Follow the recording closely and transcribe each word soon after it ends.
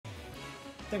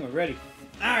think we're ready.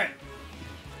 Alright.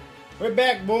 We're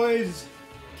back, boys.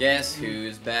 Guess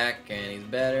who's back and he's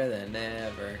better than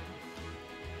ever.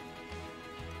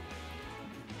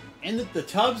 And the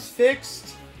tub's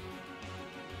fixed.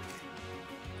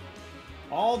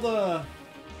 All the...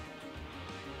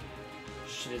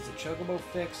 Shit, is the Chocobo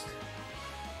fixed?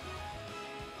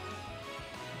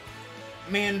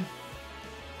 Man.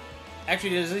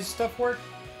 Actually, does this stuff work?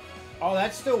 Oh,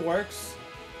 that still works.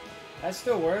 That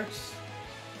still works.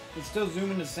 It's still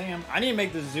zooming to Sam. I need to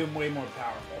make the zoom way more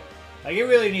powerful. Like, it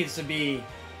really needs to be,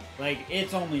 like,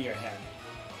 it's only your head.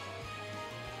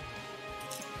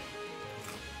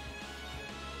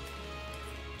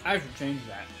 I should change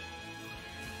that.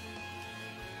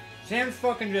 Sam's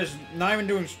fucking just not even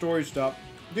doing story stuff.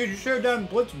 Dude, you should have done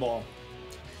Blitzball.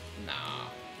 Nah.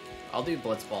 I'll do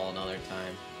Blitzball another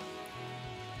time.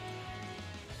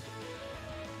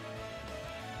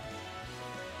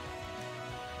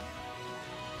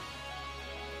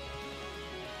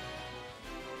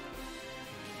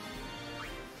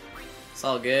 It's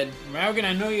all good. Raugan,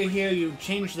 I know you're here. You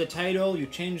changed the title. You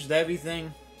changed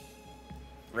everything.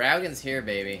 Raugan's here,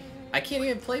 baby. I can't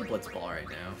even play Blitzball right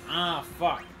now. Ah,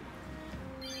 fuck.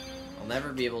 I'll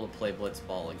never be able to play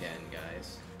Blitzball again,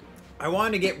 guys. I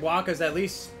wanted to get Waka's at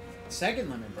least second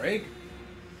limit break.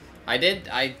 I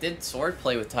did sword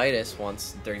play with Titus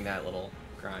once during that little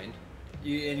grind.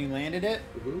 And you landed it?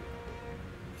 Mm-hmm.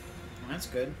 That's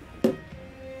good.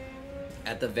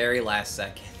 At the very last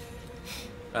second.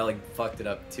 I like fucked it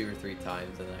up 2 or 3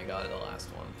 times and then I got it the last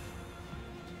one.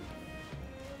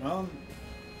 Well,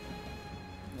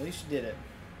 at least you did it.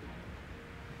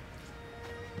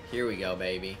 Here we go,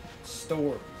 baby.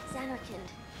 Store. Zanarkand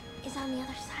is on the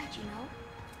other side, you know?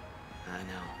 I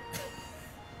know.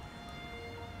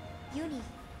 Uni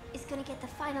is gonna get the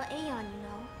final A on, you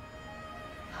know?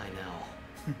 I know.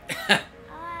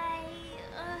 I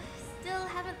still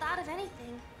haven't thought of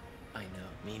anything. I know.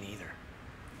 Me neither.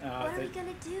 What are we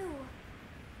gonna do?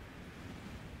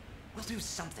 We'll do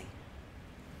something.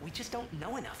 We just don't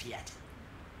know enough yet.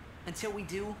 Until we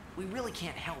do, we really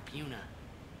can't help Yuna.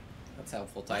 That's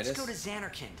helpful, Titus. Let's go to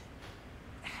Zanarkand.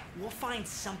 We'll find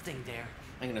something there.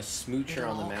 I'm gonna smooch her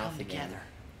on the mouth again. Together.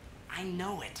 I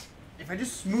know it. If I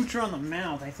just smooch her on the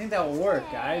mouth, I think that will work,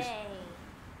 guys. Hey.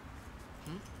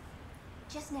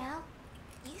 Just now,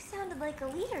 you sounded like a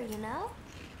leader, you know?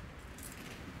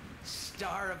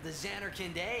 Star of the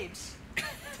Zanarkand Apes.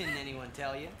 Didn't anyone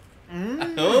tell you?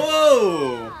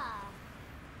 Oh! Ah.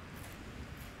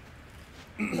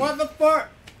 What the fuck?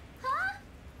 Huh?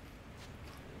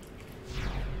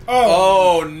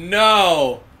 Oh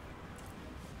no!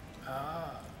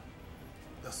 Ah,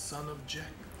 the son of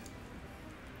Jack.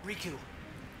 Riku,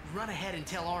 run ahead and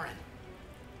tell Auron.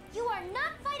 You are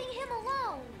not fighting him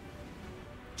alone.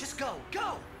 Just go,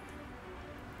 go!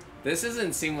 This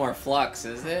isn't Seymour Flux,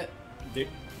 is it? Dude,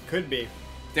 could be.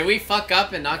 Did we fuck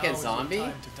up and not Now get is your zombie?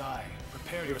 time to die.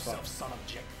 Prepare yourself, son of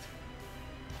Jack.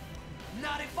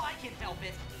 Not if I can help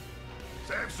it.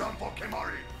 Save some for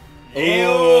Kimari.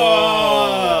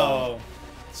 Ew.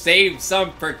 Save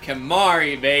some for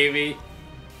Kimari, baby.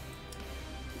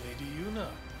 Lady Yuna,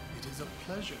 it is a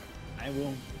pleasure. I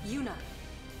will. Yuna.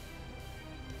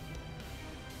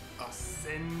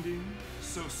 Ascending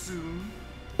so soon?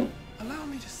 Allow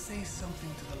me to say something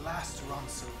to the last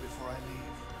Ronso before I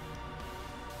leave.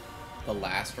 The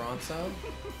last Ronso?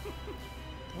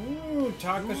 Ooh,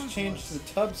 Taco's Yours changed was the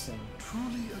tub scene.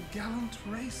 Truly a gallant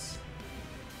race.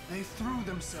 They threw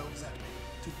themselves at me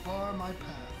to bar my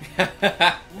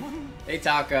path. One Hey,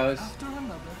 tacos. after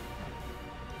another.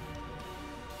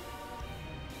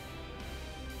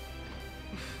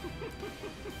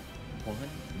 What?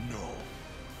 No.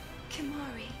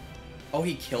 Kimari. Oh,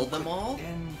 he killed them all?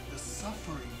 End the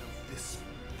suffering of this.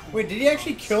 poor Wait, did he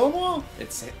actually Ronso. kill them all?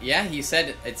 It's yeah. He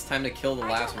said it's time to kill the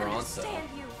last I don't Ronso. understand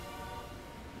you.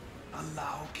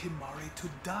 Allow Kimari to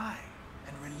die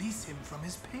and release him from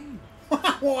his pain.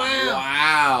 Wow.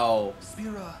 Wow.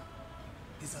 Spira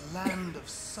is a land of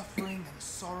suffering and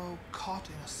sorrow caught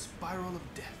in a spiral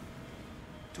of death.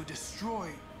 To destroy,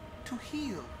 to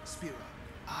heal Spira,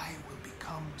 I will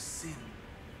become sin.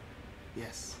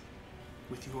 Yes,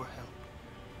 with your help.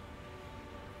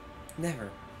 Never.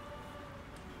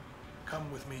 Come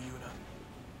with me, Yuna.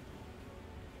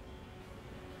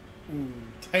 Ooh,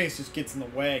 Titus just gets in the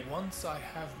way. Once I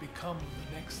have become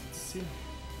the next sin,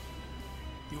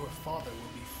 your father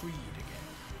will be freed again.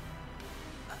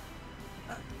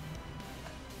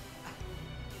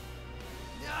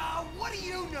 No, what do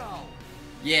you know?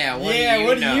 Yeah. What yeah, do you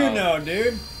what know? do you know,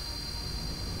 dude?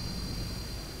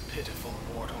 Pitiful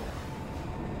mortal.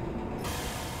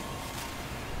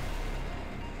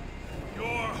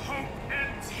 Your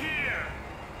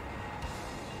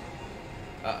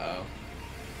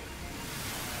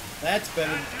That's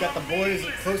better. Got the boys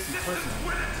close and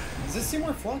personal. Is this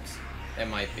Seymour Flux? It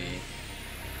might be.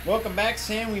 Welcome back,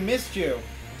 Sam. We missed you.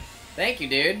 Thank you,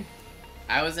 dude.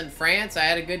 I was in France. I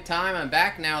had a good time. I'm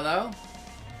back now, though.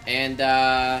 And,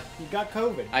 You got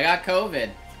COVID. I got COVID.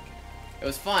 It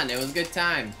was fun. It was a good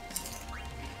time.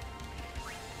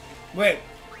 Wait.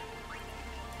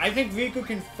 I think Riku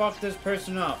can fuck this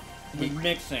person up with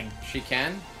mixing. She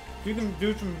can? If you can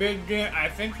do some big damage, I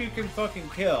think you can fucking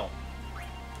kill.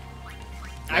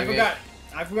 Maybe.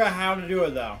 I forgot how to do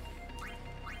it though.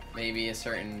 Maybe a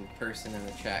certain person in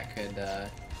the chat could,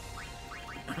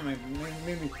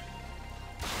 maybe.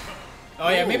 Oh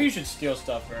yeah, Ooh. maybe you should steal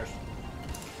stuff first.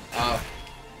 Oh.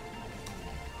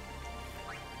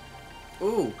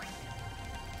 Ooh.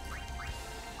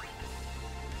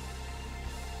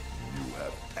 You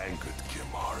have anchored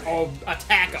Kimari. Oh,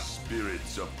 attack The him!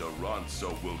 spirits of the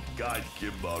Ronso will guide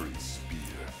Kimari's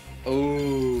spear.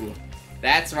 Ooh.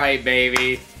 That's right,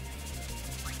 baby.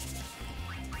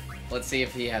 Let's see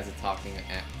if he has a talking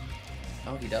app.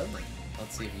 Oh, he doesn't.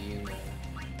 Let's see if you know.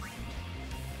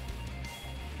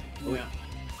 Yeah.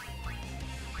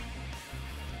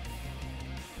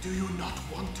 Do you not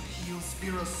want to heal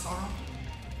Spira's sorrow?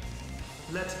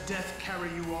 Let death carry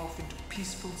you off into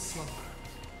peaceful slumber.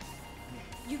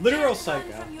 You Literal can't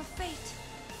run psycho. from your fate.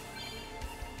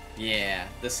 Yeah,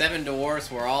 the 7 dwarfs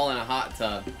were all in a hot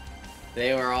tub.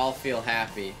 They were all feel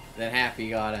happy. Then Happy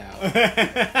got out.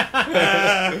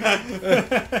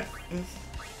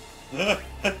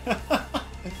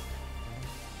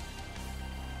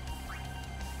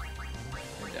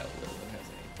 I doubt Lilo has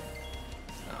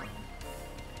anything.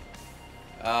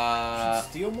 No.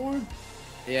 Steal more?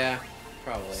 Yeah,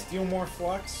 probably. Steal more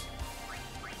flux?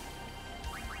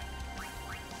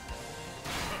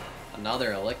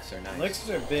 Another elixir, nice. Elixirs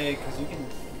are big because you can.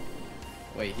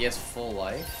 Wait, he has full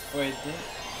life? Wait.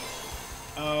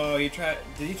 Oh, you tried.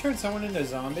 Did he turn someone into a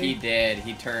zombie? He did.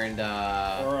 He turned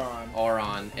Auron.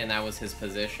 Auron, and that was his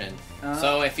position.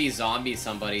 So if he zombies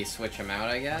somebody, switch him out,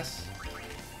 I guess.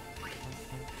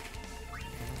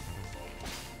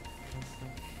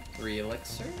 3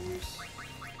 elixirs.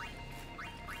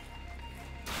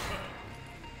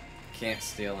 Can't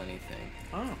steal anything.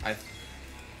 Oh.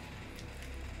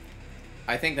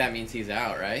 I think that means he's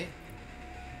out, right?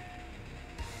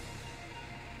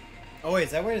 Oh wait,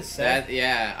 is that what it said?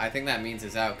 Yeah, I think that means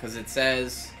he's out because it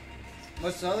says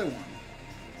What's the other one?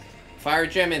 fire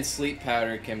gem and sleep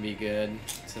powder can be good,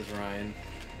 says Ryan.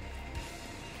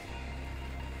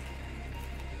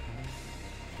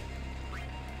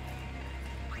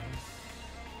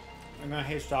 I'm gonna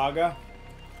Histaga.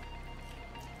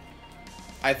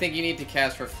 I think you need to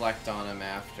cast Reflect on him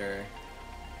after.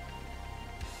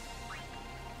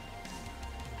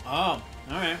 Oh,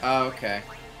 alright. Oh, okay.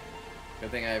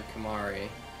 Good thing I have Kamari.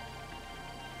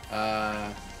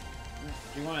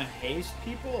 Do you want to haste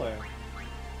people or?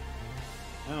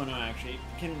 I don't know actually.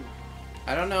 Can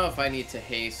I don't know if I need to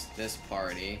haste this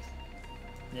party.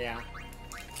 yeah.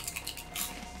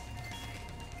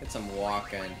 Get some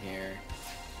Waka in here.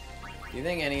 Do you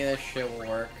think any of this shit will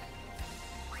work?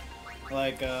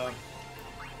 Like Like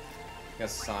a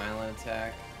silent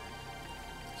attack?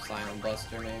 Silent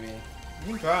Buster, maybe?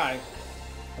 you can try.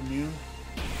 Immune.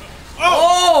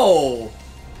 Oh!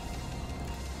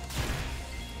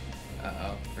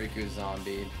 Uh-oh. Riku's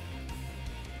zombied.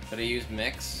 Did he use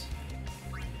Mix?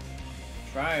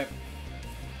 Try it.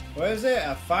 What is it?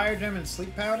 A fire gem and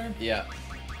sleep powder? Yeah.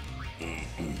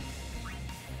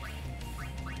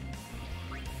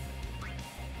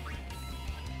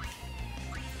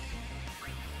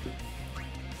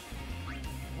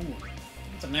 Ooh,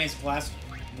 that's a nice glass,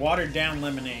 watered down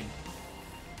lemonade.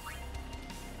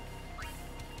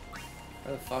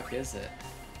 Where the fuck is it?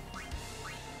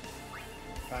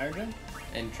 Fire gem?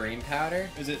 And Dream Powder?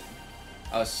 Is it?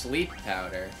 Oh, Sleep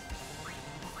Powder.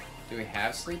 Do we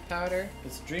have Sleep Powder?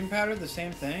 Is dream powder the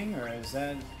same thing, or is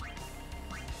that?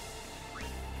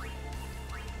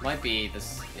 Might be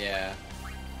this, yeah.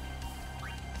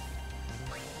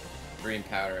 Dream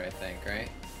Powder, I think, right?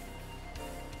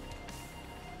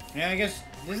 Yeah, I guess.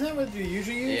 Isn't that what you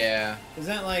usually use? Yeah.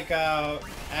 Isn't that like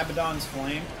Abaddon's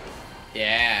flame?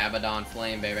 Yeah, Abaddon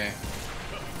Flame, baby.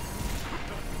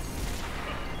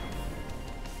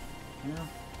 Yeah.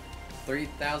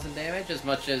 3,000 damage, as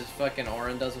much as fucking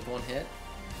Auron does with one hit?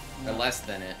 Or less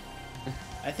than it.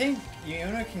 I think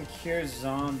Yuna can cure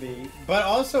zombie, but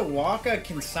also Waka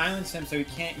can silence him so he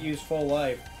can't use full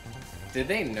life. Did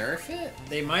they nerf it?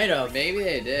 They might have. Maybe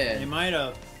they They did. might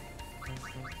have.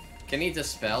 Can he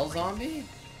dispel zombie?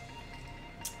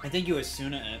 I think you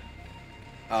Asuna it.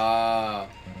 Uh,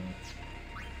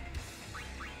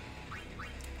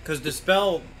 Because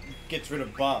dispel gets rid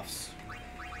of buffs.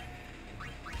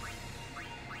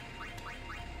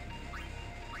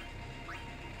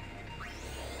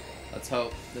 Let's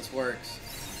hope this works.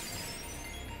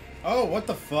 Oh, what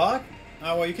the fuck?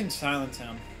 Oh, well, you can silence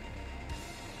him.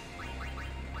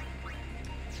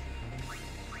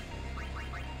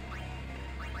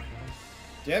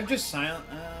 Do you have just silent?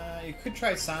 You could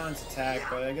try silence attack,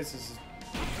 but I guess this is.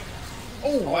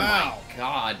 Oh wow! Oh my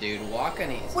god, dude,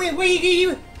 Wakani. Wait,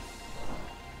 you.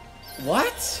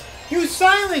 What? You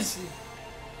silenced.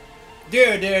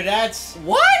 Dude, that's.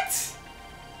 What?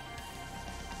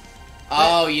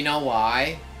 Oh, you know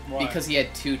why? Why? Because he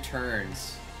had 2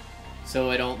 turns.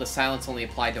 So the silence only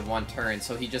applied to 1 turn,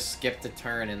 so he just skipped a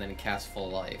turn and then cast full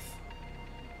life.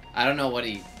 I don't know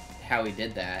how he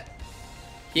did that.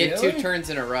 He had Really? 2 turns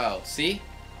in a row. See?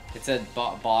 It said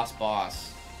boss.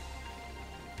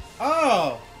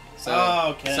 Oh. So, Oh,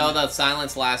 okay. So the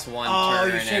silence lasts 1 Oh,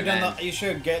 turn. you should have and done then, you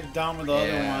should get done with the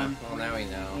other one. Well, now we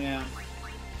know. Yeah.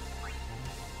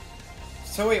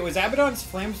 So wait, was Abaddon's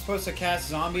flame supposed to cast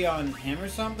zombie on him or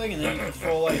something, and then you could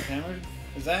full like hammer?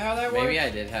 Is that how that works? Maybe I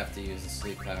did have to use the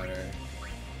sleep powder.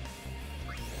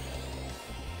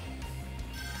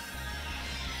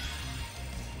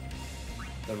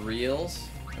 The reels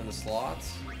or the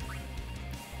slots?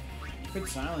 You could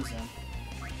silence him.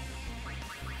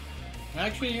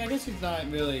 Actually, I guess he's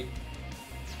not really.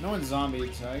 No one's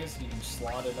zombied, so I guess you can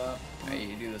slot it up. Hey,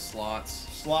 you do the slots.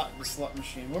 Slot the slot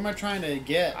machine. What am I trying to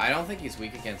get? I don't think he's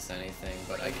weak against anything,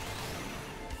 but I.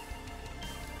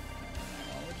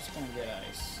 Oh, we're just gonna get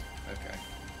ice. Okay.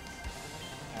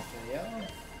 After the yellow.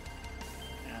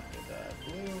 After the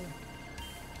blue.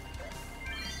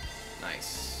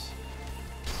 Nice.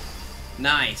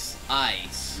 Nice.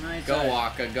 Ice. Nice Go, ice.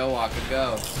 Waka. Go, Waka.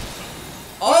 Go.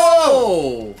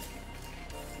 Oh!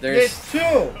 There's.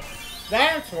 There's 2!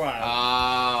 That's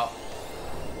why.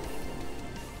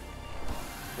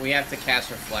 We have to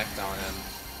cast Reflect on him.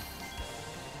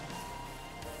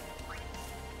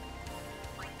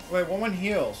 Wait, what one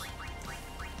heals?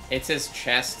 It's his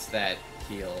chest that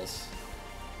heals.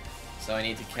 So I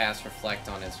need to cast Reflect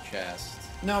on his chest.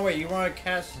 No, wait, you want to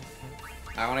cast...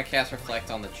 I want to cast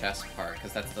Reflect on the chest part,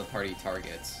 because that's the part he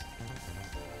targets.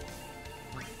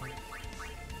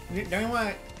 Don't you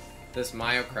want... This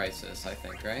Myocrisis, I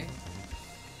think, right?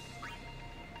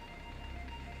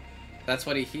 That's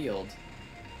what he healed.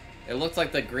 It looked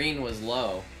like the green was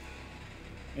low.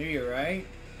 Maybe you're right.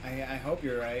 I hope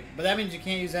you're right. But that means you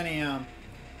can't use any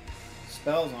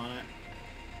spells on it.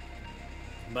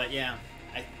 But yeah,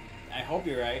 I hope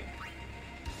you're right.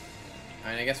 I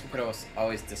mean, I guess we could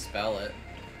always dispel it.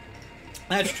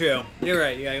 That's true. You're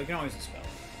right. Yeah, you can always dispel it.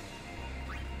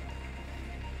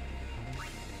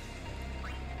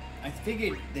 I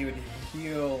figured they would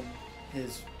heal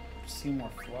his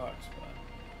Seymour Flux, but...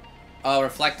 Oh,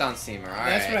 Reflect on Seymour, alright.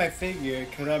 That's what I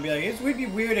figured, because I'd be like, it would be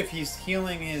weird if he's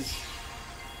healing his...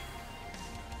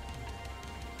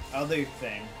 other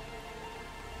thing.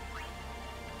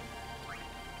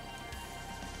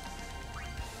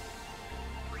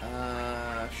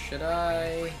 Should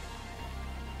I...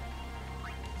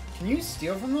 Can you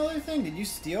steal from the other thing? Did you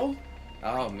steal?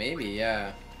 Oh, maybe,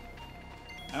 yeah.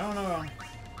 I don't know.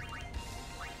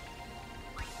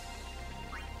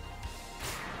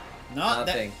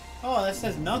 Nothing. That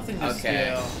says nothing to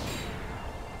Okay. steal.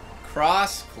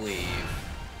 Cross Cleave.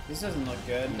 This doesn't look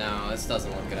good. No, this doesn't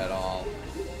look good at all.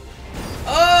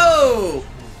 Oh!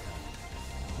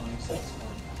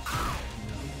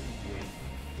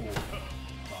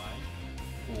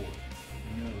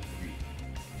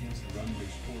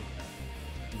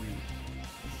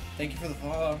 Thank you for the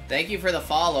follow. Thank you for the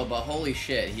follow, but holy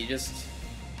shit, he just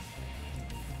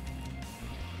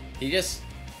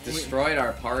destroyed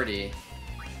our party.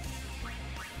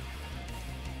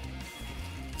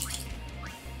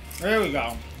 There we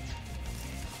go.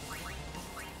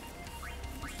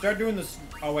 Start doing this.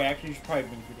 Oh wait, actually, you should probably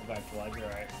bring people back to life. You're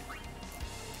right.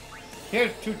 He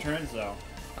has 2 turns though.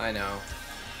 I know.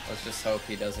 Let's just hope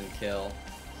he doesn't kill.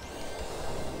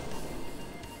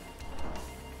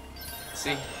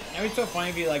 See? That'd be so funny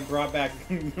if he like brought back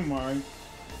Mars.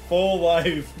 Full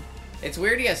life. It's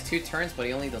weird he has 2 turns, but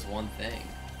he only does 1 thing.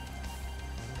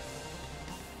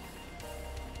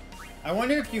 I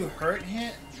wonder if you hurt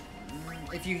him.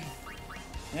 If you.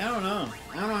 I don't know.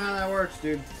 I don't know how that works,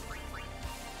 dude.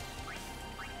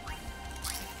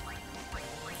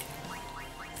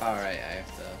 Alright, I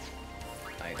have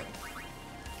to item.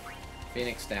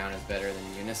 Phoenix down is better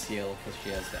than Eunice heal because she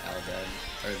has the Eldad,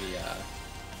 or the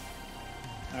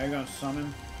Are you gonna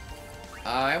summon?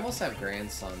 I almost have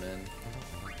Grand Summon.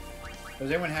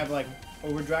 Does anyone have like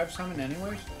overdrive summon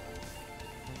anyways?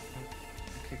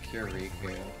 I could cure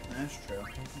Riku. That's true.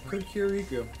 Could cure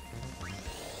Riku.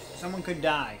 Someone could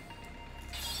die.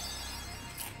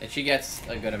 And she gets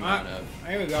a good amount of...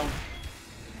 Here we go.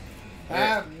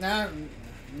 Here.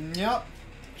 Yep.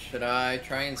 Should I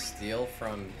try and steal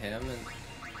from him?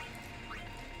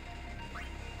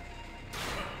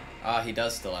 And... he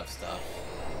does still have stuff.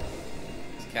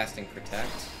 He's casting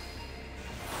Protect.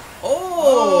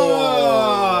 Oh!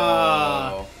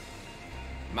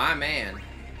 My man.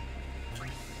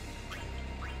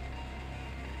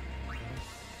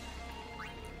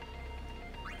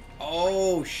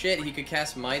 Oh shit, he could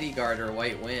cast Mighty Guard or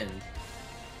White Wind.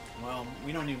 Well,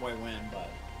 we don't need White Wind, but...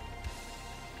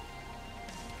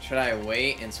 Should I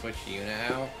wait and switch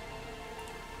Yuna out?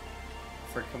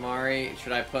 For Kimahri?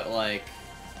 Should I put like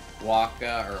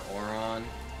Waka or Oron?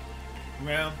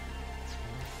 Yeah.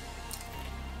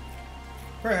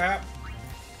 Perhaps.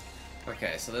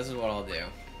 Okay, so this is what I'll do.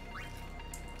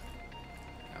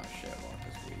 Oh shit,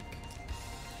 Waka's weak.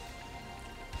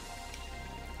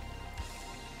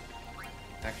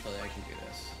 Actually, I can do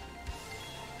this.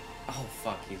 Oh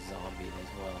fuck, he's zombied as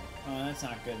well. Oh, that's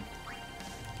not good.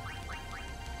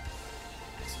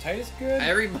 Is Titus good?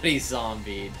 Everybody's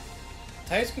zombied.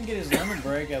 Titus can get his limit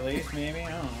break at least, maybe?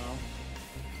 I don't know.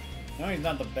 I know he's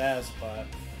not the best, but...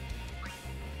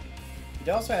 He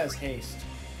also has haste.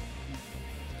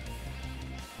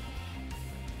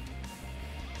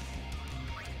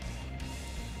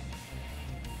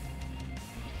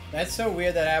 That's so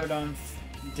weird that Abaddon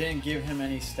didn't give him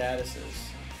any statuses.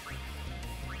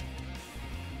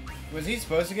 Was he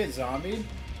supposed to get zombied?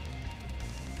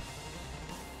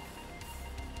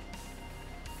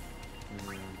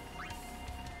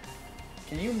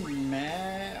 Can you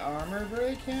armor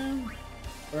break him?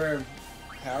 Or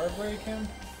power break him?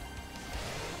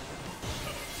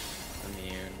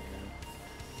 Immune,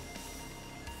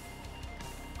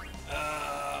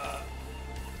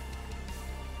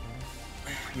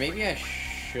 maybe I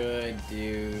should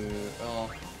do...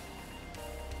 Oh.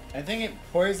 I think it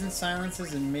poison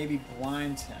silences and maybe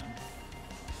blinds him.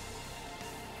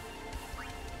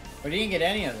 But he didn't get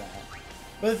any of that.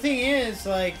 But the thing is,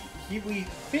 like, we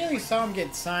clearly saw him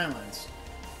get silenced.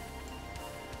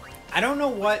 I don't know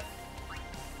what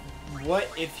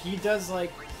if he does,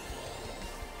 like...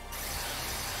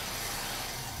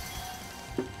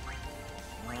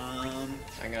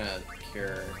 I'm gonna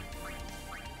cure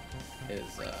his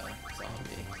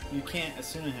zombie. You can't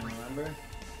Asuna him, remember?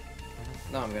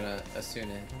 No, I'm gonna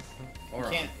Asuna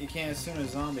it. You can't Asuna a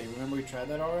zombie. Remember we tried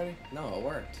that already? No, it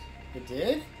worked. It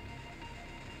did?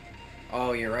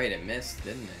 Oh, you're right, it missed,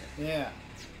 didn't it? Yeah.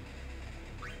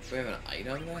 Do we have an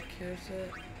item that cures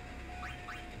it?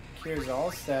 Cures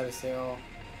all status sale.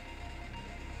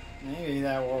 Maybe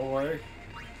that will work.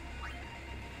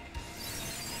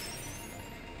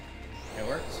 It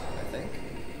works, I think.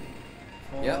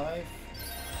 Full Yep. life.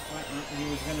 He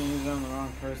was gonna use it on the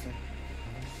wrong person.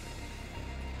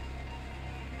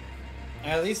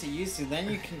 At least it used to. Then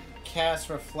you can cast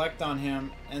Reflect on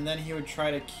him, and then he would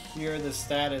try to cure the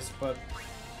status, but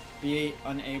be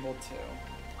unable to.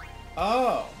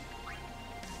 Oh!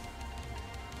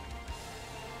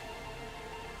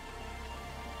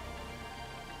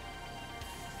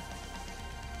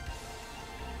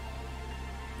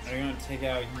 Are you gonna take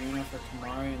out Yuna for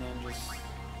Kimahri and then just...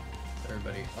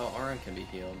 Everybody. Oh, Auron can be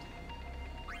healed.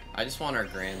 I just want our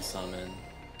Grand Summon.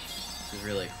 She's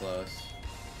really close.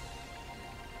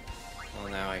 Well,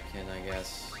 now I can, I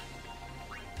guess...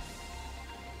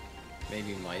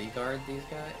 Maybe Mighty Guard these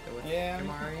guys with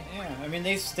Kimahri? Yeah, I mean,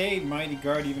 they stayed Mighty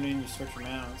Guard even when you switch them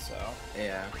out, so...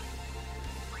 Yeah.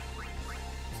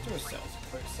 Let's do ourselves a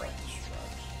quick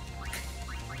self-destruct.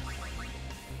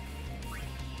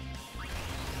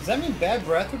 Does that mean Bad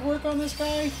Breath would work on this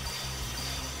guy?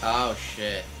 Oh,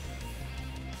 shit.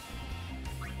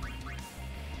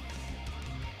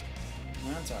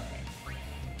 That's alright.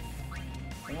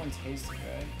 Everyone's hasted,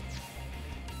 right?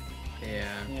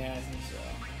 Yeah. Yeah, I think so.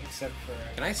 Except for...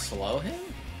 Can I slow him?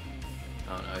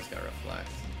 Oh no, he's got Reflect.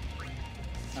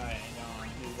 I don't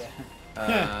want to do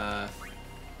that.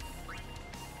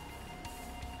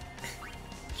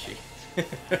 Gee.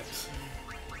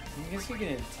 I guess you can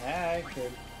attack, or...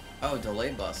 Oh,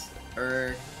 delay bust.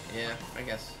 Yeah, I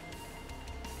guess.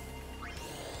 Let's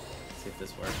see if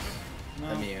this works.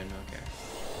 No. Immune, okay.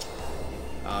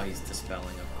 Oh, he's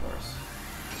dispelling, of course.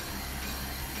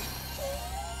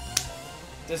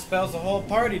 Dispels the whole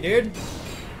party, dude.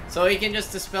 So he can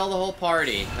just dispel the whole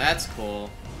party. That's cool.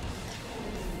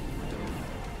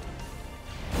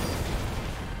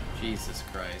 Jesus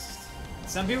Christ.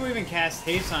 Some people even cast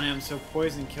haste on him so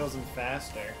poison kills him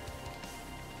faster.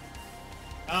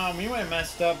 We might have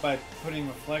messed up by putting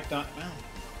Reflect on. Well,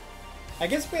 I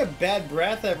guess if we have Bad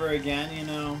Breath ever again, you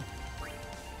know.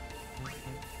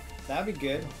 That'd be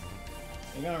good.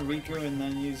 We're gonna Riku and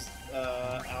then use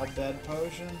Albed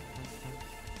Potion.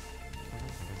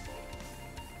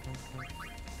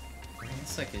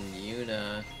 It's like a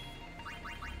Yuna.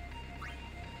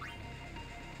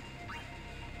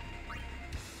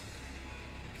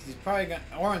 Because he's probably gonna.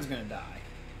 Auron's gonna die.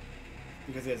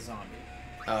 Because he has Zombie.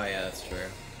 Oh yeah, that's true.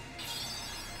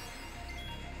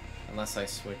 Unless I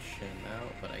switch him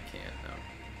out, but I can't now.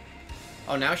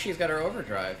 Oh, now she's got her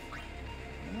overdrive.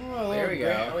 Oh, There we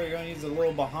go. Oh, you're gonna use a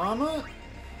little Bahamut?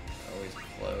 Always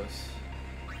close.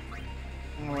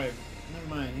 Oh wait, never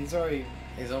mind. He's already.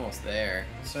 He's almost there.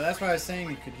 So that's why I was saying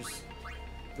you could just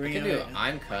bring You it can do out.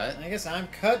 I'm cut, I guess I'm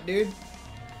cut, dude.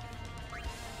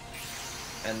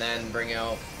 and then bring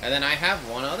out, and then I have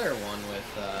one other one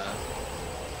with.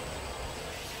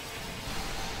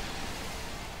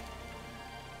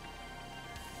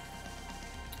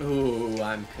 Ooh,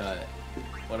 I'm cut.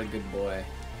 What a good boy.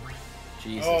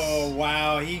 Jesus. Oh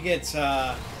wow, he gets.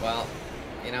 Well,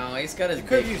 you know he's got his. You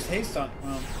could big- use haste on.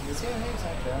 Well, does he have haste?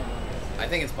 Actually, I don't know. I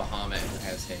think it's Bahamut who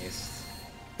has haste.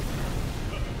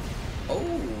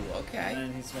 Oh, okay. And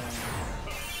then he's going.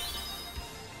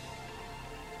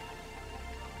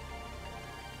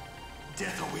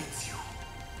 Death awaits you.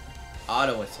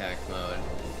 Auto attack mode.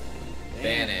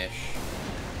 Damn. Vanish.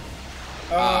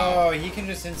 Oh, he can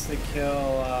just insta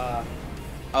kill.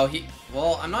 Oh, he.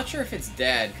 Well, I'm not sure if it's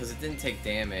dead because it didn't take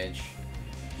damage.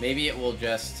 Maybe it will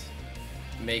just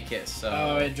make it so.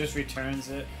 Oh, it just returns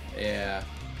it. Yeah.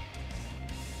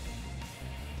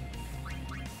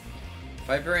 If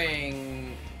I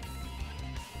bring.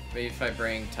 Maybe if I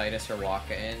bring Titus or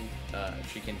Waka in,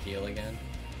 she can heal again.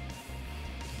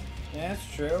 Yeah,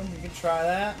 that's true. You can try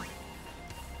that.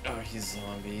 Oh, he's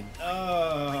zombied.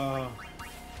 Oh.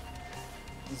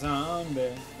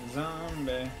 Zombie.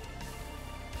 Zombie.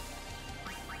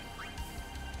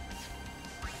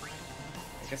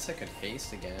 I guess I could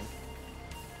haste again.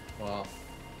 Well,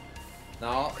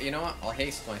 no, you know what? I'll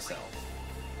haste myself.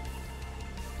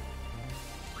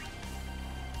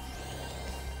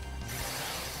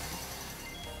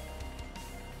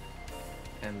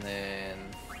 And then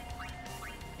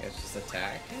I guess just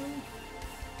attack him.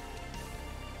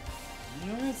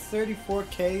 You know, it's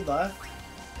 34k left.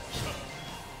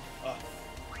 Oh.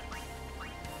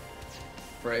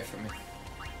 Pray for me.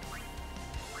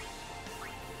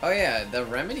 Oh yeah, the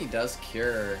remedy does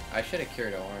cure. I should have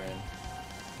cured Auron.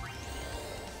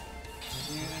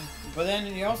 Yeah. But then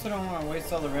you also don't want to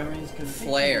waste all the remedies because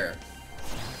Flare.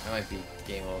 That might be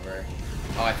game over.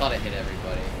 Oh, I thought it hit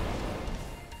everybody.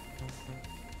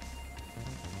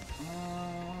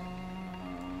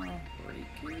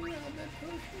 Riku, Albed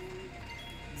Potion?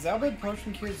 Does Albed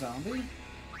Potion cure zombie?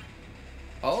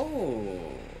 Oh,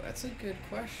 that's a good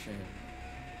question.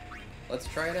 Let's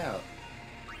try it out.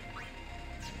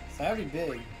 So that'd be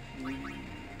big.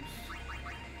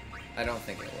 I don't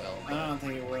think it will. I don't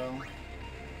think it will.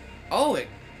 Oh, it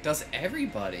does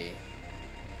everybody.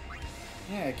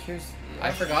 Yeah, it cures.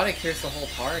 I forgot it cures the whole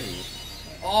party.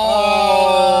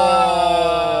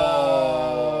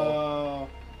 Oh.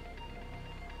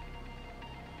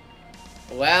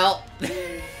 Well.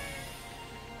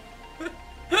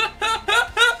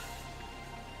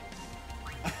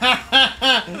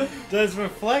 Does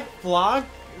Reflect block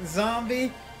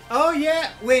zombie? Oh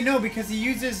yeah. Wait, no, because he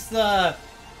uses the.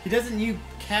 He doesn't use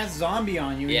cast zombie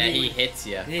on you. Yeah, he hits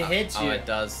you. He hits Oh, you. it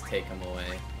does take him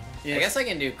away. Yes. I guess I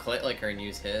can do Clit Licker and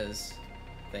use his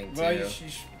thing too. Well,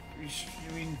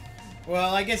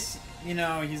 well, I guess you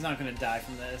know he's not gonna die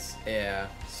from this. Yeah.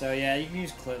 So yeah, you can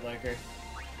use Clit Licker.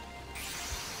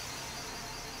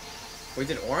 Wait,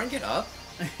 did Auron get up?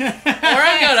 Auron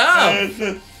got up!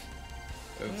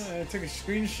 Oops. I took a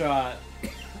screenshot.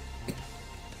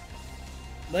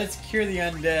 Let's cure the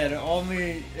undead,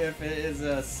 only if it is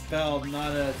a spell,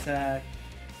 not an attack.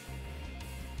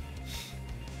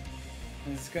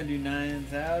 It's gonna do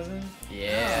 9,000.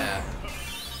 Yeah.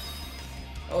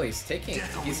 Oh, he's taking.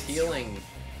 He's healing.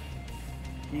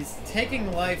 He's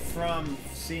taking life from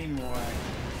Seymour.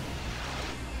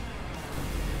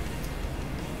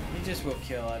 He just will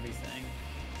kill everything.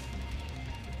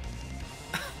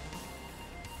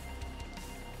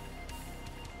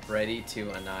 Ready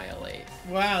to annihilate.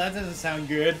 Wow, that doesn't sound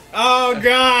good. Oh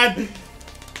god!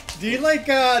 Do you like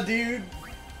dude?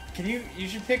 Can you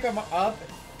should pick up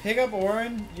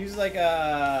Auron, use like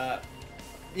yeah,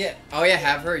 Oh yeah,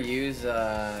 have her use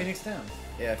Phoenix Down.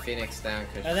 Yeah, Phoenix Down.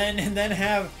 Cause And then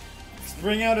have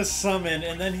bring out a summon,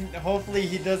 and then hopefully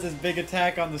he does his big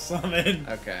attack on the summon.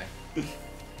 okay.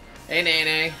 Hey,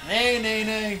 Nene. Hey,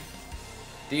 Nene.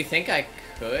 Do you think I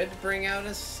could bring out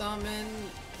a summon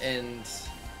and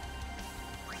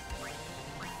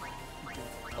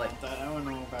like I don't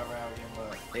know about Raugen,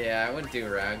 but yeah, I wouldn't do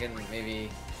Raugen. Maybe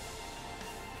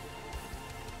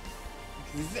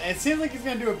it seems like he's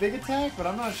gonna do a big attack, but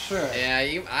I'm not sure.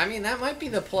 yeah. I mean, that might be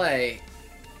the play,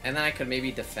 and then I could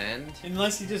maybe defend.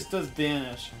 Unless he just does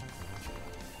banish.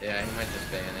 Yeah, he might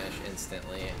just banish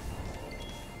instantly.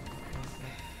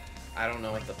 I don't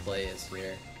know what the play is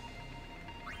here.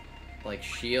 Like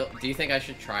shield. Do you think I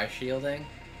should try shielding?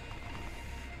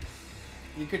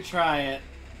 You could try it,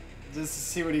 just to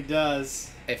see what he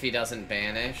does. If he doesn't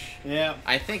banish? Yeah.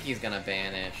 I think he's gonna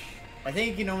banish. I think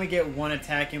you can only get one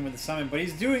attack in with the summon, but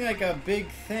he's doing like a big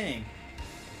thing.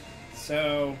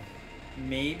 So,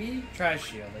 maybe try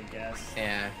shield, I guess.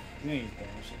 Yeah. I think he's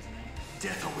banish, isn't he?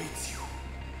 Death awaits you.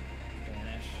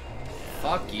 Banish.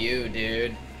 Fuck you,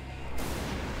 dude.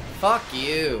 Fuck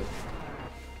you.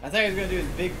 I thought he was gonna do his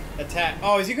big attack.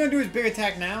 Oh, is he gonna do his big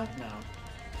attack now? No.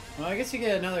 Well, I guess you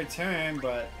get another turn,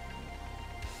 but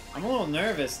I'm a little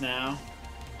nervous now.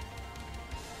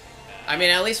 I mean,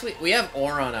 at least we have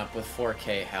Auron up with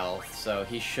 4k health, so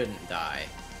he shouldn't die.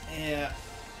 Yeah.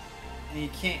 And you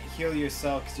can't heal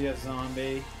yourself because you have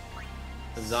zombie.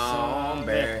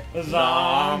 Zombie.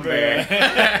 Zombie.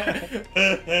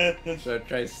 Should I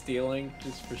try stealing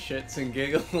just for shits and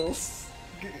giggles?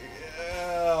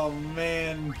 Oh,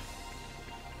 man.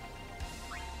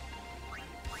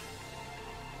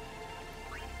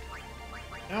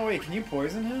 Oh, wait, can you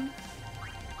poison him?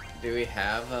 Do we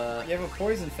have a... You have a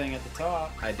poison thing at the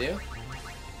top. I do?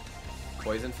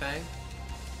 Poison Fang?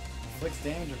 Inflicts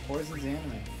damage or poisons the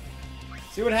enemy.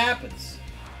 See what happens.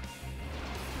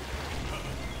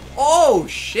 Oh,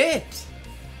 shit!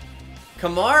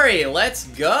 Kamari, let's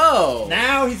go!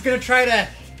 Now he's gonna try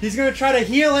to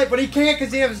heal it, but he can't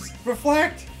because he has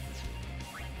reflect.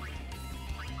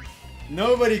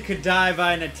 Nobody could die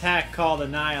by an attack called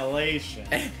Annihilation.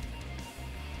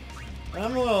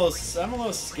 I'm a little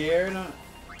scared.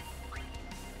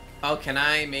 Oh, can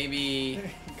I maybe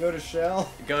Go to Shell.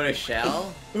 go to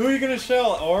Shell? Who are you gonna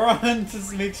Shell? Auron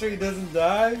to make sure he doesn't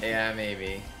die? Yeah,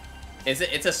 maybe.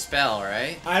 It's a spell,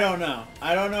 right? I don't know.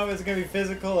 I don't know if it's gonna be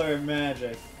physical or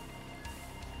magic.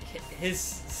 His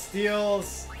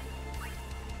steals.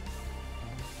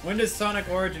 When does Sonic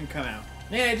Origin come out?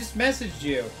 Man, I just messaged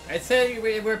you. I said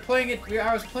we're playing it.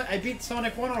 I beat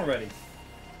Sonic 1 already.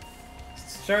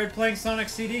 Started playing Sonic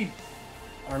CD.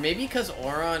 Or maybe because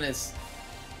Auron is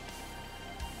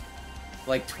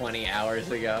like 20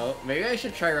 hours ago. Maybe I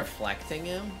should try reflecting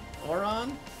him,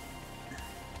 Auron?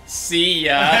 See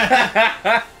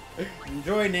ya!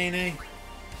 Enjoy, Nene.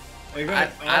 Are you I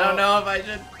gonna, don't know if I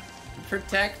should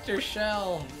protect or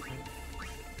Shell.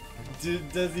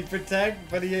 Does he protect,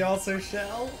 but he also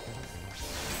Shell?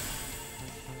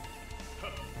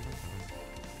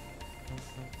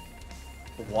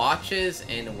 Watches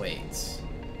and waits.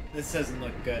 This doesn't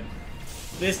look good.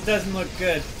 This doesn't look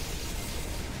good.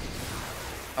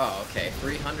 Oh, okay.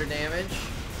 300 damage.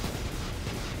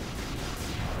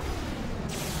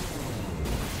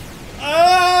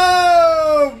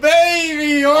 Oh,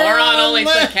 baby! Auron only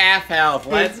took half health.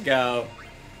 Let's go.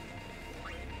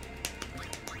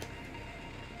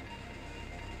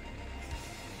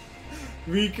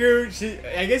 Riku,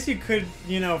 I guess you could,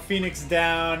 Phoenix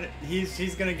down.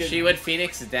 She's gonna get. She would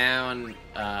Phoenix down,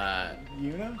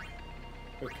 Yuna?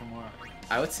 Or Kamara?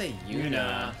 I would say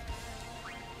Yuna.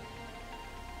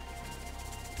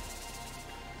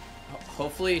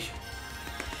 Hopefully,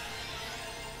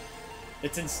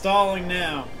 It's installing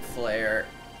now. Flare.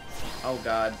 Oh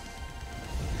god.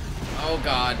 Oh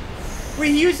god.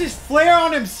 Wait, he uses flare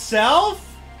on himself?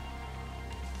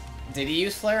 Did he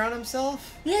use Flare on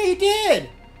himself? Yeah, he did.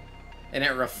 And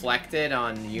it reflected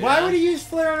on Yuna? Why would he use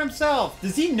flare on himself?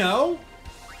 Does he know?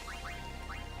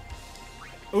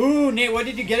 Ooh, Nate, what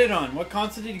did you get it on? What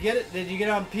console did you get it? Did you get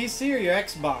it on PC or your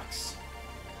Xbox?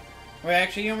 Wait,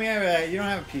 actually, you don't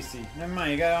have a PC. Never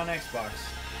mind, you got it on Xbox.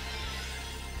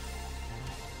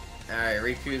 Alright,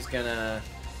 Riku's gonna...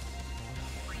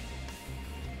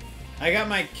 I got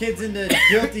my kids into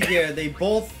Guilty Gear. They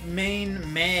both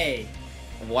main May.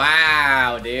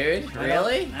 Wow, dude.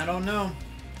 Really? I don't know.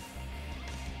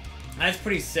 That's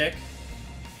pretty sick.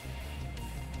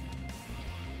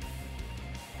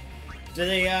 Do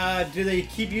they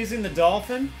keep using the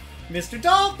dolphin? Mr.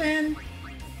 Dolphin!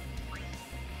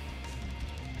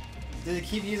 Do they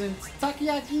keep using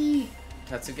Takoyaki?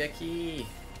 Tatsugeki.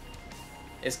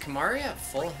 Is Kamari at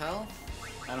full health?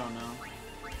 I don't know.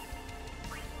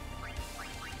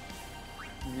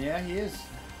 Yeah, he is.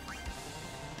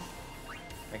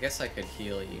 I guess I could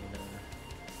heal you.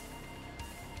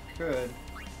 Could.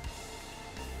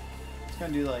 It's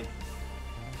gonna do like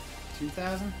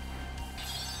 2,000.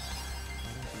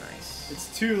 Nice.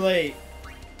 It's too late.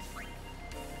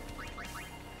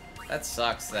 That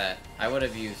sucks that I would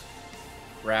have used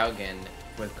Raugen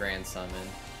with Grand Summon,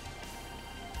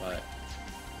 but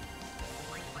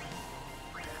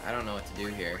I don't know what to do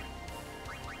here.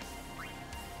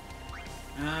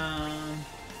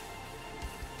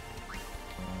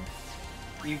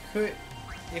 You could,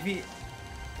 if he,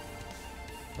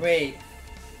 wait.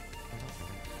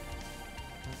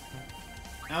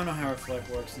 I don't know how Reflect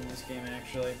works in this game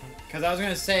actually, because I was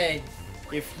gonna say,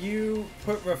 if you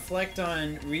put Reflect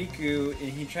on Riku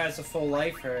and he tries to full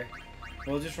life her,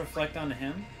 will it just reflect onto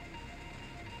him?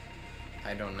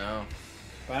 I don't know.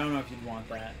 But I don't know if you'd want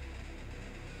that.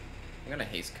 I'm gonna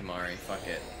haste Kamari. Fuck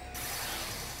it.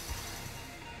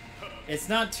 It's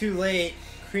not too late.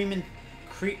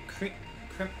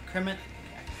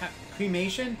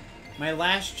 Cremation? My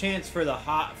last chance for the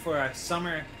a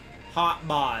summer hot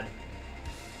bod.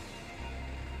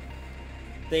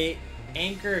 They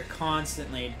anchor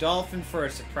constantly. Dolphin for a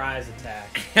surprise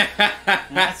attack.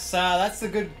 That's the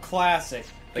good classic.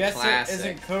 The Guess classic. it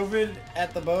isn't COVID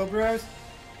at the Bow Bros?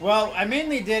 Well, I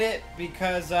mainly did it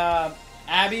because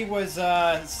Abby was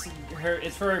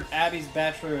it's for Abby's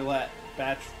bachelorette.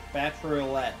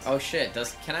 Oh shit!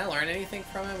 Can I learn anything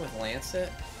from him with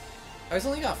Lancet? Oh, he's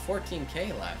only got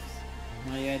 14k left.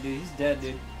 Oh yeah, dude, he's dead,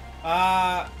 dude.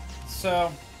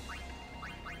 So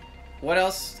What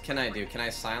else can I do? Can I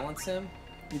silence him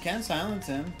you can silence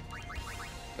him.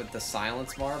 with the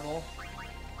silence marble?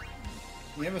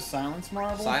 You have a silence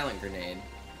marble? Silent grenade.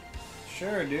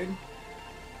 Sure, dude.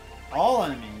 All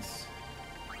enemies.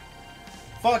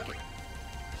 Fuck it.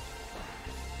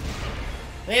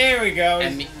 There we go.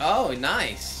 And me. Oh,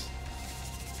 nice.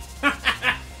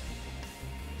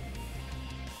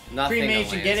 Nothing. to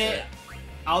Cremation, get Lancet. it?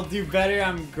 I'll do better.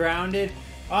 I'm grounded.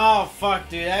 Oh fuck,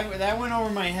 dude, that went over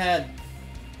my head.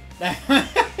 That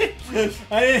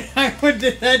I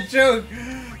did that joke.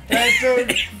 That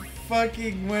joke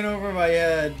fucking went over my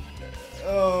head.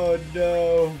 Oh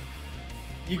no.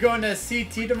 You going to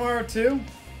CT tomorrow too?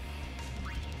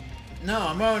 No,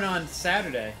 I'm going on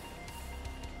Saturday.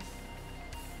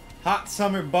 Hot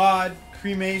summer bod,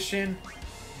 cremation,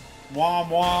 wom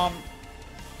wom.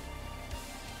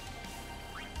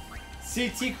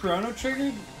 CT Chrono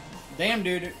Trigger? Damn,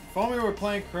 dude. If only we were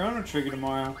playing Chrono Trigger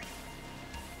tomorrow.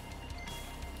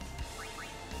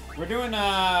 We're going to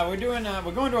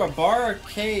a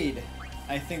barcade.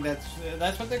 I think that's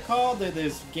what they're called.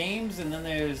 There's games and then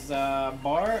there's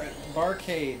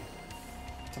barcade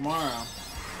tomorrow.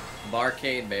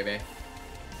 Barcade, baby.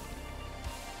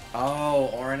 Oh,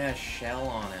 Orin has shell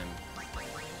on him.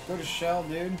 Go to Shell,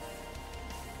 dude.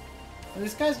 Well,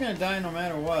 this guy's gonna die no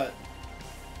matter what.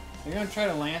 You're gonna try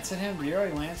to lance at him? Did you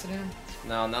already lance at him?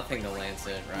 No, nothing to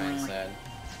Lancet, Ryan Yeah. said.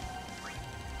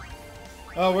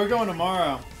 Oh, we're going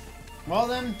tomorrow. Well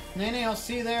then, Nene, I'll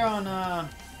see you there on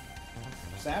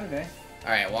Saturday.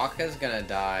 Alright, Waka's gonna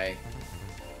die,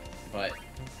 but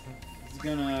He's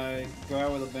gonna go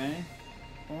out with a bang.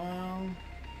 Well,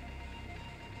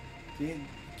 you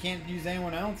can't use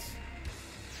anyone else.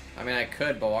 I mean I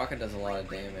could, but Waka does a lot of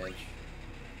damage.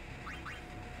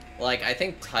 Like, I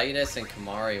think Titus and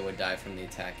Kamari would die from the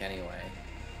attack anyway,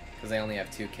 because they only have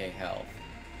 2k health.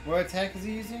 What attack is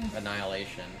he using?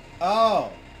 Annihilation.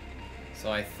 Oh!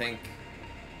 So I think...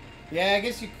 Yeah, I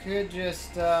guess you could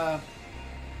just,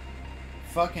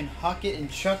 fucking huck it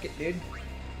and chuck it, dude.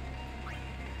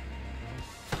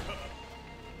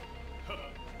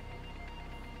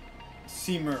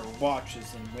 Seymour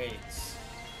watches and waits.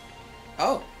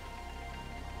 Oh!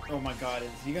 Oh my god,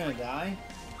 is he gonna die?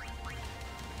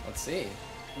 Let's see.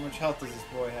 How much health does this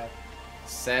boy have?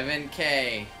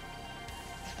 7k.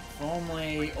 If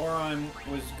only Oron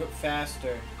was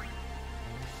faster.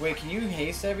 Wait, can you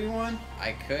haste everyone?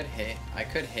 I could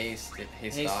haste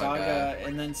Haste Saga. Saga,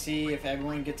 and then see if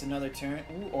everyone gets another turn.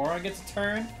 Ooh, Oron gets a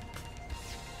turn.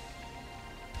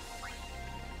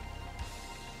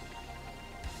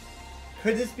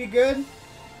 Could this be good?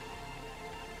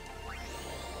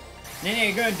 Nene, are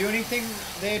you gonna do anything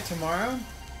there tomorrow?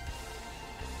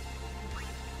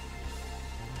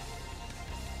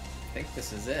 I think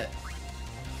this is it.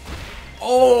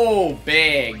 Oh,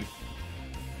 big!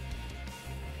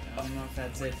 I don't know if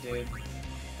that's it, dude.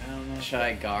 I don't know. If Should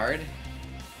I guard?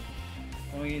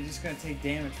 Well, you're just gonna take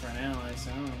damage for an ally,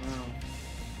 so I don't know.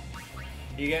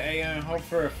 Are you gonna hope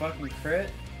for a fucking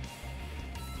crit?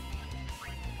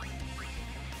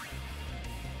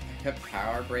 I could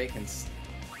power break and...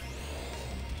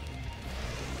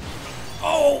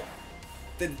 Oh!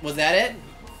 Was that it?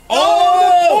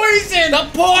 Oh, the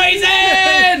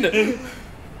poison! The poison!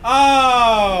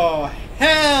 Oh,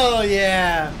 hell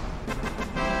yeah!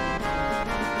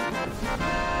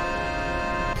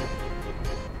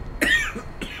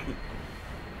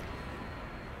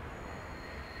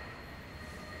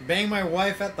 Bang my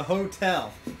wife at the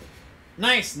hotel.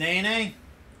 Nice, Nene.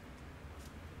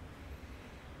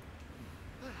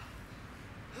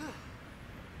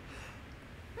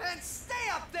 And stay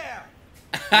up there!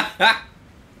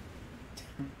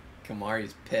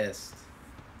 Kamari's pissed.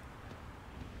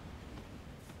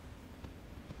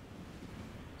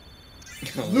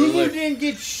 Lulu didn't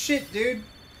get shit, dude.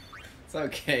 It's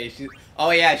okay.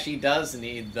 Oh yeah, she does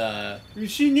need the...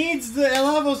 She needs the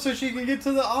level so she can get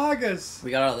to the August.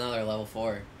 We got another level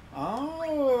 4.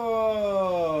 Oh.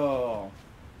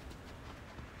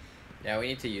 Yeah, we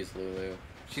need to use Lulu.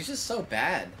 She's just so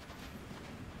bad.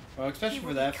 Well, especially He for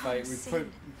will that become fight, we sin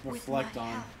put with reflect my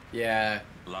on. help. Yeah.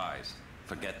 Lies.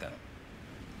 Forget them.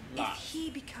 If he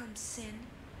becomes sin,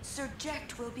 Sir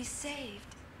Jecht will be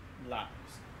saved. Lies.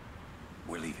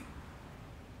 We're leaving.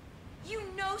 You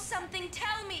know something,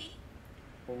 tell me!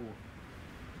 Oh.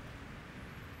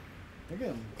 Look at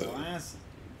them glasses.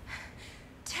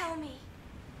 Tell me.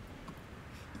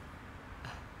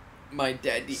 My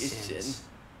daddy is Sins. Sin.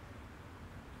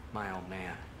 My old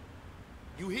man.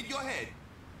 You hit your head.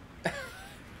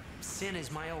 Sin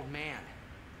is my old man.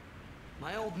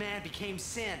 My old man became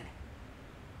Sin.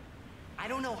 I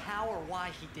don't know how or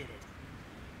why he did it.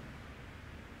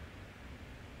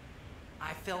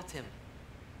 I felt him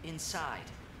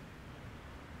inside.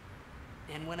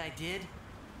 And when I did,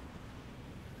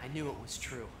 I knew it was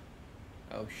true.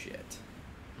 Oh shit.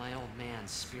 My old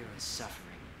man's spirit is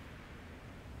suffering.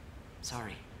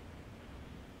 Sorry.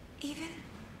 Even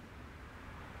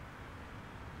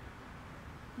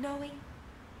knowing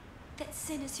that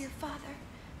Sin is your father,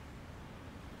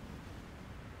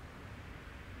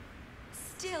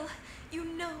 still, you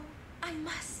know I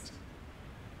must.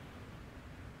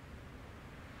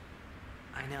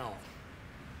 I know.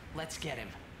 Let's get him.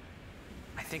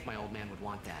 I think my old man would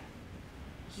want that.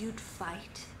 You'd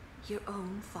fight your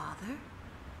own father?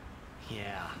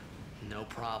 Yeah, no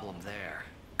problem there.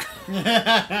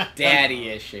 Daddy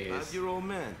issues. 5-year-old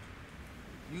man.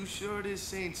 You sure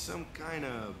this ain't some kind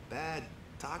of bad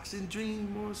toxin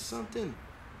dream or something?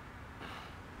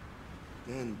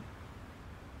 Then,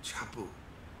 Chapu.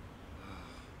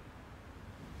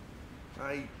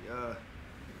 I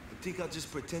think I'll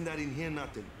just pretend I didn't hear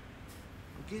nothing.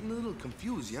 I'm getting a little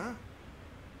confused, yeah?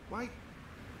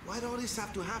 Why'd all this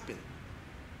have to happen?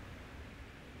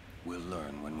 We'll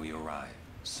learn when we arrive.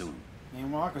 Soon.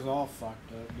 Man, Walker's all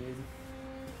fucked up, dude.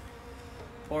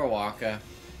 Poor Waka.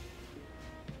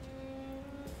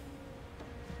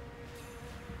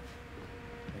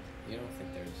 You don't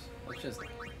think there's...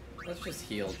 Let's just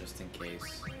heal just in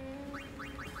case.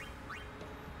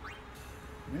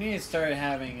 We need to start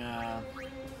having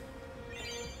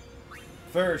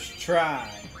first try.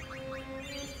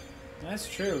 That's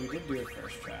true. We did do it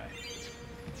first try.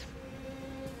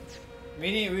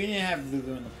 We need to have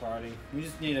Lulu in the party. We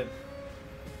just need a.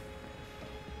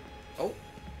 Oh,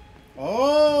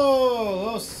 Oh, a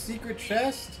little secret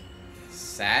chest.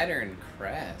 Saturn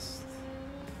Crest.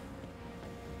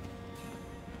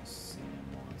 Sam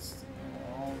wants to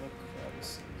know all the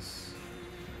crevices.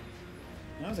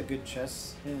 That was a good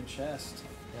chest, hidden chest.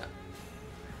 Yeah.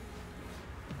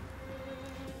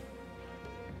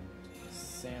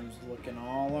 Sam's looking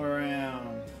all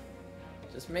around.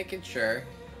 Just making sure.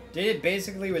 Did it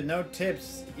basically with no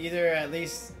tips. Either at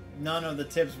least none of the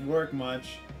tips work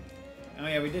much. Oh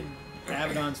yeah, we did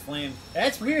Abaddon's Flame.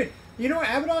 That's weird. You know,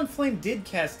 Abaddon Flame did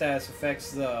cast status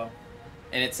effects though.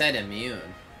 And it said immune.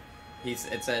 It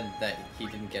said that he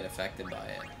didn't get affected by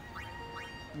it.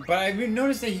 But I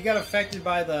noticed that he got affected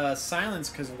by the silence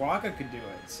because Waka could do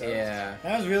it. So Yeah.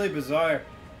 that was really bizarre.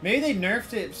 Maybe they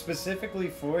nerfed it specifically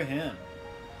for him.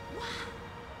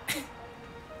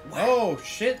 Oh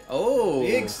shit! Oh.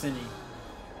 Big Cinny.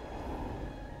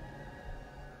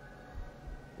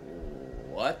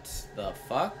 What the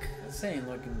fuck? This ain't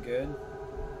looking good.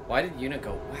 Why did Yuna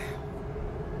go? Wow.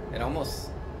 It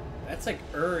almost. That's like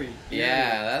Uri.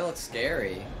 Yeah, that looks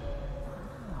scary.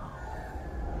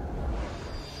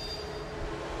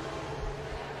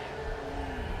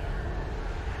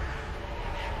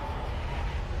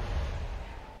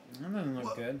 That doesn't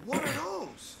look good. What are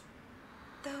those?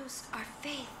 Those are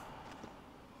faith.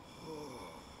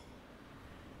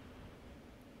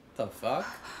 The fuck?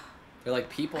 They're like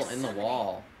people in the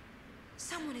wall.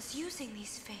 Someone is using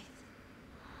these faith.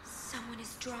 Someone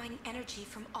is drawing energy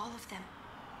from all of them.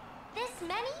 This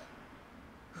many?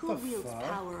 Who What the wields fuck?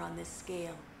 power on this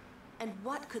scale? And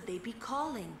what could they be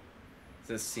calling? Is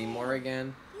this Seymour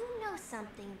again? You know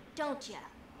something, don't ya?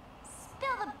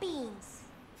 Spill the beans.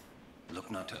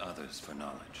 Look not to others for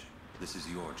knowledge. This is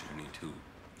your journey too.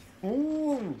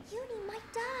 Ooh. Uni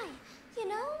might die, you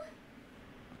know?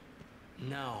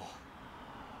 No.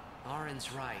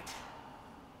 Auron's right.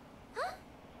 Huh?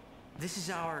 This is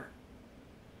our...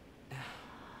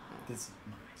 This is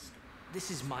my story.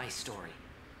 This is my story.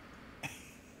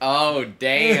 Oh,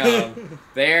 damn.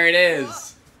 There it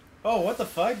is. Oh, what the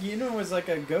fuck? Yuna was like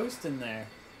a ghost in there.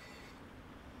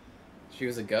 She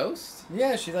was a ghost?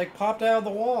 Yeah, she like popped out of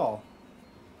the wall.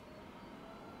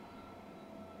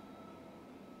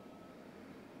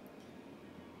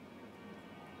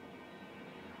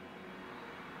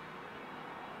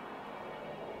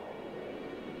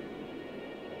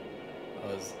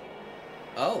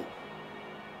 Oh.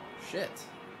 Shit.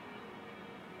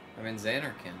 I'm in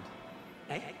Xanarkand.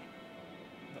 Hey?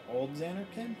 The old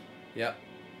Xanarkand? Yep.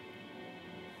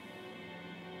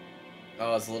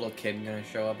 Oh, is the little kid gonna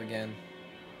show up again?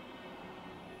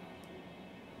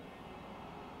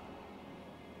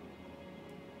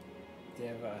 They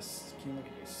have can you look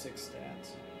at your 6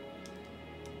 stats?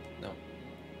 No.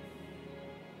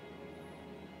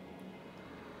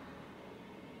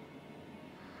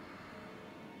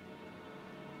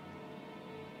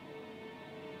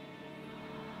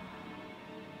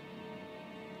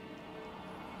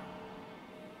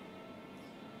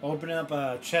 Opening up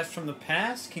a chest from the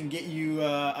past can get you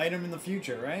item in the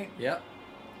future, right? Yep.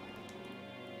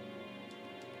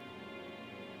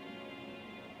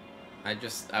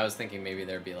 I was thinking maybe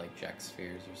there'd be like Jack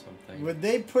spheres or something. Would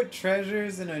they put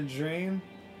treasures in a dream?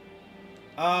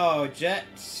 Oh, jet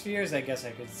spheres I guess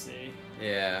I could see.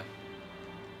 Yeah.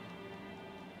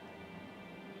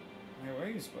 Wait, where are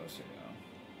you supposed to go?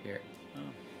 Here. Oh.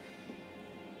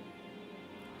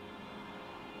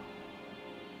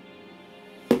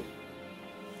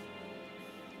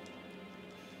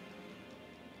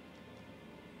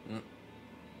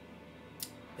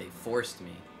 They forced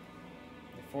me.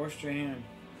 They forced your hand.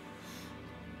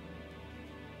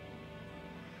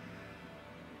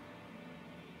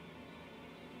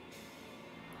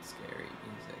 Scary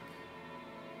music.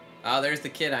 Oh, there's the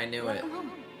kid. I knew it. Welcome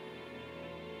home.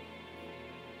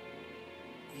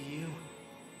 You...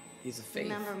 He's a fake.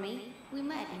 Remember me? We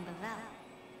met in Bavel.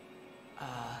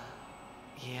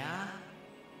 Yeah?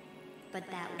 But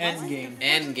that Endgame. wasn't the first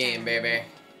Endgame, time. baby.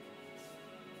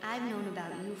 I've known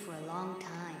about you for a long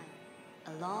time.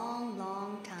 A long,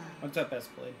 long time. What's up,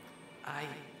 S-Blade? I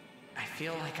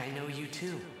feel like I know you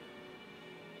too.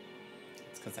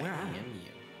 It's because I Where am am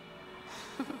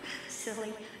you.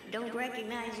 Silly, don't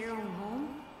recognize your own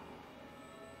home?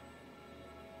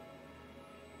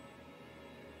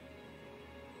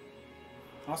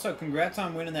 Also, congrats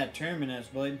on winning that tournament,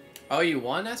 S-Blade. Oh, you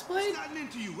won, S-Blade? It's gotten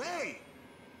into you, hey!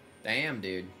 Damn,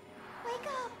 dude. Wake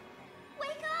up!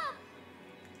 Wake up!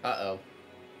 Uh-oh.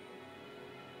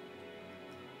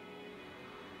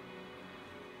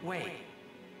 Wait,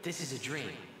 this is a dream.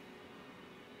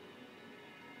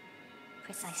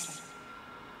 Precisely.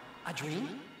 A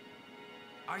dream?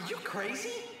 Are you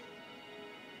crazy?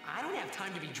 I don't have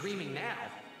time to be dreaming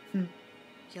now.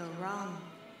 You're wrong.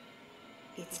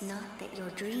 It's not that you're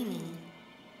dreaming.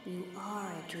 You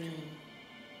are a dream.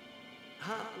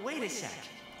 Huh? Wait a sec.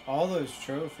 All those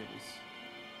trophies.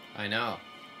 I know.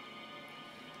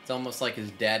 It's almost like his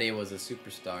daddy was a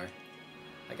superstar.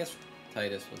 I guess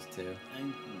Titus was too.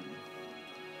 And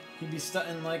he'd be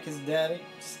stunting like his daddy.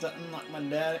 Stunting like my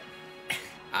daddy.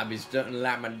 I be stunting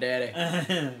like my daddy.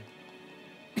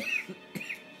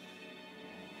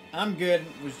 I'm good.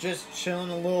 Was just chilling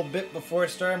a little bit before I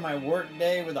started my work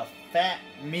day with a fat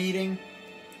meeting.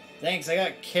 Thanks, I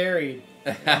got carried.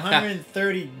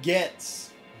 130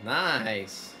 gets.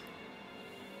 Nice.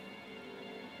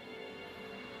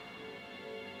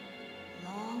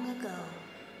 Long ago,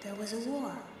 there was a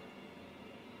war.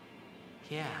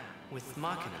 Yeah, with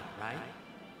Machina, right?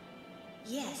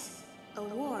 Yes, a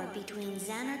war between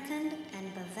Xanarkand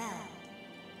and Bavel.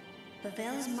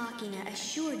 Bavel's Machina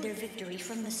assured their victory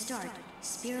from the start.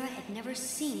 Spira had never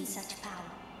seen such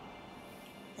power.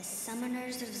 The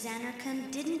summoners of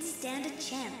Xanarkand didn't stand a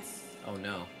chance. Oh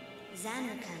no.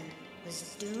 Xanarkand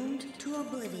was doomed to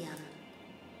oblivion.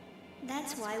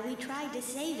 That's why we tried to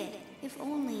save it, if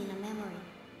only in a memory.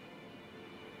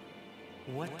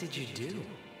 What did you do?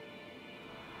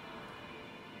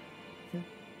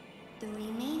 The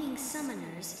remaining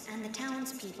summoners and the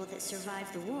townspeople that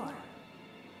survived the war,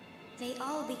 they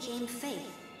all became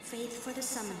faith for the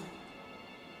summoning.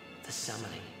 The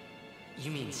summoning.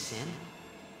 You mean sin?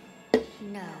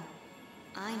 No,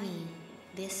 I mean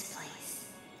this place.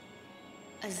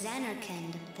 A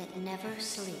Xanarkand that never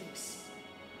sleeps.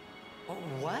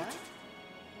 What?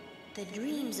 The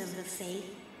dreams of the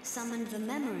Faith summoned the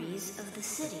memories of the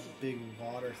city. Big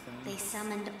water thing. They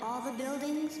summoned all the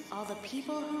buildings, all the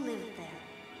people who lived there.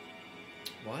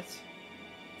 What?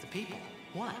 The people?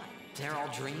 What? They're all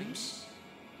dreams?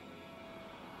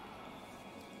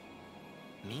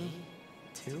 Me?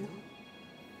 Too?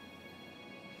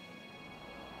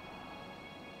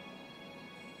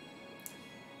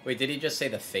 Wait, did he just say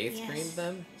the Faith Yes, dreamed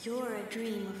them? You're a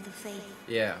dream of the Faith.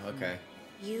 Yeah, okay.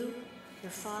 You,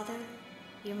 your father,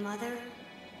 your mother,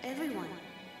 everyone.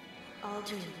 All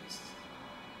dreams.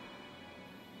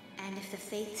 And if the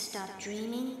Faith stopped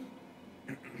dreaming...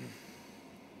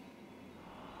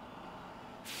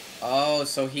 Oh,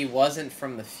 so he wasn't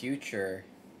from the future.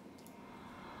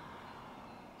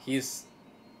 He's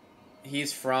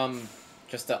from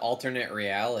just an alternate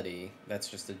reality. That's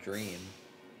just a dream.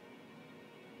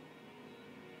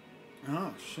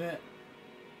 Oh shit.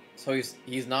 So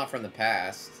he's not from the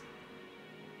past.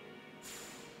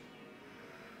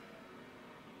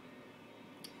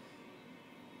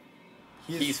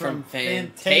 He's from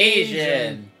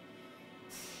Fantasian.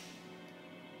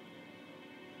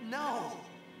 No.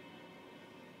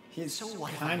 He's So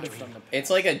what if kind I of dream? from the past. It's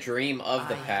like a dream of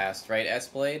the past, right,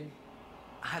 S-Blade?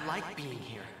 I like being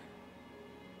here.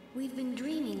 We've been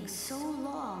dreaming so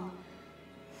long.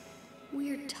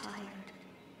 We're tired.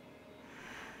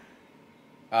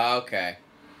 Okay.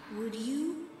 Would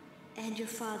you and your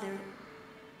father,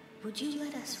 would you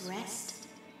let us rest?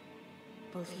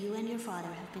 Both you and your father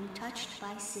have been touched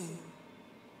by sin.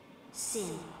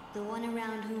 Sin, the one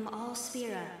around whom all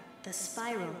Spira, the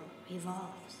spiral,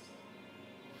 revolves.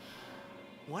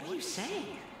 What are you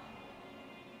saying?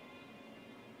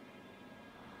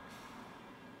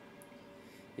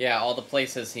 Yeah, all the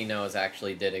places he knows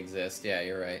actually did exist. Yeah,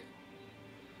 you're right.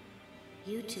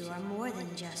 You two are more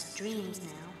than just dreams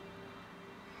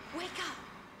now. Wake up!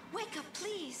 Wake up,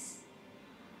 please!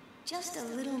 Just a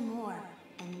little more,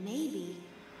 and maybe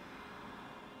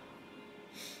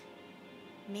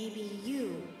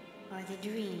you are the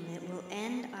dream that will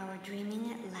end our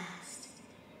dreaming at last.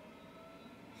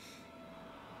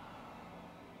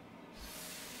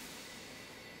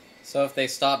 So if they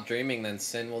stop dreaming, then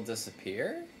sin will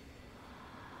disappear?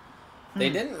 They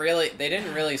didn't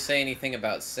really say anything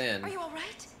about sin. Are you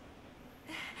alright?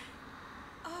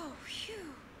 Oh, phew.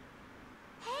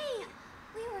 Hey,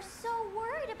 we were so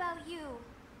worried about you.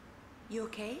 You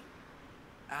okay?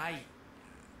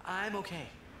 I'm okay.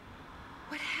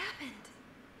 What happened?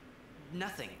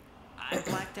 Nothing. I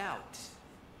blacked out.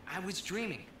 I was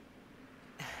dreaming.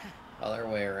 Other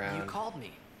way around. You called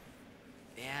me.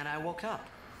 And I woke up.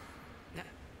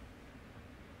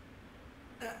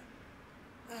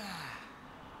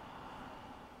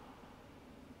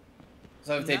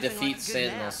 So if they Nothing defeat like a good sin,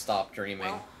 nap. they'll stop dreaming.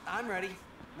 Well, I'm ready.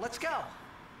 Let's go.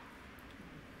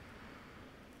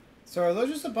 So are those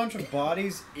just a bunch of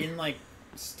bodies in like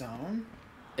stone?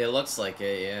 It looks like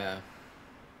it, yeah.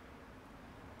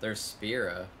 They're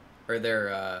Spira. Or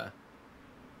they're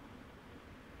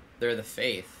the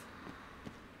Faith.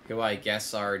 Who I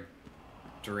guess are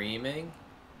dreaming?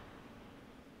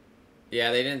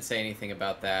 Yeah, they didn't say anything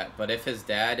about that. But if his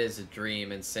dad is a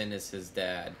dream and Sin is his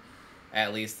dad,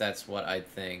 at least that's what I'd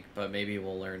think. But maybe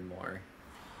we'll learn more.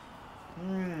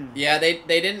 Yeah, they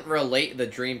didn't relate the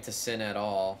dream to Sin at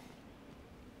all.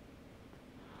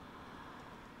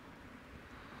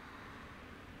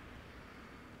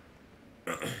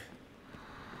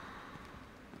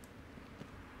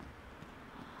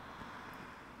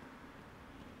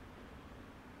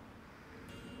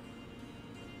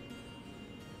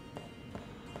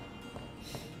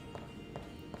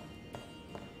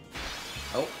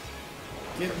 Oh.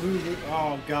 Get Lulu.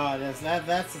 Oh god, that's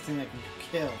the thing that can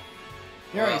kill.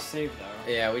 You already Well, saved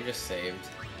though. Yeah, we just saved.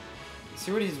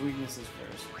 See what his weakness is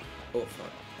first. Oh,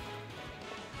 fuck.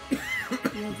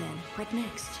 Well then, what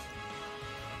next?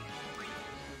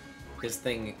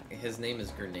 His name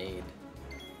is Grenade.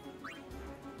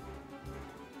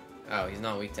 Oh, he's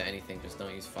not weak to anything, just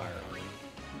don't use fire on him.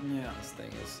 Yeah. This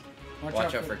thing is... Watch Watch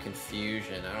out out for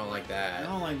confusion, I don't like I that.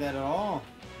 don't like that at all.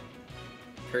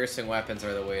 Piercing weapons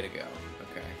are the way to go.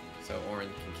 Okay, so Orin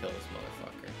can kill this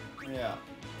motherfucker. Yeah.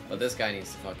 But this guy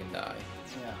needs to fucking die.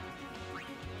 Yeah.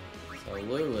 So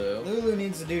Lulu... Lulu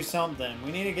needs to do something.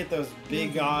 We need to get those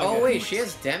big odds. Oh wait, she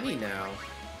has Demi now.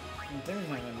 Demi's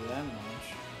not gonna do that much.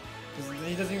 Because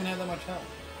he doesn't even have that much health.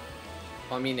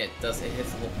 Well, I mean, it hits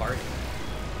the whole party.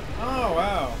 Oh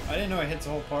wow. I didn't know it hits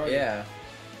the whole party. Yeah.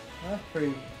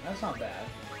 That's not bad.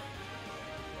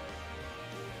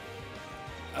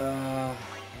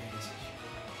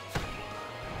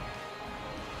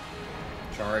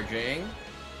 Charging.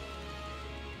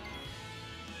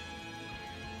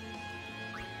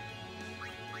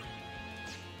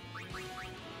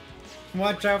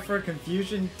 Watch out for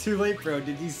confusion. Too late, bro.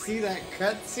 Did you see that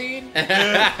cutscene?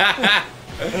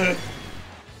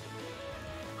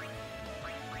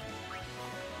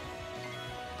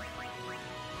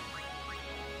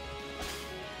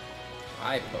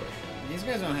 Eye potion. These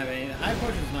guys don't have any. Eye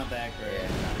potion's not that great.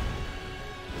 Yeah.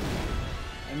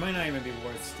 It might not even be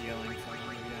worth stealing from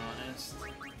them, to be honest.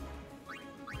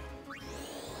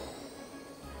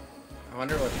 I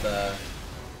wonder what the...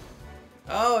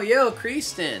 Oh, yo,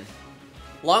 Kreeston!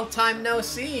 Long time no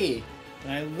see!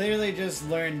 And I literally just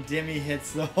learned Dimmy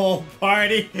hits the whole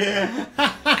party.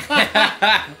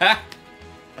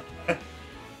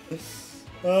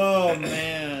 Oh,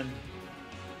 man.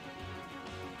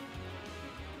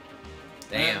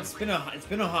 Damn. It's been a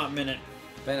hot minute.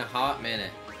 Been a hot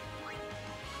minute.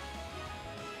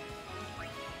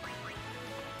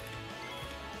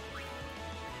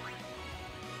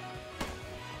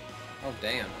 Oh,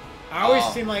 damn. I always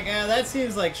seem like, that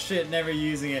seems like shit, never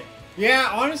using it. Yeah,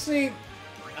 honestly,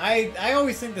 I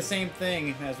always think the same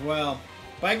thing as well.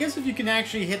 But I guess if you can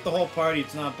actually hit the whole party,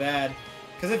 it's not bad.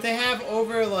 Because if they have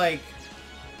over, like,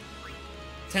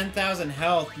 10,000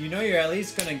 health, you know you're at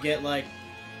least going to get, like,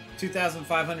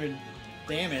 2,500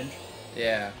 damage.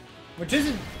 Yeah. Which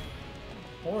isn't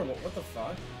horrible. What the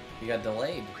fuck? You got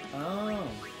delayed. Oh.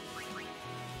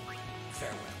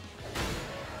 Farewell.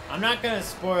 I'm not gonna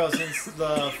spoil since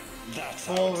the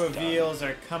full reveals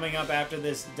are coming up after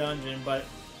this dungeon, but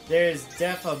there's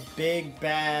a big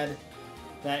bad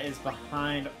that is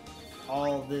behind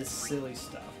all this silly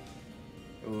stuff.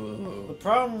 Ooh. The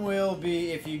problem will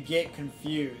be if you get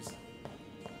confused.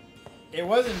 It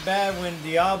wasn't bad when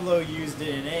Diablo used it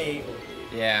in 8.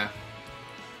 Yeah.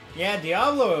 Yeah,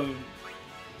 Diablo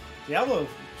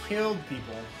killed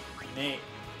people in 8.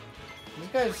 These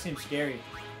guys seem scary.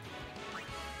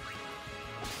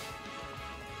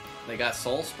 They got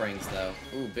soul springs though.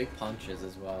 Ooh, big punches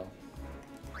as well.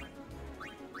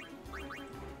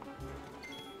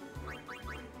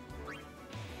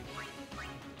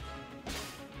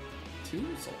 Two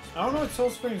soul springs. I don't know what soul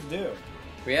springs do.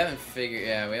 We haven't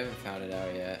found it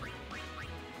out yet.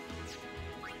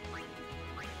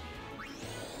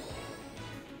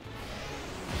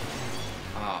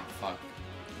 Ah, fuck.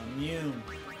 Immune.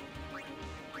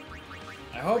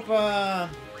 I hope,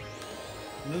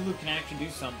 Lulu can actually do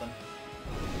something.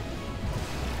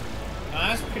 Oh,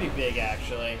 that's pretty big,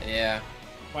 actually. Yeah.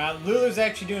 Wow, Lulu's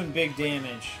actually doing big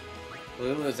damage.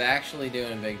 Lulu's actually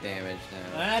doing big damage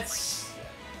now. That's...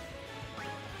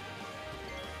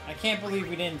 I can't believe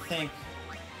we didn't think...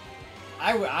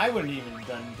 I wouldn't even have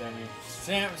done damage.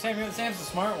 Sam's the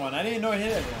smart one. I didn't know it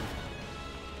hit everyone.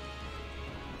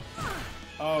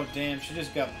 Oh, damn. She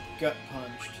just got gut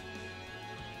punched.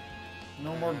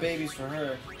 No more babies for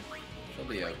her. She'll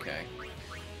be okay.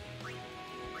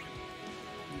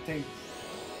 You think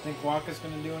Wakka's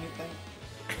gonna do anything?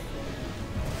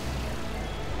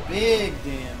 Big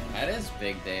damage. That is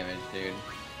big damage, dude.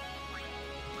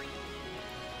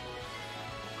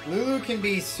 Lulu can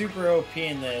be super OP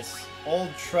in this.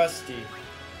 Old trusty.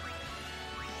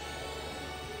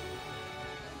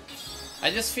 I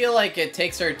just feel like it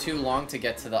takes her too long to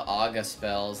get to the Aga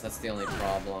spells. That's the only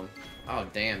problem. Oh,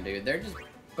 damn, dude. They're just...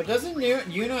 But doesn't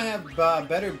Yuna have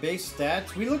better base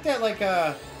stats? We looked at, like,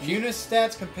 Yuna's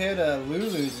stats compared to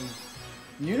Lulu's, and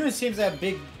Yuna seems to have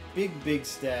big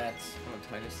stats. Oh,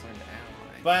 Titus learned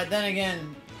ally. But then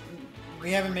again,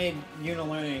 we haven't made Yuna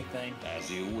learn anything.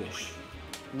 As you wish.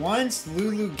 Once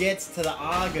Lulu gets to the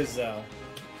Agas, though,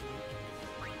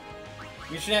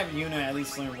 we should have Yuna at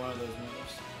least learn one of those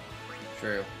moves.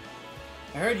 True.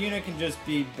 I heard Yuna can just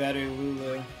be better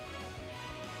Lulu.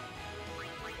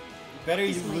 Better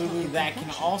Lulu that can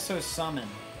also summon.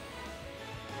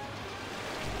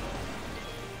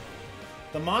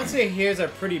 The monster here's are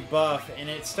pretty buff, and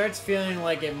it starts feeling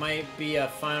like it might be a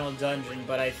final dungeon,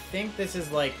 but I think this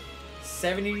is like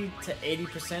 70 to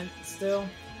 80% still.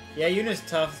 Yeah, Yuna's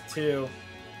tough too.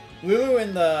 Lulu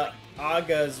in the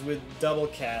Agas with double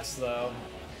cast though.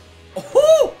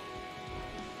 Oh!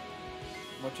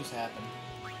 What just happened?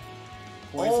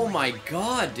 Poison. Oh my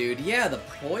god, dude. Yeah, the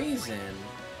poison.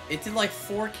 It did like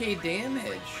 4k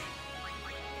damage.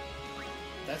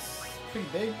 That's pretty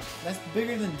big. That's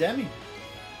bigger than Demi.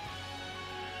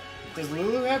 Does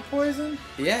Lulu have poison?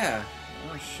 Yeah.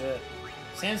 Oh shit.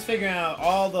 Sam's figuring out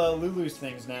all the Lulu's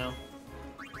things now.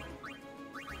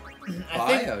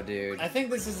 Dude. I think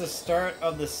this is the start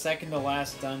of the second to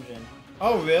last dungeon.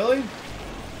 Oh really?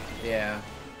 Yeah.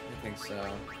 think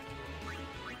so.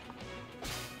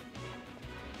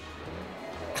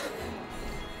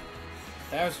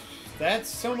 That's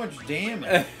so much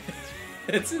damage.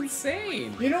 It's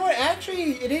insane. You know what?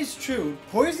 Actually, it is true.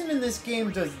 Poison in this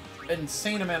game does an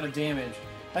insane amount of damage.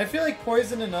 I feel like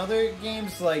poison in other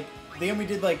games, like, they only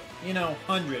did, like, you know,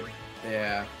 100.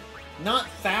 Yeah. Not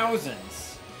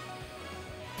thousands.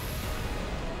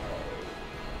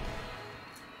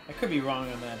 I could be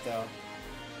wrong on that, though.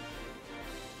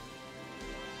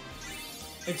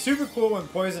 It's super cool when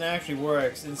poison actually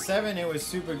works. In 7, it was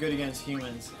super good against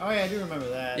humans. Oh yeah, I do remember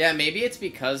that. Yeah, maybe it's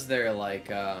because they're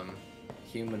like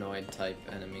humanoid type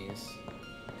enemies.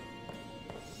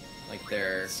 Like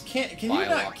they're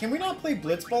can we not play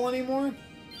Blitzball anymore?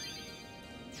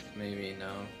 Maybe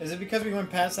no. Is it because we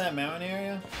went past that mountain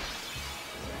area?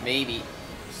 Maybe.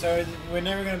 So we're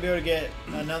never gonna be able to get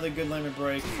another good limit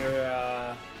break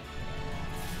for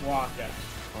Waka.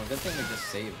 Oh, good thing we just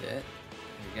saved it.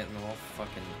 You're getting all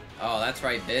fucking... Oh, that's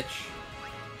right, bitch.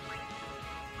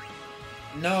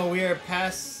 No, we are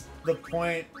past the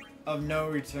point of no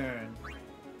return.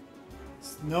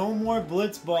 No more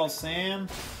Blitzball, Sam.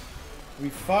 We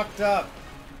fucked up.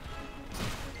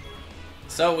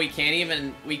 So we can't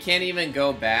even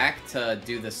go back to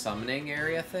do the summoning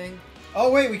area thing?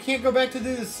 Oh wait, we can't go back to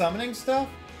do the summoning stuff?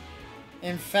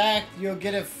 In fact, you'll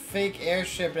get a fake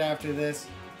airship after this,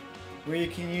 where you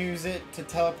can use it to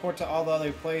teleport to all the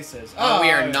other places. Oh, we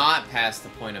are not past the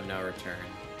point of no return.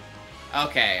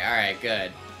 Okay, alright,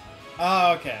 good.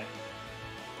 Oh, okay.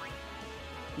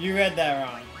 You read that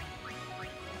wrong.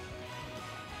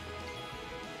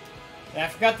 Yeah, I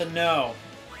forgot the no.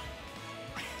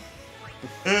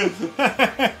 This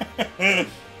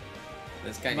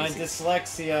guy My needs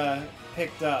dyslexia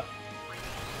picked up.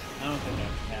 I don't think I can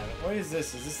have it. What is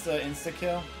this? Is this the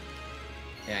insta-kill?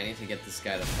 Yeah, I need to get this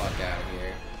guy the fuck out of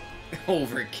here.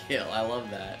 Overkill, I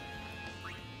love that.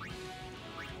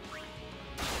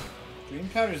 Dream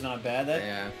powder's not bad.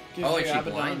 That gives Oh, you she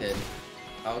Abaddon. blinded.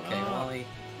 Okay, Oh. well, he... No.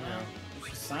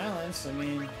 She's silenced, I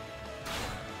mean...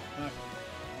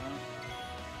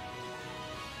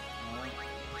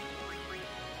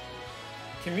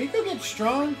 Can Rico get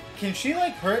strong? Can she,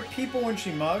 like, hurt people when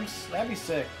she mugs? That'd be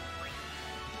sick.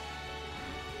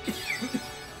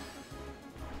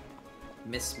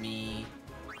 Miss me.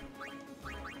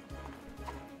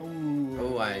 Ooh.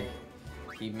 Oh,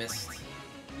 he missed.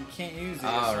 You can't use it.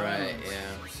 Oh, as right, silence.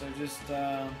 yeah. So just,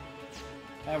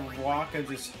 have Waka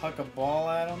just huck a ball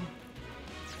at him.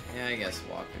 Yeah, I guess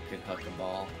Walker could huck a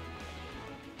ball.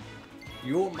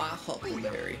 You're my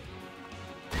Huckleberry.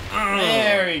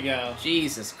 There we go.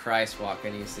 Jesus Christ, Walker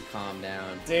needs to calm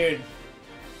down. Dude.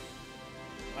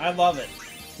 I love it.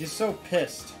 He's so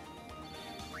pissed.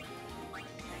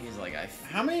 He's like,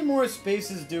 How many more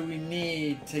spaces do we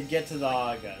need to get to the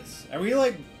Agas? Are we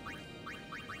like...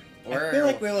 I feel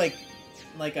like we're like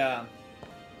a...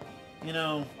 You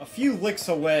know, a few licks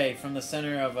away from the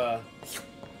center of a...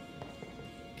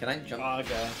 Can I jump?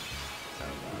 Aga.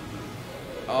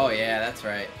 Oh yeah, that's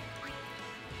right.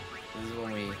 This is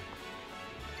when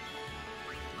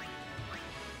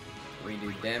we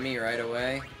do Demi right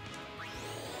away.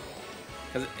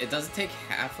 Because it doesn't take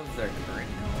half of their current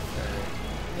health.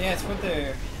 Yeah, it's what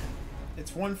their...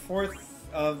 It's 1/4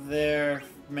 of their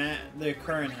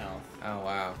current health. Oh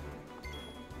wow.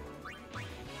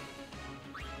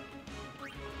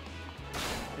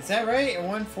 Is that right?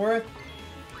 1/4?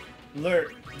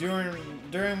 Alert.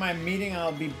 During my meeting,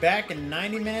 I'll be back in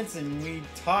 90 minutes and we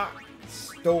talk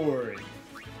story.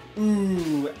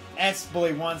 Ooh,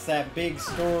 S-Boy wants that big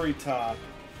story talk.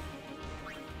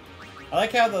 I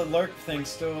like how the lurk thing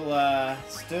still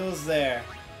is there.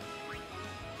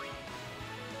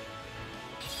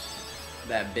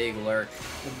 That big lurk.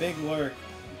 The big lurk.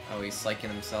 Oh, he's psyching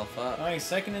himself up. Oh, he's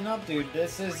seconding up, dude.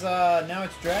 This is, now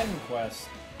it's Dragon Quest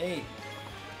 8.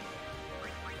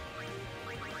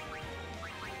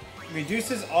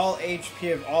 Reduces all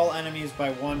HP of all enemies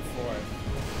by 1/4.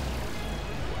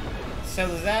 So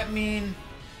does that mean...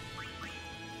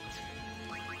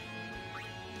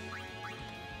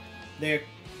 their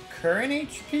current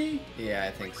HP? Yeah,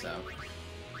 I think so.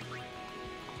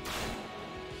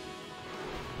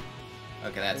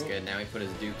 Okay, that's good. Now he put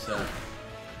his dukes up.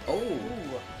 Oh!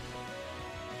 Ooh.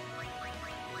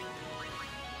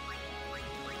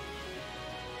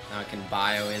 Now I can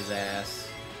bio his ass.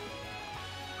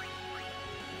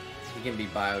 He can be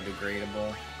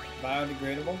biodegradable.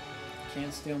 Biodegradable?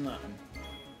 Can't steal nothing.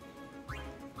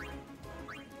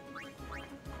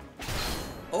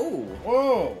 Oh!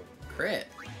 Whoa! Crit.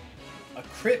 A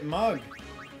crit mug.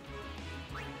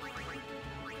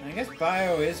 I guess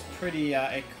Bio is pretty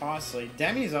costly.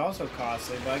 Demi's also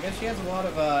costly, but I guess she has a lot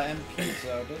of MP,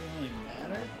 so it doesn't really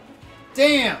matter.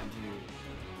 Damn,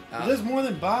 dude. This is more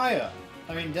than Bio.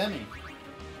 I mean, Demi.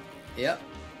 Yep.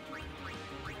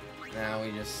 Now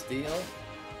we just steal.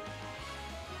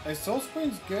 Is Soul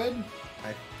Spring's good?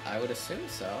 I would assume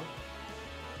so.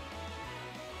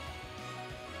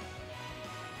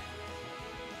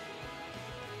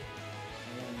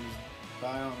 I'm gonna use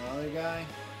Bio on the other guy.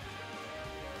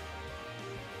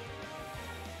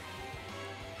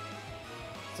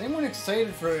 Is anyone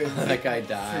excited for that guy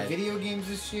died. For video games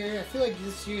this year? I feel like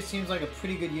this year seems like a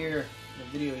pretty good year of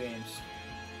video games.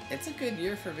 It's a good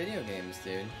year for video games,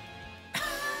 dude.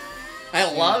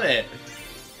 I love it.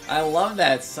 I love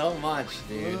that so much,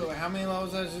 dude. Lulu, how many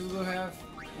levels does Lulu have?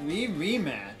 We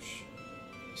rematch.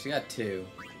 She got 2.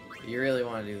 You really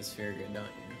want to do the sphere good, don't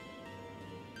you?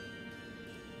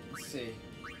 Let's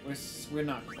see. We're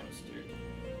not close, dude.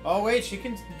 Oh wait, she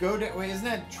can go to. Wait, isn't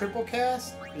that triple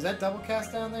cast? Is that double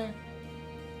cast down there?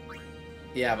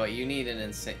 Yeah, but you need an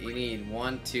insane. You need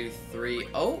 1, 2, 3.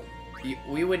 Oh,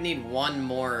 we would need 1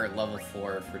 more level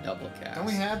 4 for double cast. Don't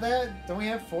we have that? Don't we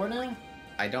have 4 now?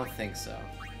 I don't think so.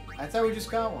 I thought we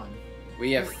just got 1.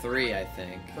 We have 3, I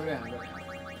think. Go down. Go down.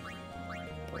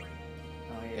 Oh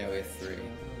yeah, we have 3.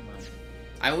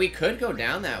 We could go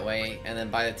down that way, and then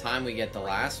by the time we get the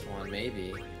last one,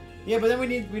 maybe. Yeah, but then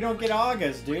we don't get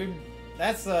Agas, dude.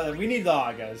 That's we need the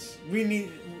Agas. We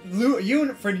need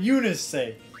for Yuna's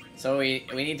sake. So we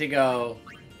need to go.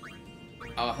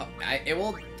 Oh, it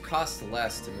will cost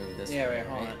less to move this. Yeah, way, wait,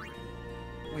 hold on.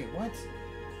 Wait, what?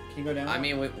 Can you go down? I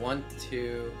mean, with 1,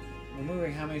 2. We're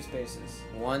moving how many spaces?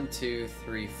 1, 2,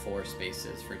 3, 4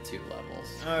 spaces for 2 levels.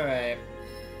 All right.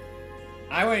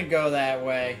 I wouldn't go that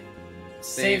way.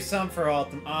 Save some for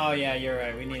Ultima. Oh yeah, you're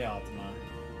right. We need Ultima.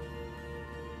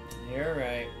 You're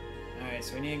right. Alright,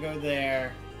 so we need to go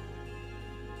there.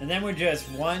 And then we're just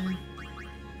 1,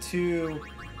 2,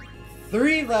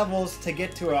 3 levels to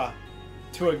get to a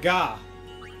Ga.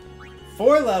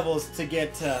 4 levels to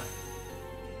get to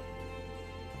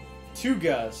 2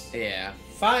 Gas. Yeah.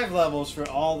 5 levels for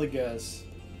all the Gas.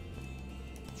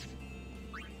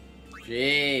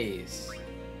 Jeez.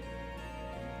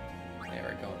 Yeah,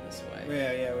 we're going this way.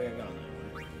 Yeah, we're going that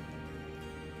way.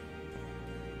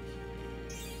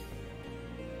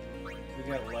 We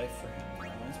got life for him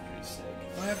now. That's pretty sick.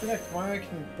 Why I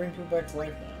can bring people back to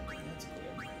life now? That's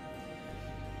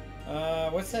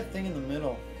cool. What's that thing in the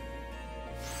middle?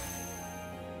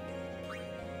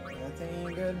 Is that thing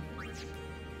any good?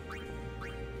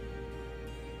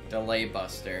 Delay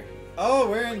Buster.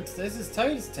 Oh, this is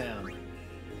Titus Town.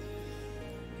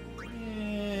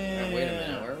 Yeah. Wait a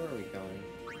minute, where were we going?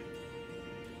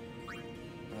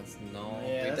 That's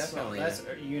Yeah, that's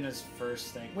Yuna's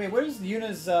first thing. Wait, what is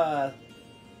Yuna's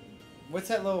what's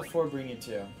that level 4 bring you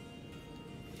to?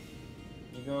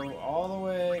 You go all the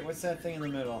way. What's that thing in the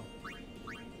middle?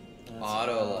 That's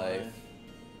Auto life.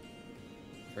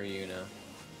 For Yuna.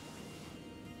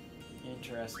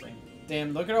 Interesting.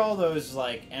 Damn, look at all those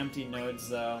like empty nodes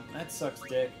though. That sucks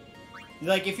dick.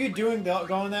 Like if you're going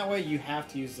that way, you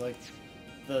have to use like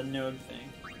the node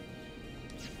thing.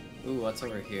 Ooh, what's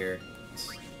over here?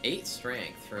 8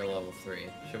 strength for a level 3.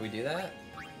 Should we do that?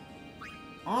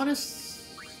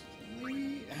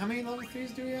 Honestly, how many level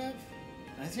 3s do we have?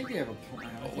 I think we have a.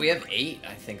 We have 8,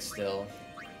 I think, still.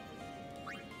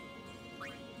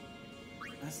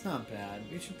 That's not bad.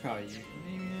 We should probably use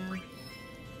maybe.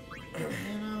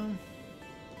 You know.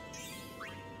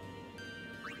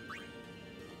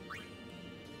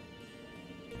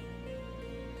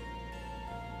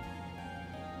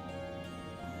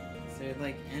 Is there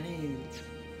like any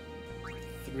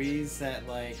 3s that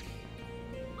like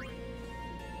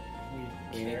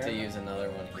we need to use another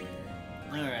one here.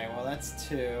 Alright, well that's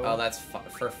 2. Oh, that's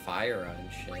for Fire and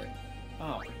shit.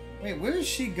 Oh. Wait, where is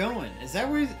she going? Is that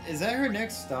her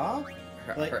next stop?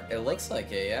 It looks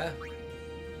like it, yeah.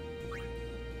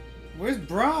 Where's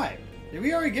Bribe? Did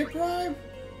we already get Bribe?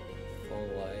 Full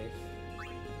life.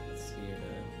 Let's see here.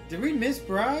 Did we miss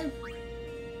Bribe?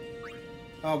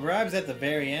 Oh, Bribe's at the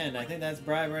very end. I think that's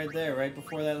Bribe right there, right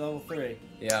before that level 3.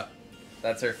 Yeah.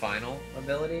 That's her final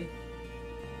ability?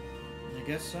 I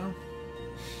guess so.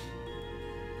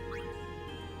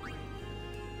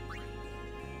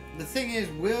 The thing is,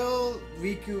 will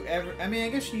Riku ever... I mean, I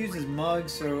guess she uses Mug,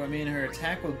 so, I mean, her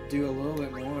attack will do a little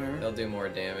bit more. They'll do more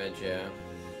damage, yeah.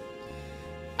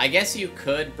 I guess you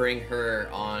could bring her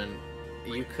on...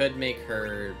 You could make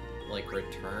her, like,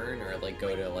 return, or, like,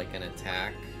 go to, like, an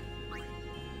attack.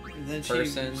 And then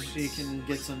she can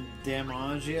get some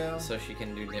Damaggio. So she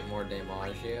can do more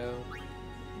Damaggio.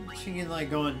 She can, like,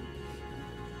 go on...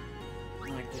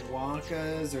 like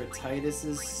Wonka's or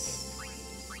Titus's.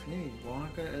 Maybe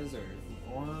Wonka's or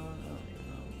Oron. I don't even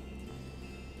know.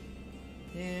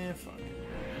 Yeah, fuck it.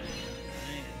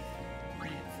 I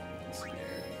ain't fucking scared.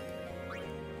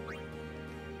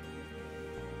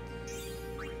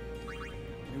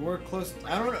 We work close.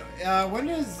 I don't know. When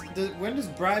does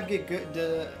bribe get good?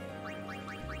 Do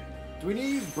we need to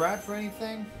use bribe for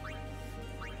anything?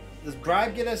 Does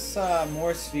bribe get us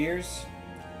more spheres?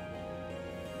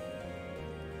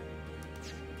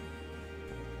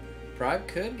 Bribe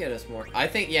could get us more. I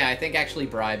think actually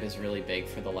bribe is really big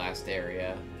for the last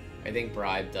area. I think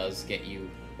bribe does get you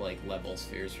like level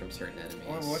spheres from certain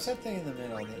enemies. What's that thing in the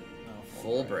middle? That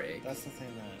full break. That's the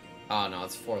thing that. Oh no,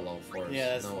 it's 4 level 4s. Yeah,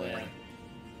 that's no way. Yeah.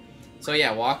 So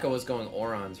yeah, Waka was going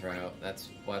Oron's route. That's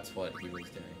what he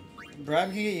was doing. Bribe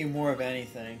can get you more of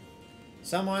anything.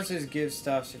 Some monsters give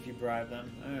stuffs if you bribe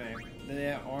them. Alright.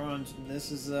 Yeah, Oron's.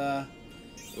 This is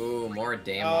Ooh, more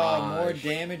damage. Oh, more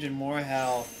damage and more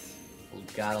health.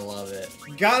 Gotta love it.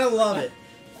 Gotta love it.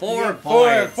 4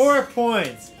 points. 4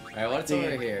 points. Alright, what's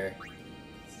over here?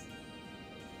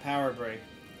 Power break.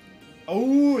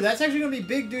 Oh, that's actually gonna be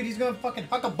big, dude. He's gonna fucking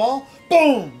huck a ball.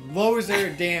 Boom! Lowers their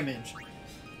damage.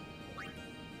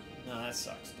 No, that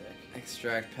sucks, dick.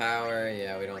 Extract power.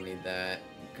 Yeah, we don't need that.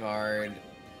 Guard.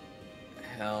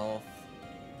 Health.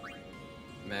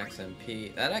 Max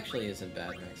MP. That actually isn't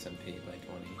bad, Max MP by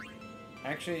 20.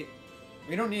 Actually,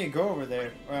 we don't need to go over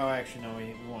there. Well, actually, no,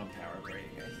 we want power break,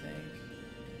 I think.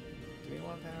 Do we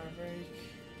want power break?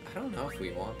 I don't know if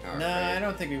we want power break. No, I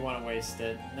don't think we want to waste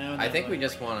it. No, I think we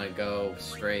just want to go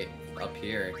straight up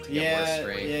here to get more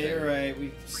strength. Yeah, you're right.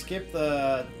 We skip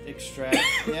the extract.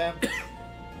 Yeah.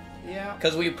 Yeah.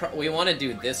 Because we want to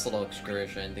do this little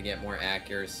excursion to get more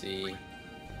accuracy.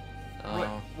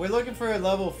 We're looking for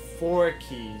level 4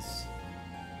 keys.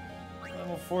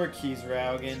 Level 4 keys,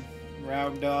 Raugan.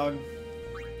 Raug dog.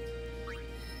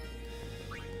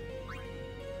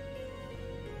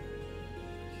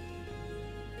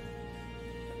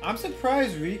 I'm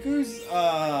surprised Riku's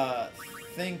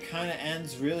thing kind of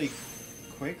ends really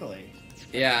quickly.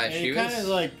 Yeah, and she was kind of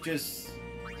like just.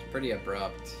 It's pretty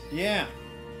abrupt. Yeah.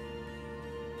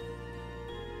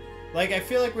 Like I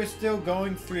feel like we're still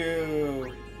going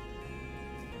through.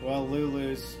 Well,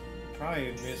 Lulu's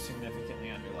probably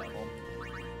significantly under level.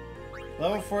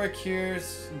 Level 4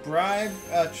 cures, bribe,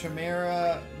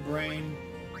 Chimera, brain.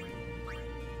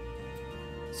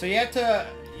 So you have to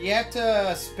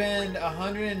spend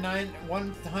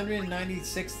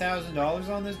 $196,000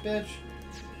 on this bitch.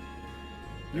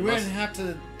 You wouldn't have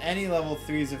to any level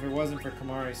 3s if it wasn't for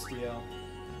Kamari Steel.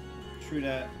 True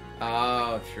that.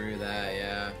 Oh, true that.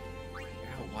 Yeah.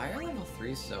 Why are level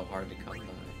 3s so hard to come by?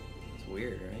 It's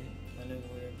weird, right? That is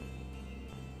weird.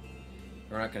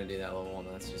 We're not gonna do that level 1.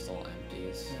 That's just all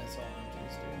empties. Yeah, it's all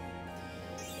empties, dude.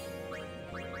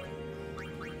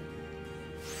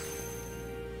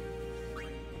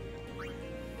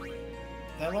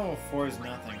 That level 4 is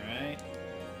nothing, right?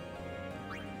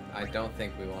 I don't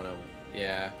think we want to.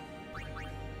 Yeah.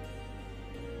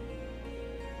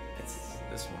 It's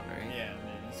this one, right? Yeah,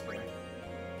 man, that's great.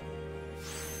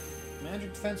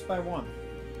 Magic defense by 1.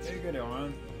 Very good,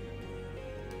 Oron.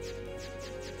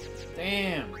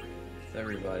 Damn. It's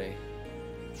everybody.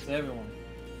 It's everyone.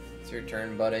 It's your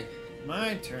turn, buddy.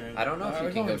 My turn. I don't know if you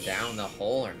can go down the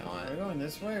hole or not. Are we going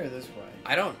this way or this way?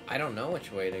 I don't know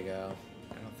which way to go.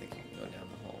 I don't think you can go down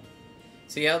the hole.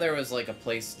 See how there was like a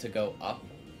place to go up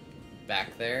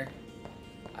back there?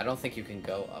 I don't think you can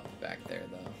go up back there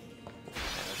though. Yeah,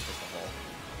 that's just a hole.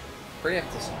 Pretty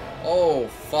up this. Oh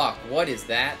fuck! What is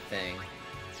that thing?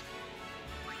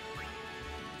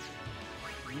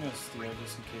 I'm gonna steal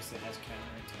just in case it has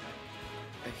counterattack.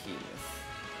 A heath.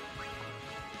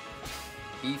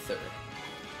 Ether.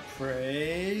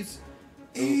 Praise.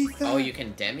 Ooh. Ether. Oh, you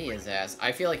can demi his ass.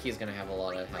 I feel like he's gonna have a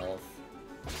lot of health.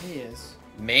 He is.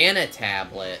 Mana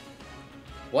tablet.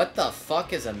 What the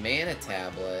fuck is a mana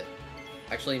tablet?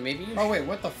 Actually, maybe you. Oh wait,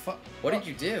 what the fuck? What did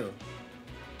you do?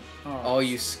 Oh,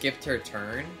 you skipped her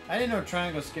turn? I didn't know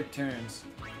triangle skip turns.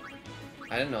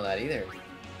 I didn't know that either.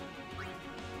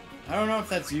 I don't know if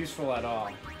that's useful at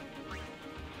all.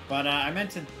 But I meant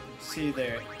to see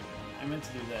there. I meant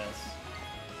to do this.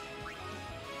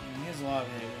 He has a lot of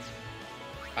hate.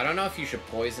 I don't know if you should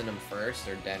poison him first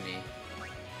or demi.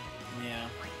 Yeah.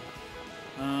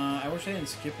 I wish I didn't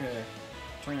skip her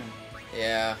turn.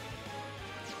 Yeah.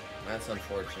 That's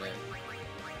unfortunate.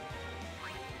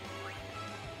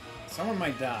 Someone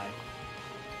might die.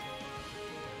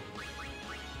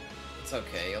 It's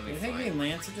okay, you'll be fine. You think we can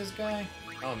lance at this guy?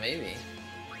 Oh, maybe.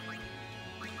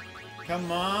 Come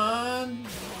on!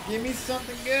 Give me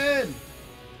something good!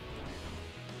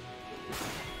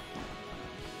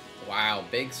 Wow,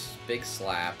 big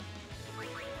slap.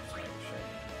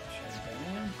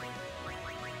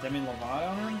 Demi Lovato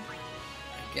on him?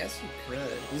 I guess you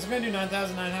could. This is gonna do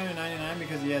 9,999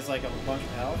 because he has like a bunch of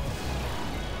health.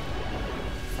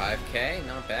 5K,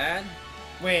 not bad.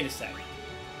 Wait a second.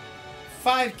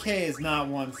 5K is not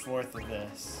 1/4 of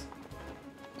this.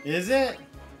 Is it?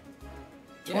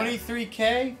 Yeah.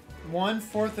 23K?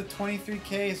 1/4 of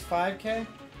 23K is 5K?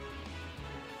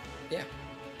 Yeah.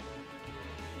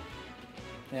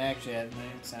 Yeah, actually, that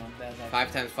doesn't sound bad.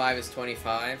 5 times 5 is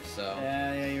 25, so...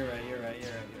 Yeah, you're right.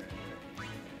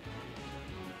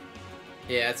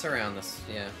 Yeah, it's around this,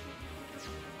 yeah.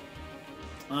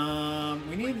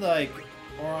 We need, like,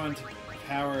 Auron to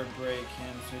power break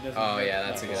him so he doesn't... Oh, yeah,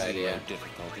 that's a good idea.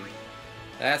 Difficulty.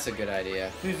 That's a good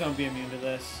idea. Please don't be immune to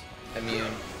this.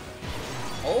 Immune.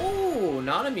 Oh,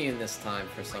 not immune this time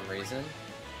for some reason.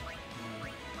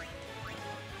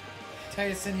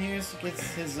 Tyson here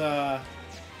gets his,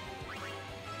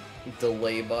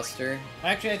 Delay buster.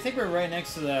 Actually, I think we're right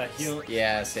next to the heal...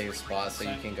 Yeah, save spot, so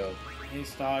you can go... Hey,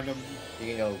 Stog him. You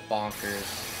can go bonkers.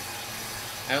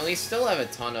 And we still have a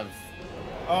ton of...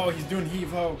 Oh, he's doing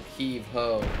heave-ho.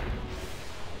 Heave-ho.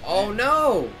 Oh,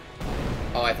 no!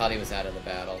 Oh, I thought he was out of the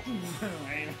battle.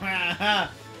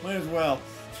 Might as well.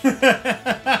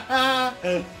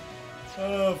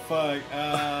 Oh, fuck.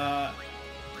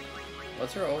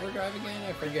 What's her overdrive again?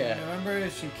 I forget. Remember,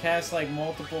 she casts, like,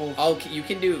 multiple... Oh, you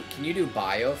can do... Can you do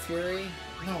Bio Fury?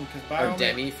 No, because Bio... Or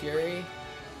Demi Fury?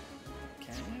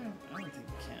 Can you? I don't think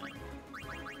you can.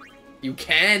 You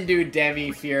can do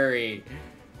Demi Fury.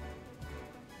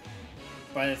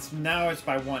 But now it's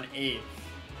by 1/8.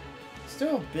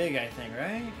 Still big, I think,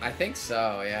 right? I think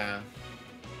so, yeah.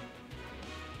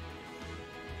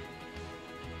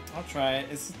 I'll try it.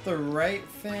 Is it the right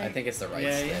thing? I think it's the right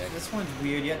yeah, stick. Yeah, this one's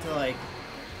weird. You have to, like...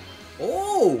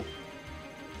 Oh!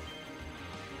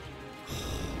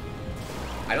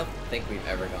 I don't think we've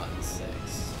ever gotten 6.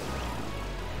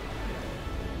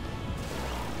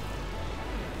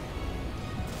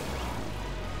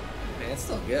 Man, it's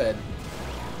still good.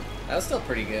 That was still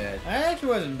pretty good. That actually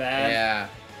wasn't bad. Yeah.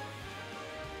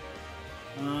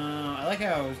 I like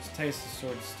how Tyson's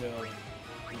sword still...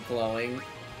 Glowing.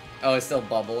 Oh, it's still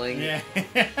bubbling. Yeah.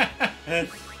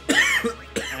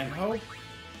 I hope...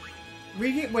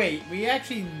 we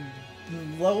actually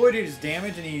lowered his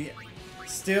damage and he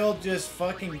still just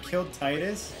fucking killed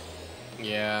Titus?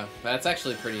 Yeah, that's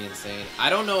actually pretty insane. I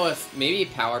don't know if... Maybe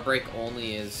Power Break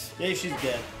only is... Yeah, she's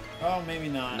dead. Oh, maybe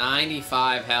not.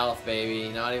 95 health, baby.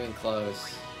 Not even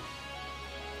close.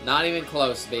 Not even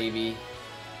close, baby.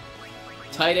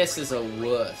 Titus is a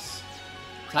wuss.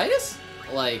 Titus?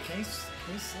 Like... Can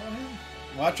you slow him?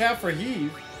 Watch out for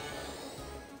Heave.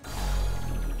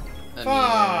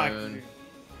 Fuck!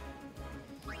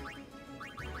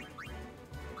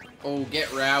 Oh, get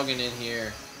Raugen in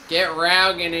here. Get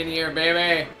Raugen in here,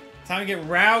 baby! Time to get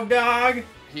Raug Dog!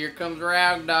 Here comes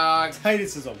Raug Dog.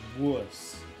 Titus is a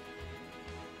wuss.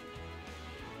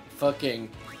 Fucking...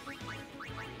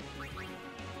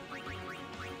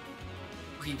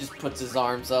 He just puts his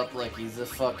arms up like he's a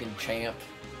fucking champ.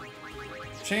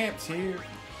 Champ's here.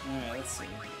 Alright, let's see.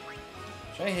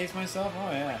 Should I haste myself?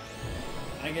 Oh, yeah.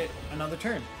 I get another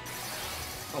turn.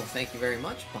 Oh, thank you very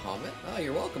much, Bahamut. Oh,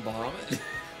 you're welcome, Bahamut.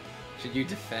 Should you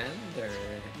defend, or...?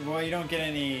 Well, you don't get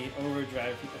any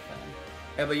overdrive if you defend.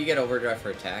 Yeah, but you get overdrive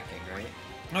for attacking, right?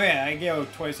 Oh, yeah, I go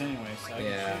twice anyway, so I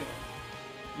Yeah. can shoot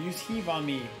it. Use Heave on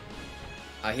me.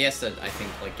 He has to, I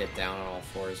think, like, get down on all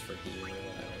fours for heal or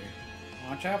whatever.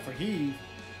 Watch out for Heave.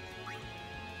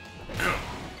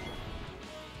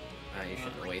 You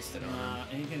shouldn't waste it on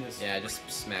him. He can just... Yeah, just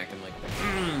smack him like that.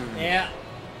 Yeah.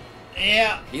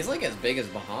 Yeah. He's like as big as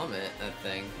Bahamut, that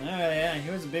thing. Oh, yeah,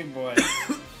 he was a big boy.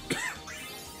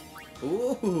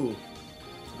 Ooh.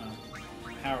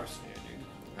 Power Sphere, dude.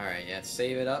 Alright, yeah,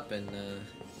 save it up and,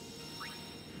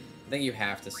 I think you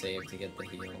have to save to get the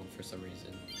heal for some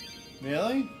reason.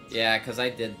 Really? Yeah, because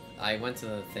I went to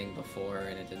the thing before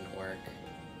and it didn't work.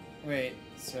 Wait,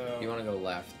 so... You want to go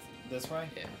left. This way?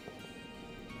 Yeah.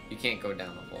 You can't go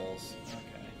down the holes.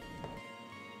 Okay.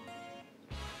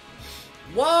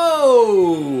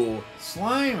 Whoa!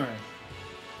 Slimer!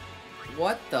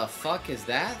 What the fuck is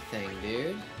that thing,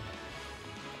 dude?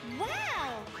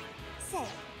 Wow! Say,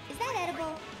 is that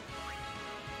edible?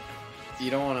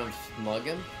 You don't want to mug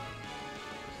him?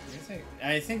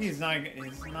 I think he's not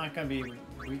gonna be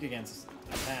weak against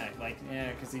attack. Like,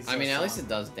 yeah, because he's. I mean, at least it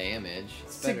does damage.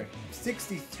 It's better.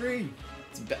 63.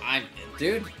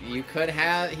 Dude, he could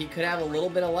have a little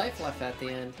bit of life left at the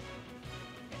end.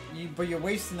 But you're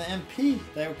wasting the MP.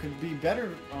 That could be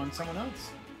better on someone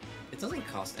else. It doesn't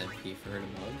cost MP for her to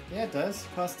mug. Yeah, it does.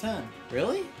 Cost 10.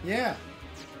 Really? Yeah.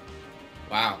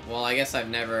 Wow. Well, I guess I've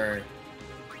never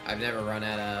run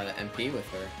out of MP with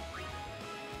her.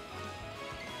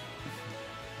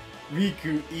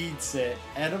 Riku eats it.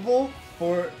 Edible?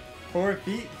 4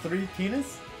 feet, 3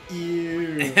 penis?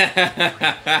 Ew.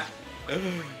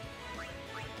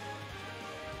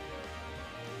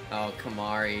 Oh,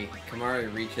 Kamari.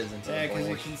 Kamari reaches into Yeah, the 'cause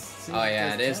you bush. can see Oh it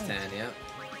yeah, it does is 10, yep.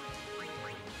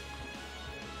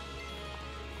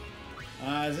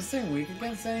 Is this thing weak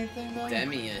against anything, though?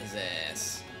 Demi his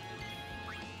ass.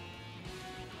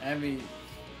 Abby,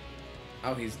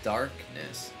 Oh, he's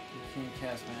darkness. you can't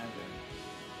cast magic.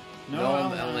 No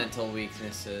element. elemental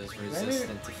weaknesses,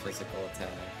 resistant to physical attack.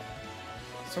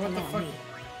 So what the fuck?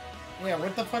 Yeah,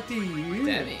 what the fuck do you use?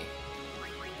 Demi.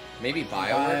 Maybe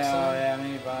Bio Bio, works on? yeah,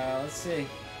 maybe Bio. Let's see.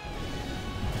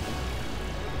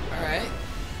 Alright.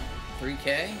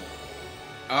 3k?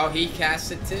 Oh, he casts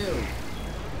it too.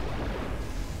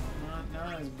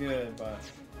 Not as good, but...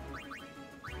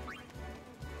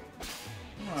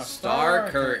 Oh, Star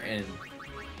Curtain.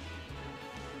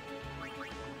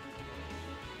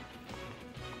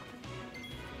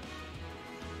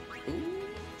 Ooh,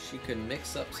 she could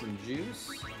mix up some juice.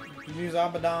 You use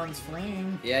Abaddon's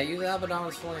Flame. Yeah, use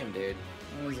Abaddon's Flame, dude.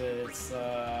 What is it? It's,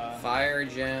 Fire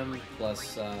Gem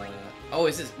plus, Oh,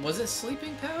 was it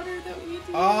Sleeping Powder that we used?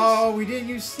 Oh, we didn't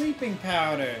use Sleeping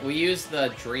Powder. We used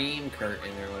the Dream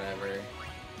Curtain or whatever.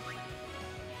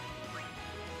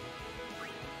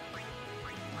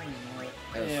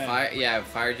 It was Yeah.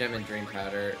 Fire Gem and Dream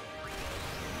Powder.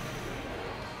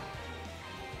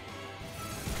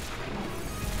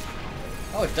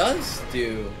 Oh, it does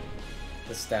do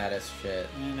the status shit.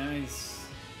 Yeah, nice.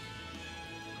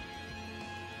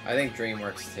 I think Dream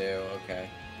works too, okay.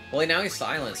 Well, now he's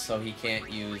silenced, so he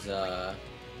can't use, Yeah.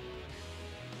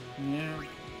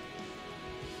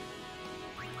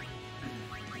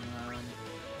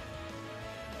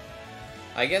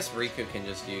 I guess Riku can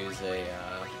just use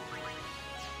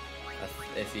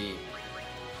if he...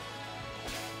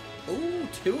 Ooh,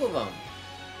 2 of them!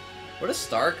 What does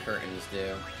Star Curtains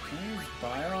do? Can I use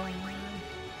Bio on there?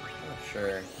 Oh,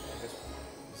 sure.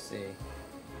 Let's see.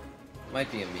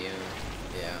 Might be immune.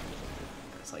 Yeah.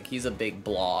 It's like he's a big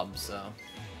blob, so...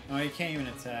 Oh, he can't even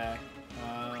attack.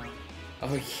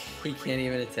 Oh, he can't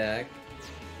even attack?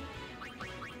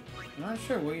 I'm not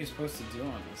sure what you're supposed to do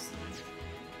on this thing.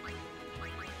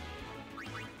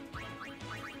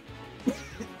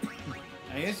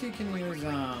 I guess you can use, is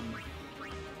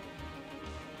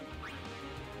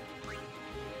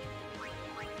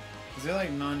it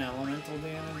like non-elemental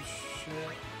damage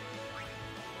shit?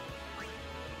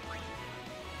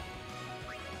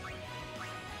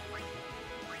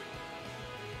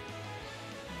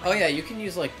 Oh yeah, you can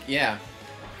use like, yeah,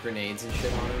 grenades and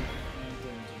shit on him.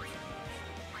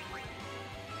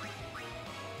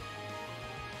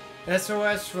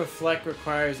 SOS Reflect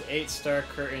requires 8 Star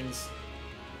Curtains.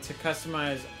 To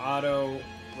customize Auto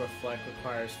Reflect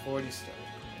requires 40 Star Curtains.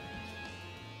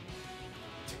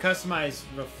 To customize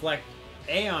Reflect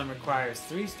Aeon requires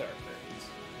 3 Star Curtains.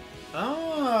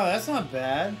 Oh, that's not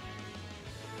bad.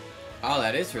 Oh,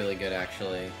 that is really good,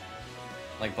 actually.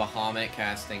 Like Bahamut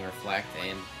casting Reflect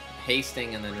and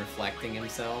hasting and then reflecting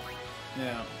himself.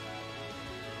 Yeah.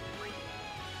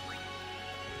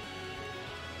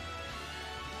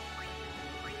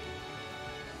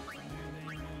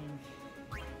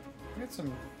 We got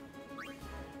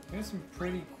some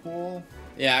pretty cool.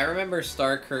 Yeah, I remember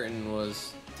Star Curtain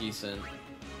was decent.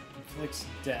 Inflicts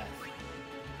death.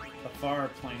 A far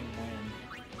plane wind.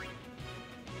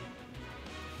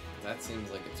 That seems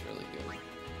like it's really good.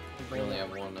 We only have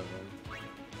 1 of them.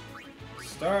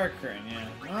 Star Curtain, yeah.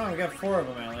 Oh, we got 4 of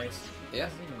them at least. Yeah.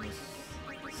 Let's see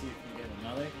if we can get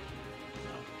another. No.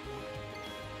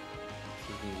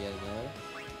 See if we can get another.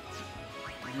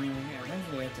 I mean, we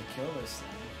eventually have to kill this thing.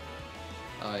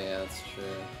 Oh yeah, that's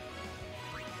true.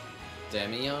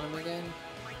 Demi on him again?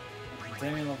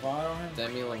 Demi Lovato him?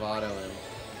 Demi Lovato him.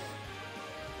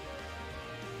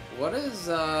 What is,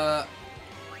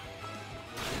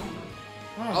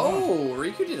 Oh,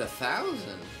 Riku did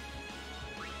 1,000.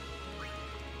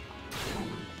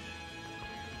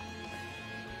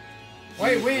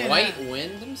 White Wind! White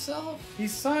Wind himself?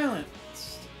 He's silent.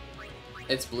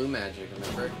 It's blue magic,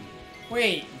 remember?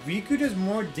 Wait, Riku does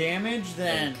more damage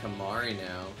than... And Kamari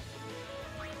now.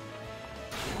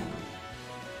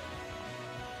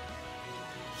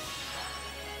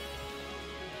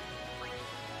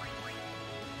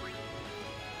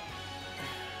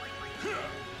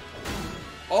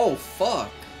 Oh,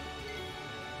 fuck!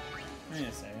 Wait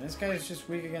a second, this guy's just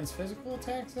weak against physical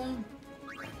attacks then?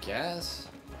 I guess.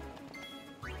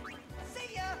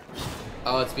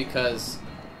 Oh, it's because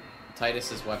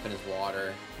Titus's weapon is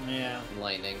water. Yeah. And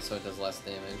lightning, so it does less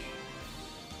damage.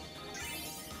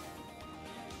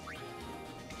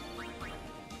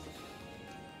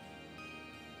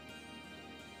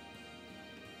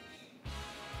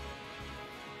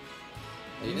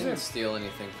 You didn't steal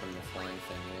anything from the flying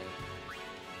thing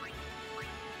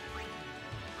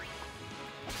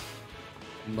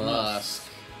yet. Musk.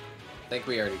 I think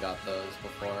we already got those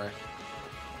before.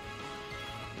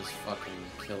 Just fucking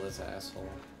kill this asshole.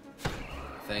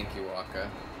 Thank you, Waka.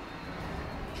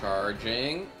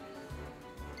 Charging.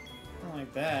 I don't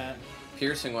like that.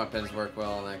 Piercing weapons work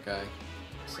well on that guy.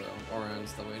 So,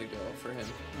 Orion's the way to go for him.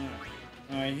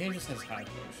 Alright, he just has high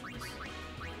potions.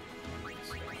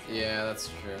 Yeah, that's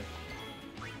true.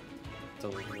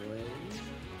 Delay?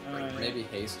 Or maybe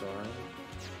haste Orion.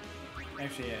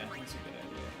 Actually, yeah, that's a good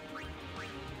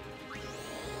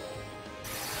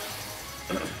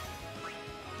idea.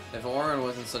 If Orion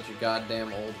wasn't such a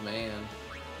goddamn old man.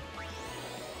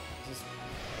 Just...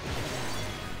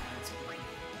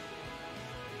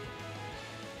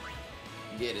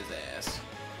 Get his ass.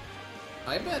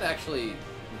 I bet actually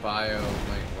Bio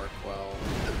might work well.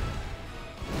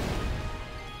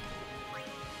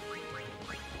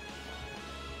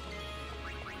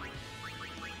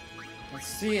 Let's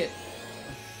see it.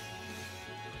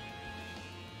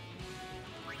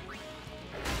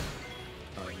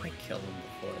 Oh, I might kill him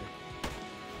before.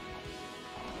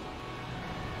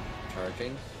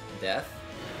 Charging? Death?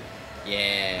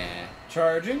 Yeah.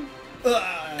 Charging?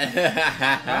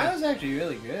 That was actually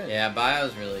really good. Yeah,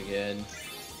 Bio's really good.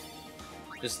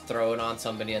 Just throw it on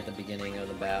somebody at the beginning of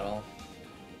the battle.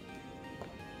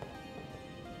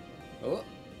 Oh.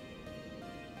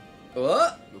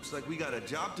 Oh. Looks like we got a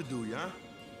job to do, yeah?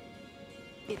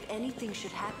 If anything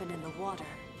should happen in the water,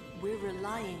 we're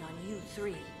relying on you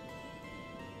three.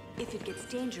 If it gets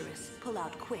dangerous, pull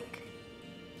out quick.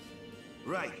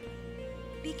 Right.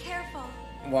 Be careful.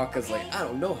 Waka's okay? like, I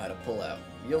don't know how to pull out.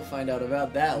 You'll find out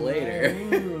about that later.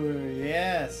 Ooh,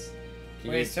 yes.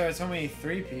 Can Wait, you... so it's only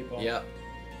 3 people. Yep.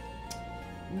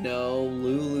 No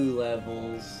Lulu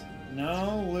levels.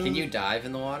 No Lulu. Can you dive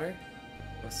in the water?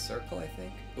 A circle, I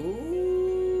think.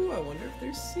 Ooh, I wonder if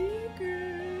there's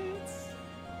secrets.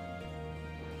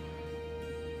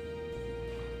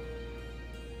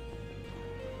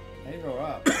 How do you go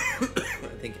up?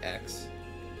 I think X.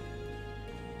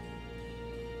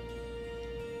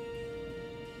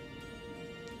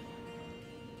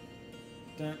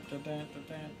 Dun, dun, dun, dun,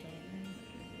 dun, dun.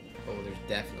 Oh, there's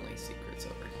definitely secrets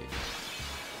over here.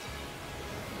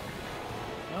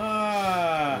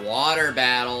 Ah! Water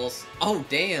battles. Oh,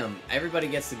 damn. Everybody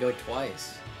gets to go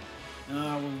twice.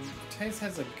 Well, Tice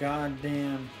has a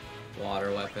goddamn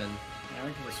Water weapon. Yeah,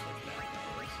 we can just switch it out.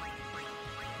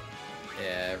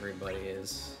 Yeah, everybody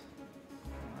is.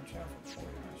 Watch out for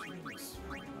poisons.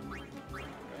 Right?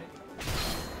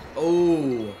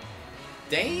 Oh.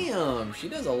 Damn. She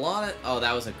does a lot of... Oh,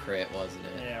 that was a crit, wasn't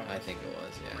it? Yeah. I think it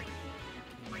was, yeah.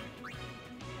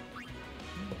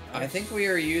 I think we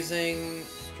are using...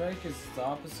 Strike is the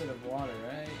opposite of water,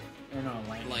 right? Or no,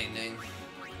 lightning. Lightning.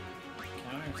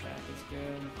 Counterattack is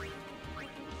good.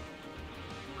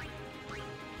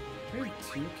 Do we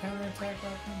have 2 counterattack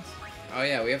weapons? Oh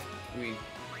yeah, we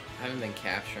haven't been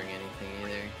capturing anything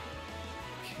either.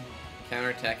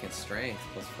 Counterattack and strength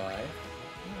 +5. Oh,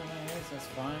 nice, that's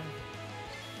fine.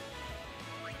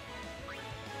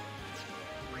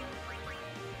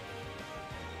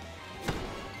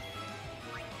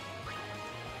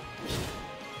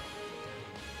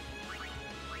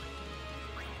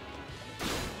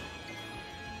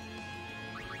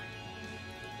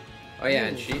 Oh yeah,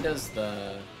 and she does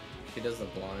the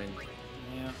blind.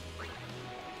 Yeah.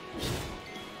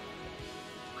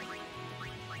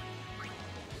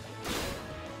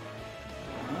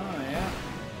 Oh yeah.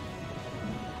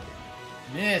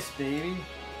 Miss, baby.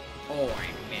 Oh, I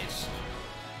missed.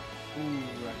 Ooh.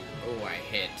 Oh, I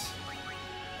hit.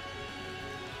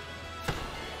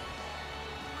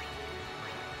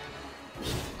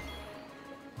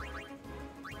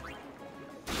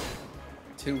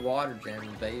 Two water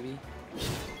gems, baby.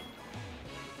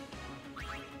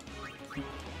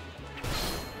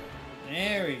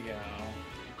 There we go.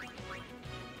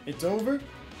 It's over?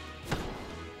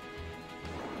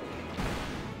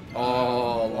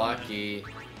 Oh, lucky.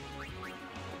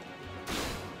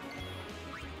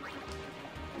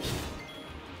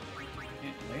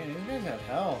 Man, these guys have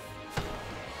health.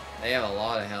 They have a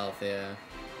lot of health, yeah.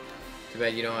 Too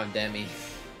bad you don't have Demi.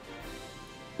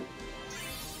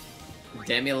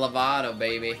 Demi Lovato,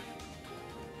 baby.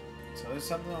 So there's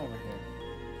something over here.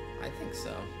 I think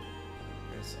so.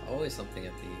 There's always something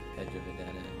at the edge of a dead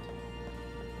end.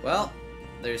 Well,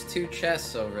 there's 2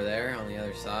 chests over there on the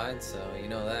other side, so you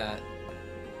know that.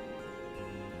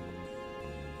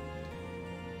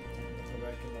 Go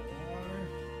back in the water.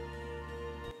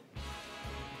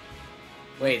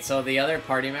 Wait, so the other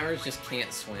party members just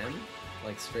can't swim?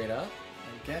 Like, straight up?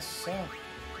 I guess so.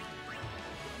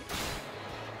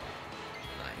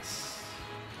 Nice.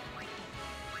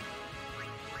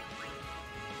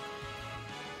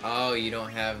 Oh, you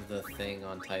don't have the thing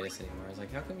on Titus anymore. I was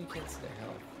like, how come you can't see their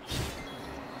health?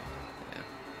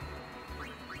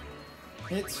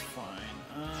 Yeah. It's fine.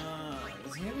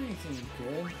 Does he have anything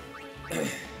good?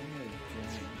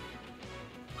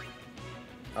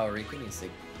 Oh, Rika needs to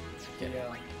get Yeah.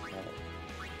 help.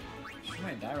 She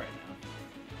might die right now.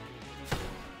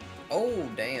 Oh,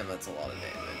 damn, that's a lot of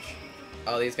damage.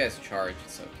 Oh, these guys charge.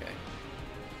 It's okay.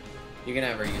 You can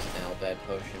have her use an Elbed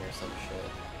potion or some shit.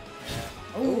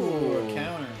 Yeah. Ooh, a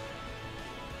counter.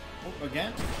 Oh,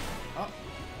 again? Oh,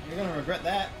 you're gonna regret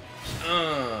that.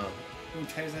 Ooh,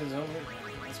 Titus is over.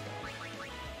 Let's go.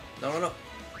 No, no.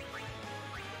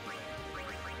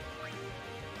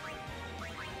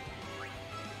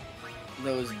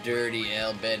 Those dirty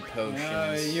Elbed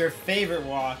potions. Your favorite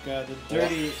Waka, the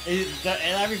dirty.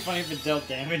 That'd be funny if it dealt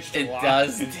damage to It Waka.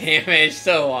 does damage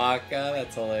to Waka.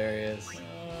 That's hilarious.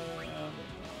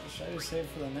 Should I just save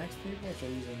for the next people, or should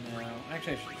I use it now?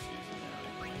 Actually, I should just use it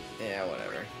now. Yeah,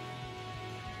 whatever.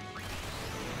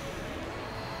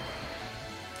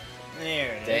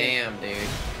 There it is. Damn, dude.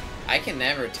 I can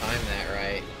never time that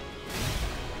right.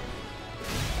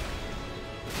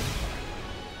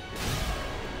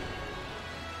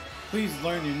 Please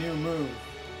learn your new move.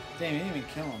 Damn, you didn't even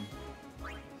kill him.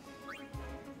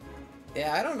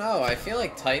 Yeah, I don't know. I feel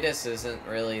like Titus isn't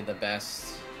really the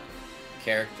best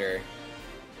character.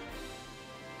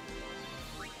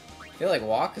 I feel like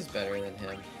Waka's better than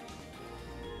him.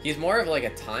 He's more of like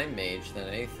a time mage than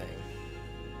anything.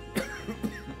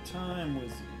 Time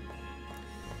wizard.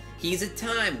 He's a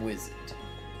time wizard.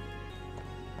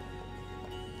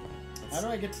 How do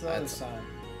I get to the other side?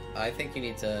 I think you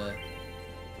need to...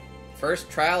 First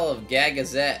trial of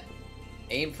Gagazette.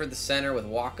 Aim for the center with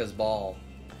Waka's ball.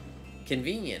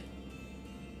 Convenient.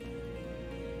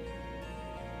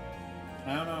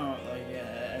 I don't know, like,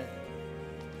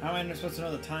 how am I supposed to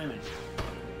know the timing?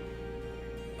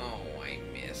 Oh, I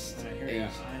missed. Alright, here we go.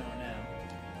 I know now.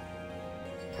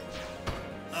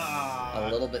 Ah.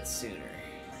 A little bit sooner.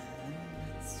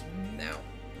 Now.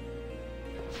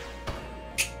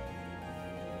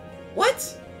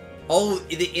 What? Oh,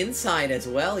 the inside as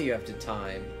well you have to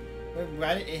time. Wait,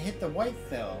 why did it hit the white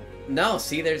though? No,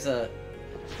 see there's a...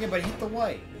 Yeah, but it hit the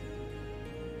white.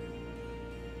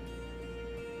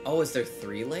 Oh, is there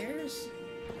 3 layers?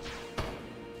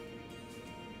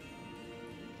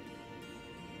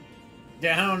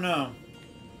 Yeah, I don't know.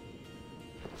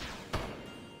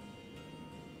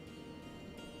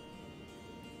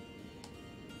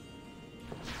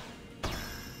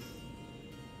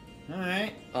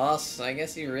 Alright. Oh, I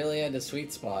guess you really had to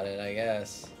sweet spot it, I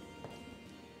guess.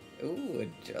 Ooh,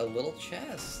 a little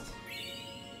chest.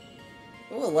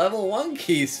 Ooh, a level 1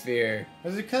 key sphere.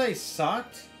 Was it because I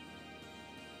sucked?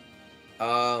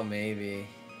 Oh, maybe.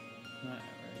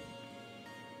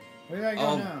 Where do I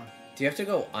go now? Do you have to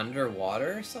go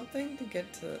underwater or something to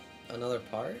get to another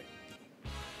part?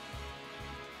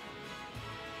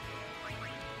 I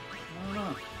don't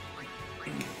know.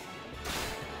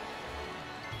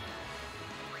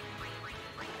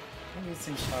 Maybe these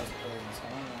things cause poison, so I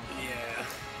don't know. Yeah.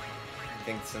 I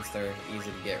think since they're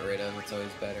easy to get rid of, it's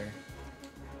always better.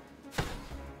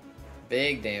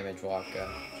 Big damage, Waka.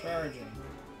 Charging.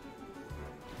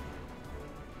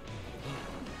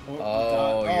 Oh,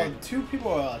 God. you're... Oh, 2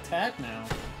 people will attack now.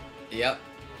 Yep.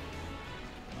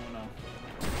 Oh no.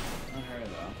 Not her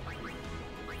though.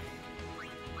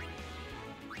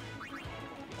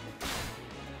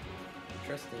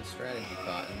 Interesting strategy,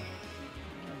 Cotton.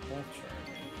 They're both charging.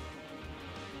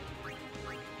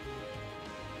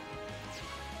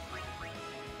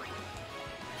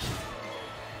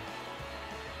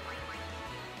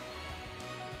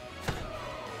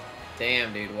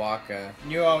 Damn, dude, Waka.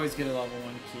 You always get a level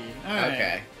 1 key. Alright.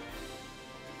 Okay.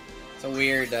 It's a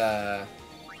weird, Did I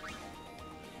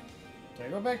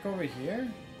go back over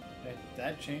here? Did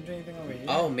that change anything over here?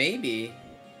 Oh, maybe.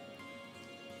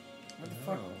 What the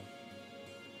fuck? Oh.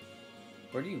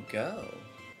 Where do you go?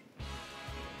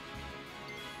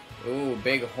 Ooh,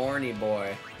 big horny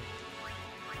boy.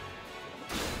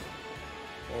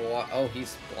 Oh,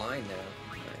 he's blind now.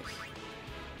 Nice.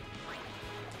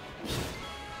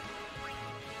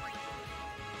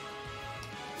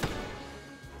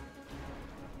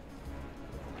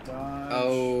 Dodge.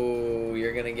 Oh,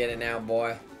 you're gonna get it now,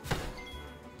 boy.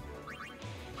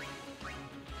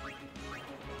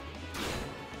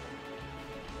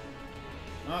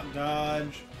 Not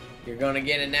dodge. You're gonna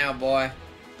get it now, boy.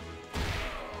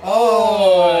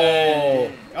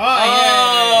 Oh!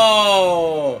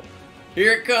 Oh!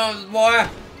 Here it comes, boy.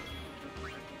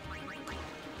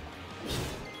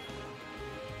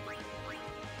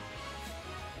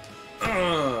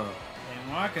 Man,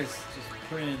 Wakka's just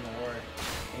putting in the work.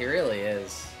 He really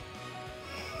is.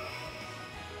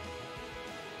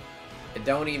 It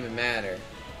don't even matter.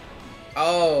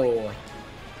 Oh!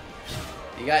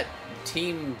 You got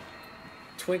Team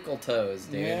Twinkle Toes,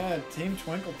 dude. Yeah, Team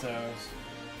Twinkle Toes.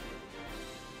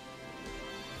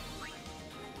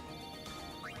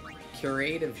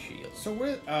 Curative Shield. So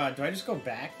where? Do I just go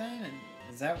back then? And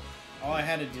is that all I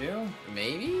had to do?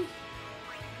 Maybe?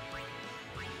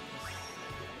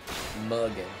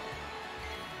 Muggin.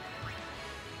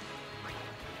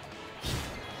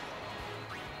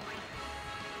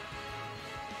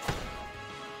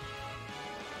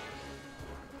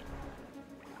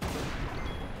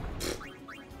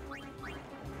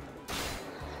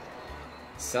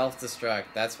 Self-destruct.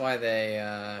 That's why they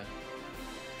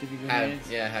Give you have grenades?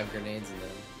 have grenades in them.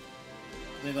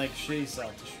 They like shitty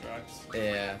self-destructs.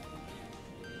 Yeah.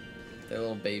 They're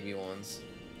little baby ones.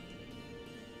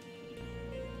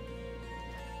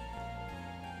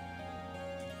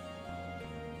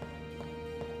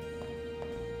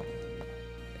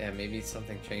 Yeah, maybe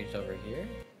something changed over here?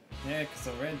 Yeah, because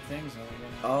the red things are gonna...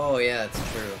 Oh, yeah, that's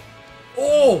true.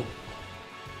 Oh!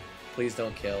 Please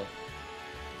don't kill.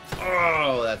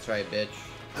 Oh, that's right, bitch.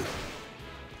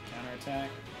 Counterattack.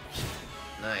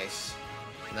 Nice.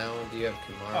 Now, do you have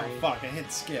Kumari? Oh, fuck, I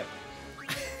hit skip.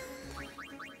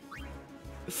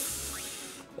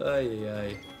 Ay,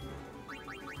 ay.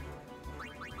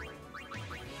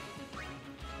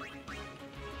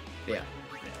 Yeah.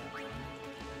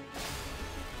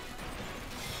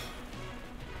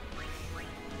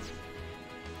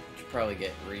 Should probably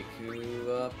get Riku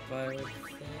up, I would think.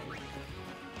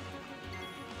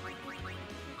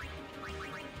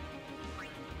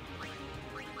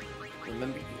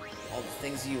 Remember all the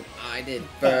things I did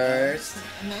first.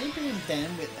 Now you're being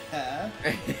done with her.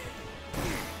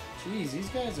 Jeez, these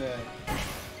guys are...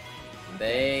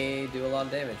 They do a lot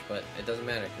of damage, but it doesn't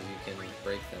matter because you can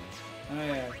break them. Oh,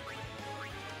 yeah.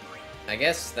 I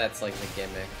guess that's like the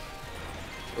gimmick.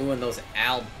 Ooh, and those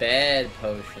Al-Bhed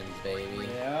potions, baby.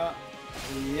 Yeah.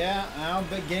 Yeah, I'll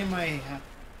gain my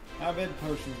Al-Bhed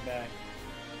potions back.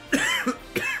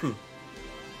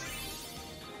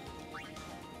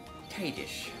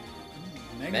 Tightish.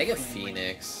 Mega Mega Phoenix.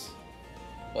 Phoenix.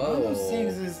 Whoa. One of those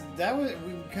things is that was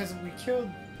because we killed.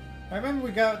 I remember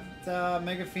we got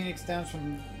Mega Phoenix down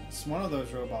from one of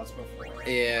those robots before.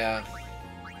 Yeah.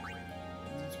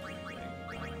 That's pretty big.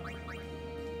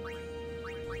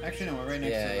 Actually, no, we're right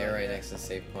next to Yeah, the... you're right next to the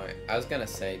save point. I was gonna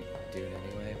say dude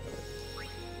anyway, but...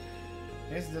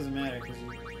 I guess it doesn't matter because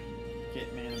you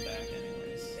get mana back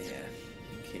anyways. Yeah,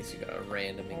 in case you got a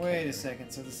random encounter. Wait a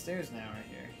second, so the stairs now are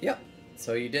here. Yep.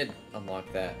 So you did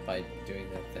unlock that by doing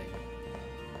that thing.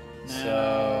 No.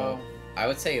 So I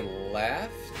would say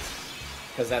left,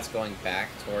 because that's going back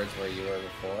towards where you were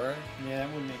before. Yeah,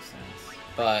 that would make sense.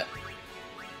 But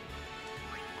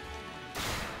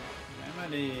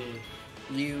Remedy.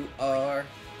 you are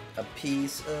a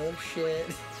piece of shit.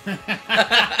 Can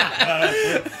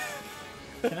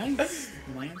I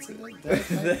glance at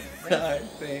it? I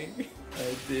think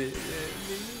I did.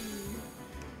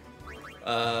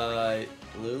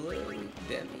 Lulu,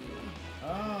 Demi.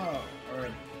 Oh, or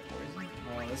poison?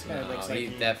 Oh, this guy No, looks like he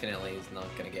definitely is not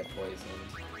gonna get poisoned.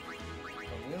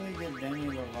 a really good Demi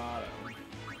Lovato.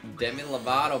 Demi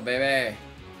Lovato, baby.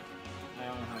 I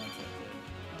don't know how much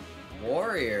it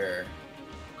Warrior.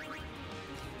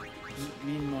 did.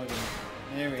 Mean Muggin.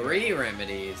 There we go. 3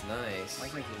 remedies, nice. I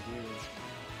think they're huge.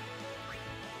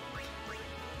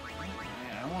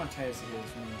 Man, I don't want Titus to get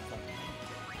this one fucking.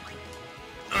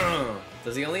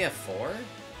 Does he only have 4?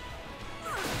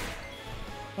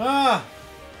 Ah!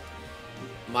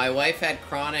 My wife had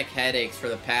chronic headaches for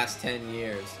the past 10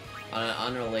 years. On an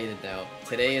unrelated note,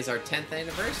 today is our 10th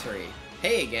anniversary.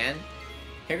 Hey again.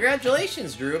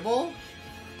 Congratulations, Drupal.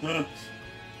 So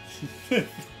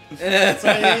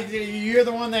you're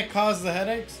the one that caused the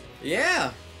headaches?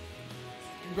 Yeah.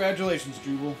 Congratulations,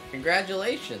 Drupal.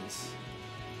 Congratulations.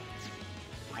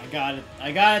 I got it.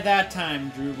 I got it that time,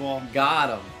 Drupal. Got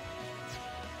him.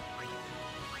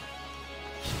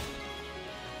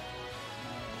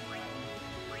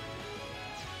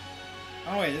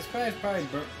 Oh wait, this guy's probably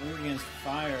weak against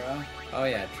fire, huh? Oh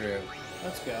yeah, true.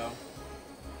 Let's go.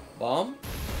 Bomb?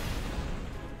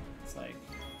 It's like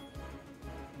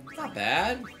Not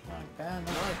bad. not bad.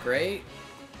 Not great.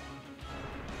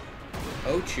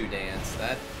 Ochu dance.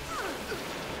 That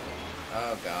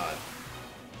Oh god.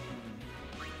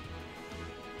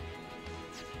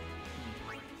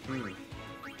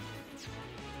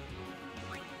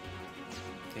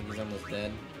 Think he's almost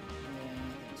dead?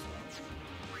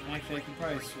 Yeah, actually, I can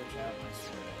probably switch out my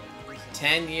sword.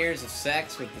 10 years of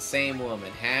sex with the same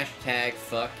woman. Hashtag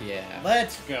fuck yeah.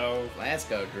 Let's go. Let's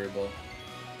go, Drupal.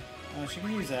 She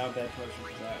can use that potion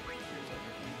for that.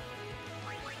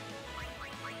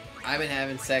 I've been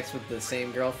having sex with the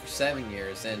same girl for 7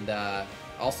 years, and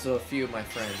also a few of my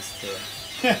friends too.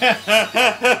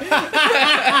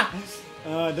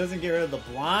 It doesn't get rid of the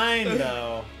blind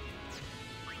though.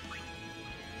 Do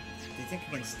you think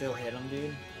I can still hit him,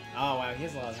 dude? Oh wow, he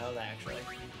has a lot of health actually.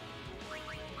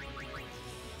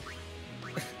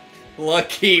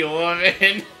 Lucky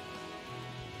woman.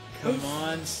 Come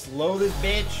on, slow this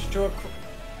bitch to a.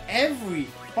 Every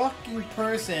fucking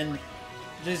person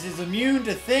just is immune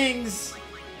to things.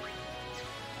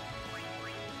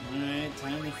 Alright,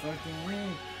 time to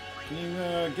fucking. Can you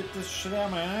get this shit out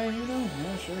of my eye? You know?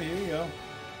 Yeah, sure. Here you go.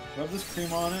 Rub this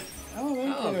cream on it.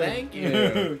 Oh, thank you.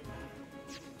 Thank you.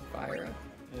 Fire up.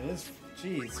 It is.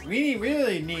 Jeez, we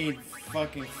really need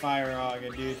fucking Fire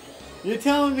Aga, dude. You're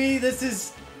telling me this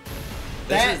is.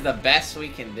 This is the best we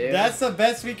can do. That's the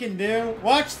best we can do.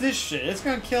 Watch this shit. It's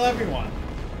gonna kill everyone.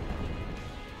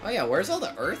 Oh yeah, where's all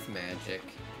the earth magic?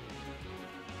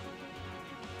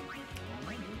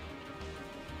 I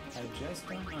just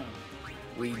don't know.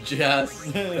 We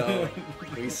just don't.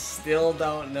 We still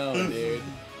don't know, dude.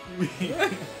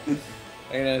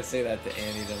 I'm gonna say that to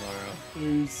Andy tomorrow.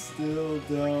 We still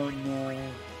don't know.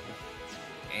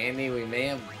 Andy, we may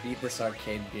have beat this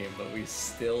arcade game, but we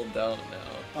still don't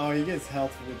know. Oh, he gets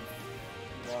health with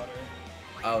water.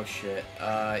 Oh shit.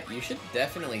 You should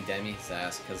definitely Demi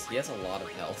Sass, because he has a lot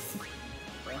of health.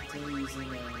 After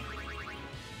using a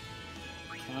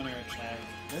counter attack.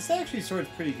 This actually sword's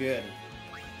pretty good.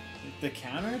 The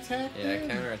counter attack? Yeah,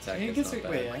 counter attack is not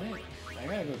bad. Wait, I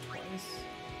gotta go twice.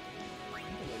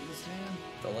 Delay this man.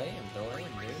 Delay him, dude.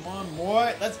 Come on,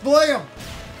 boy. Let's delay him!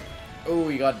 Oh,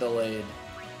 he got delayed.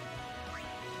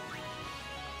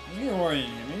 I'm gonna worry.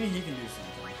 Maybe he can do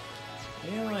something.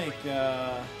 Maybe like,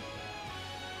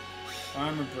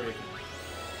 armor breaking.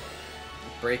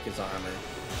 Break his armor.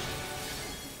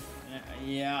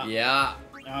 Yeah. Yeah.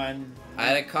 I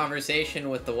had a conversation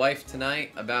with the wife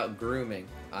tonight about grooming.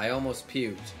 I almost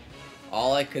puked.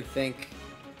 All I could think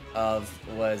of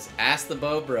was ask the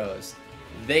Bo Bros.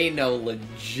 They know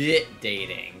legit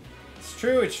dating. It's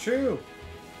true, it's true.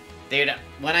 Dude,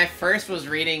 when I first was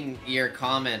reading your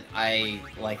comment, I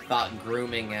thought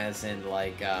grooming as in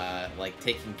like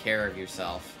taking care of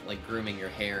yourself, like grooming your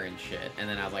hair and shit. And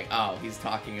then I was like, oh, he's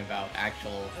talking about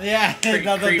actual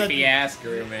creepy ass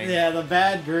grooming. Yeah, the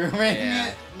bad grooming.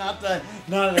 Yeah. not the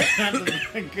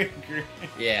good grooming.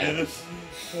 Yeah.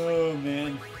 Oh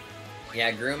man.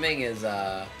 Yeah, grooming is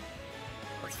that's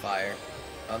fire.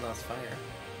 Oh no, it's fire.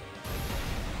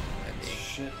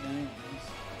 Shit, man.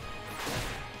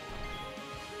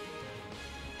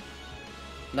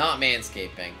 Not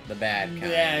manscaping, the bad kind.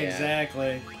 Yeah,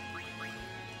 exactly.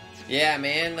 Yeah,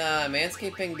 man,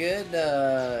 manscaping good.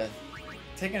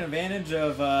 Taking advantage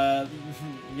of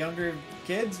younger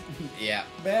kids. Yeah.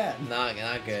 Bad. Not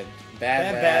good.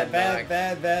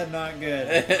 Bad, not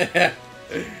good.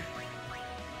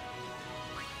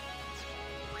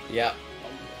 Yep.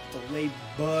 Delayed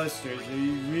busters.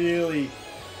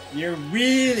 You're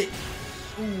really.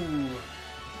 Ooh.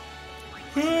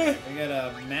 We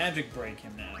gotta magic break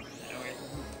him now. I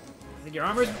think your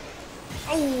armor's.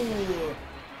 Oh!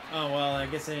 Oh, well, I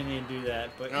guess I didn't need to do that.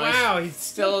 But no, wow, he's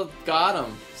still got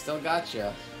him. Still got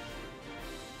you.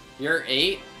 You're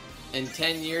 8. In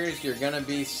 10 years, you're gonna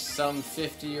be some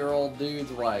 50-year-old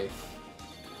dude's wife.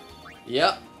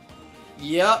 Yep.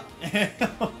 Yep.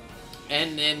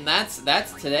 and that's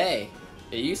today.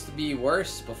 It used to be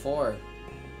worse before.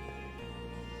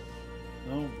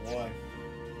 Oh boy.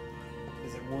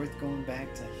 Is it worth going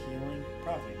back to healing?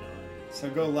 Probably not. So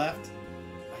go left?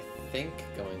 I think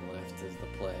going left is the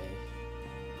play.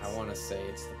 I want to say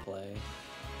it's the play.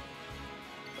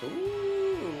 Ooh, a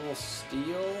little steal.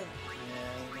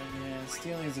 Yeah,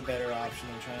 stealing is a better option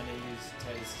than trying to use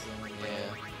Titus.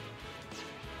 Yeah.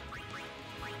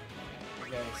 We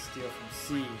gotta steal from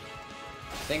C.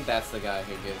 I think that's the guy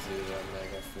who gives you the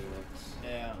Mega Phoenix.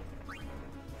 Yeah.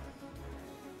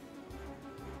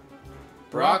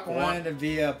 Brock wanted to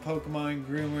be a Pokemon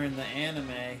groomer in the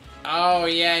anime. Oh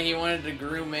yeah, he wanted to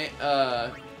groom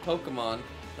Pokemon.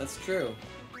 That's true.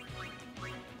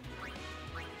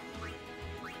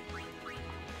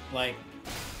 Like,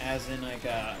 as in like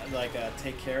a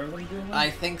take care of them groomer?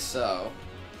 I think so.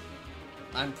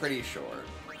 I'm pretty sure.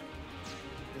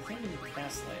 can't even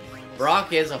cast lightning on this.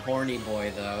 Brock is a horny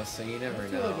boy though, so you never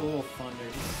Let's do like a know. little thunder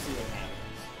just to see what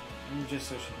happens. And just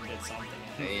so she can get something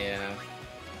out. Yeah.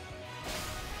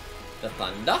 The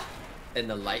thunder and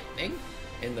the lightning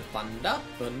and the thunder.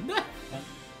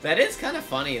 That is kind of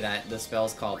funny that the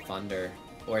spell's called thunder,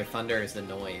 or thunder is the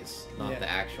noise, not the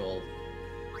actual.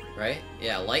 Right?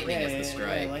 Yeah, lightning is the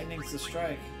strike. Yeah, lightning's the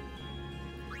strike.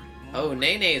 Oh,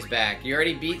 Nene's back. You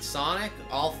already beat Sonic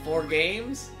all 4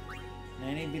 games?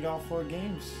 Nene beat all 4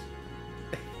 games.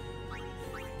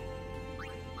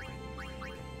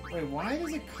 Wait, why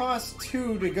does it cost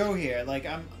 2 to go here? Like,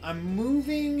 I'm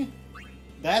moving...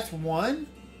 That's 1?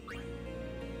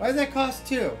 Why does that cost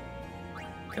 2?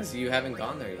 Because you haven't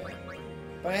gone there yet.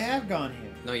 But I have gone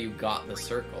here. No, you got the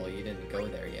circle. You didn't go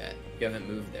there yet. You haven't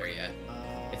moved there yet.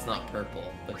 It's not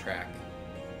purple, the track.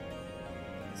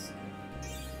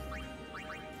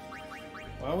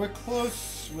 Well, we're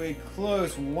close. We're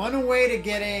close. 1 away to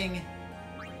getting...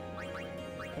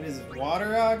 What is it?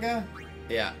 Water Aga?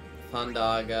 Yeah.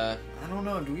 Thundaga. I don't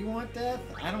know. Do we want death?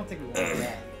 I don't think we want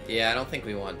death. Yeah, I don't think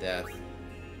we want death.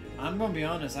 I'm gonna be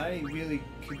honest. I really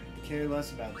could care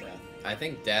less about death. I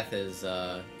think death is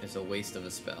a waste of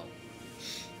a spell.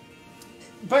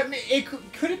 But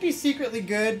could it be secretly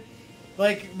good?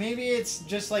 Like, maybe it's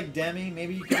just like Demi.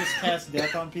 Maybe you could just cast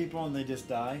death on people and they just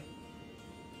die.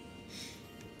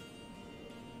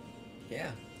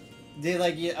 Yeah. They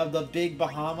like of the big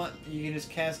Bahamut, you can just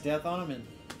cast death on him and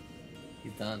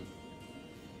he's done.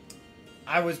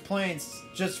 I was playing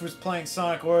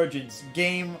Sonic Origins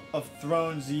Game of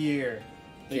Thrones year.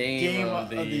 The game of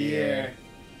the year.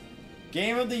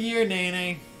 Game of the year,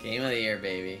 Nene. Game of the year,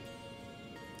 baby.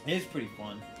 It's pretty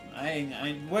fun.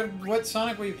 What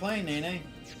Sonic were you playing, Nene?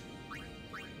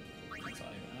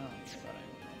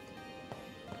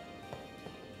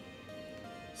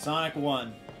 Sonic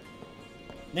 1.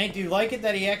 Nate, do you like it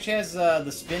that he actually has the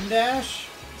spin dash?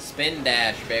 Spin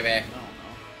dash, baby. I don't know.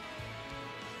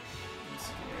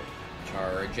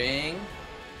 Charging.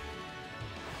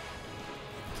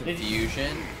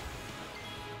 Confusion.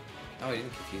 Oh, he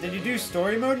didn't confuse. Did you do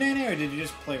story mode, Nene, or did you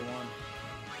just play 1?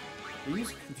 Did you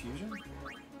use confusion?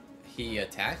 He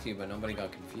attacked you, but nobody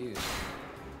got confused.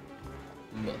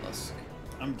 Mollusk.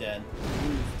 I'm dead.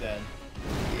 Who's dead?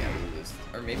 Yeah, we lose.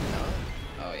 Or maybe not.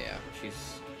 Oh yeah,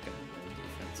 she's good in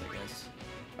defense, I guess.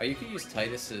 Oh, you could use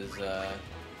Titus's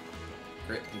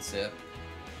Grit and Sip.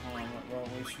 Hold on, well,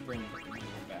 we should bring it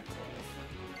back to life.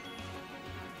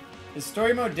 Is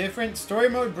story mode different? Story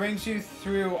mode brings you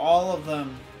through all of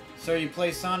them. So you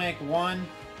play Sonic 1,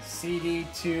 CD,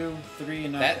 2, 3,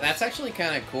 and Knuckles. That's actually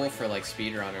kind of cool for like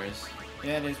speedrunners.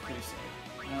 Yeah, it is pretty sick.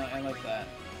 I like that.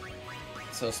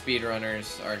 So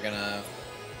speedrunners are gonna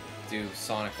do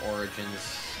Sonic Origins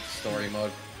story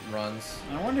mode runs.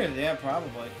 I wonder, yeah,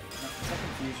 probably. It's a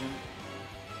confusion.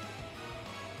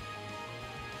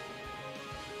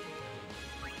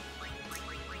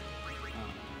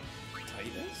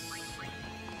 Titus?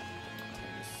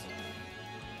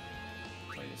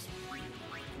 Titus.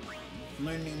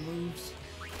 Learn new moves.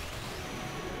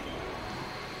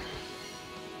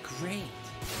 Great.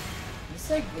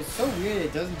 It's so weird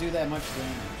it doesn't do that much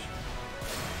damage.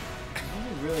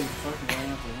 I'm really fucking going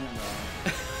after him, though. I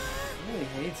really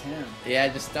hates him. Yeah,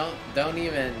 just don't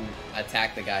even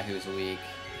attack the guy who's weak.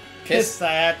 Pissed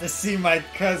I have to see my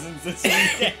cousins this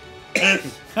weekend.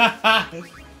 I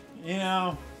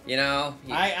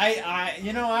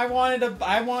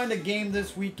wanted a game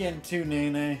this weekend too,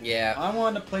 Nene. Yeah. I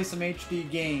wanted to play some HD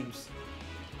games.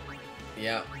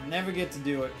 Yeah. Never get to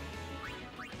do it.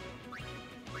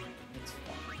 It's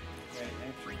fun. Right,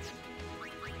 actually.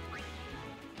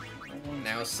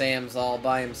 Now Sam's all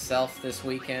by himself this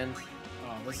weekend.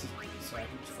 Oh, this is so I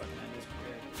can just fucking end this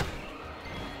career.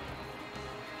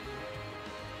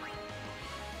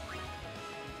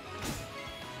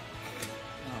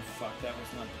 Oh fuck, that was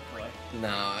not the play.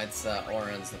 No, it's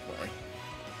Oren's the play.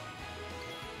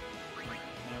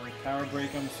 Now we power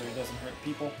break him so he doesn't hurt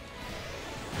people.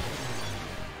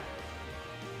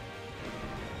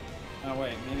 Oh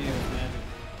wait, maybe it was magic.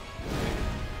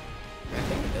 I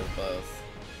think he does both.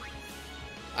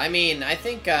 I mean, I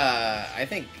think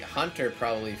Hunter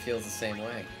probably feels the same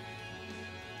way.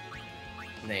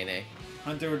 Nene.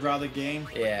 Hunter would rather game.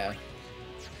 Yeah.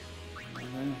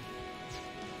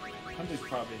 Hunter's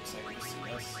probably excited to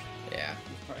see us. Yeah.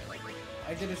 He's probably like,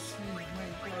 I get to see my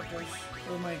brothers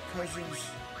or my cousins.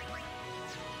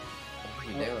 What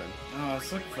are you doing? Oh, I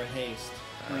was looking for haste.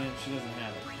 And she doesn't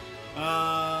have it.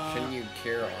 Shouldn't you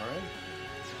cure Oren?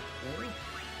 Really?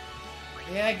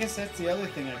 Yeah, I guess that's the other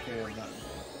thing I could have done.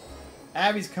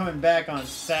 Abby's coming back on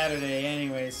Saturday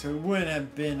anyway, so it wouldn't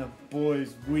have been a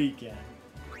boys' weekend.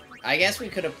 I guess we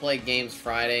could have played games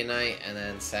Friday night and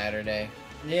then Saturday.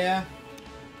 Yeah.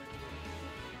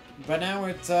 But now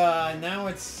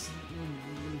it's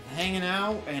hanging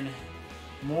out and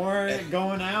more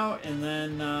going out, and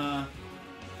then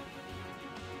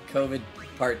COVID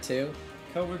Part 2.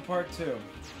 COVID Part 2.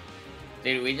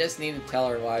 Dude, we just need to tell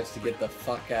our wives to get the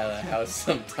fuck out of the house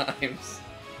sometimes.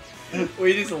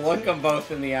 We just look them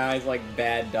both in the eyes like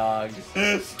bad dogs.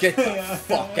 Get the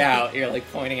fuck out. You're like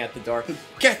pointing at the door.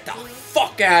 Get the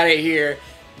fuck out of here.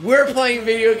 We're playing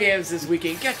video games this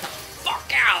weekend. Get the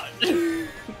fuck out.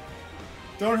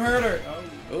 Don't hurt her. Oh.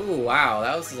 Ooh, wow.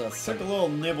 That was Took a little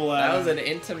nibble at That was him. an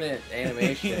intimate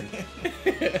animation.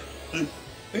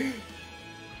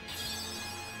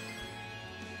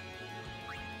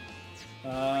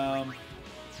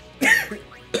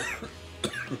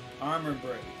 Armor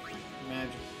break.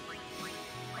 Magic.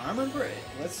 Armor break.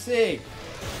 Let's see.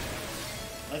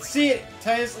 Let's see it,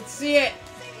 Titus. Let's see it.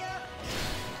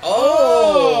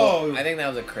 Oh! I think that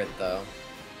was a crit, though.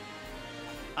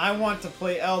 I want to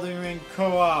play Elden Ring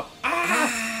co-op.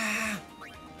 Ah!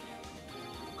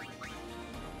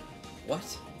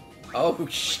 What? Oh,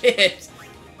 shit!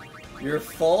 You're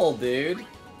full, dude.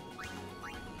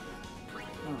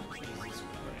 Oh, Jesus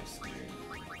Christ, dude.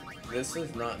 This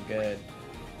is not good.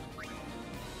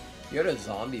 You had a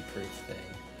zombie-proof thing.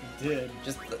 I did.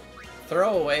 Just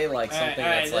throw away, like, something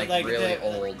that's, like really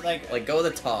old. Like, go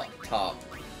the top.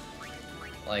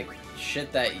 Like,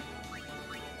 shit that...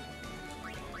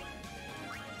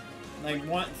 Like,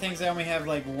 things that only have,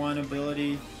 like, one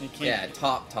ability. It can't... Yeah,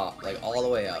 top. Like, all the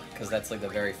way up. Because that's, like, the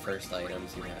very first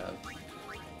items you have.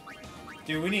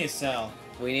 Dude, we need to sell.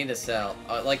 We need to sell.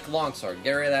 Like, longsword.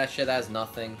 Get rid of that shit. That has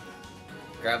nothing.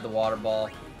 Grab the water ball.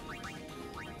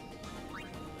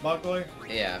 Buckler?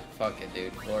 Yeah, fuck it,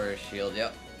 dude. Glorious shield,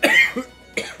 yep.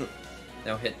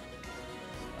 Now hit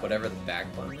whatever the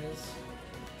back button is.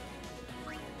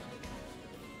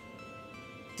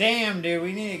 Damn, dude,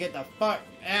 we need to get the fuck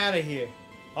out of here.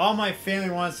 All my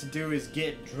family wants to do is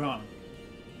get drunk.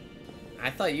 I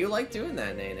thought you liked doing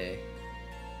that, Nene.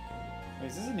 Wait,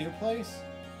 is this a new place?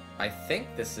 I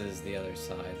think this is the other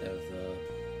side of the...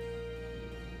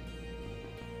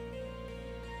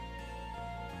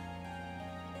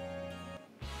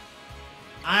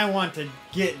 I want to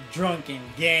get drunk in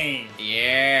game.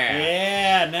 Yeah!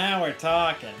 Yeah, now we're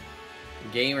talking.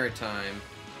 Gamer time.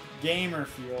 Gamer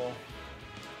fuel.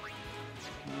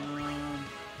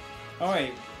 Oh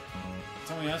wait,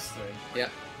 it's only us three.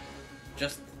 Yep.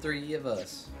 Just the 3 of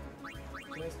us.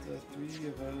 Just the 3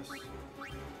 of us.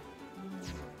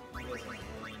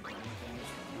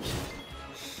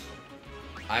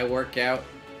 I work out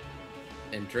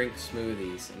and drink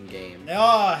smoothies in game.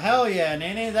 Oh, hell yeah,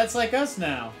 Nene, that's like us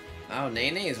now. Oh,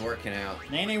 Nene is working out.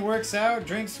 Nene works out,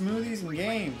 drinks smoothies, and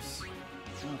games. I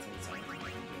don't think it's anything I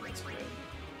can do that's good.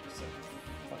 Just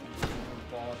like fucking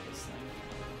ball at this thing.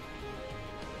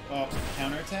 Oh,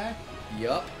 counterattack?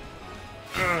 Yup.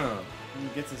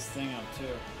 He gets his thing up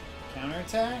too.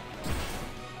 Counterattack?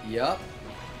 Yup.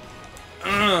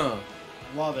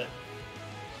 Love it.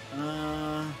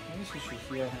 I guess we should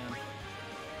heal him.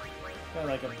 Got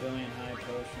like a billion high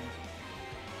potions.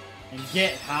 And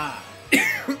get high.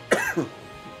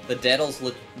 The devil's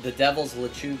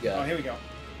Lechuga. Oh, here we go.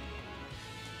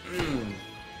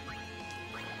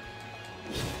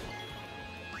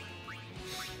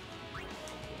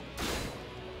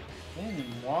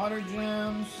 And water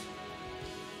gems.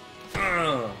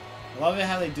 Love it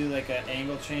how they do like an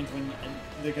angle change when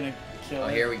they're gonna kill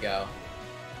it. Here we go.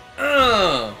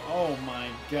 Oh my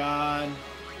god.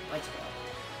 Let's go.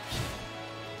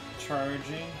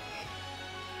 Charging.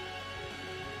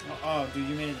 Oh, dude,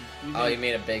 you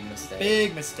made a big mistake.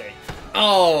 Big mistake.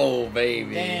 Oh,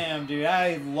 baby. Damn, dude,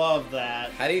 I love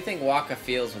that. How do you think Waka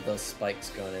feels with those spikes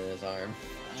going in his arm?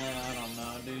 I don't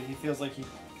know, dude. He feels like he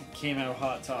came out of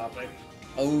Hot Topic.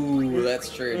 Oh, that's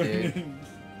true, dude.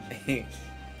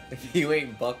 If you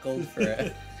ain't buckled for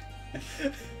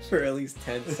at least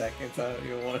 10 seconds, I don't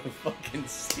even want to fucking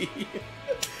see you.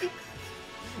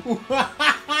 What?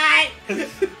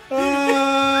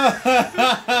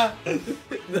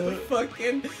 The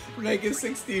fucking Mega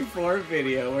 64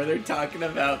 video where they're talking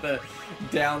about the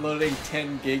downloading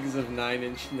 10 gigs of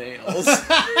 9-inch nails.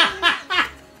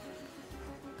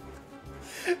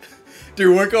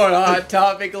 Dude, we're going Hot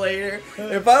Topic later.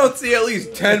 If I don't see at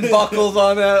least 10 buckles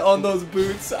on those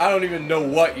boots, I don't even know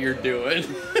what you're doing.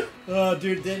 Oh,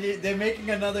 dude, they're making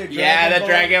another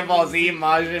Dragon Ball Z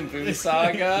Majin Buu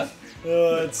saga.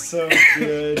 Oh, it's so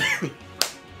good.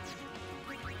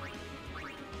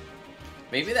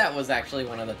 Maybe that was actually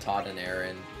one of the Todd and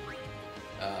Aaron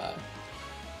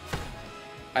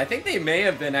I think they may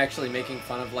have been actually making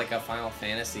fun of like a Final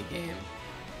Fantasy game.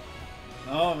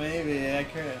 Oh, maybe. I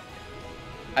could.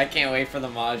 I can't wait for the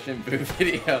Majin Buu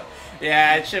video.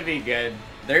 Yeah, it should be good.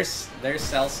 Their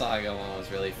Cell Saga one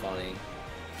was really funny.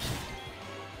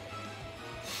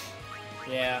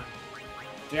 Yeah.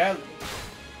 Dude,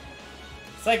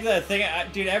 it's like the thing,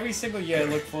 dude, every single year I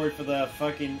look forward for the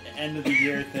fucking end of the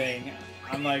year thing.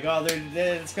 I'm like, oh,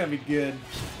 it's gonna be good.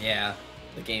 Yeah,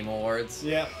 the Game Awards.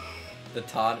 Yep. The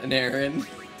Todd and Aaron.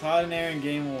 Todd and Aaron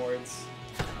Game Awards.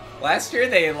 Last year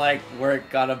they like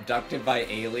got abducted by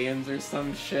aliens or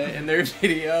some shit in their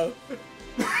video.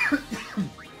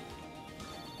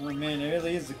 Oh man, it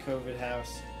really is the COVID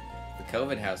house. The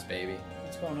COVID house, baby.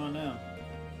 What's going on now?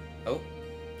 Oh.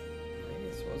 Maybe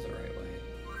this was the right way.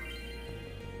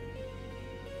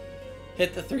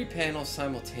 Hit the 3 panels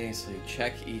simultaneously.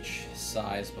 Check each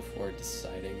size before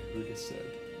deciding who to send.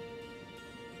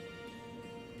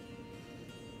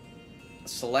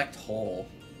 Select hole.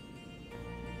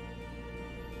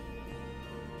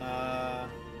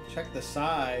 Check the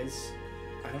size.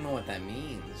 I don't know what that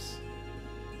means.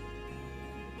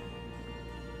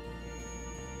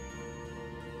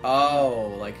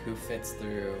 Oh, like who fits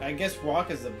through. I guess walk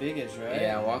is the biggest, right?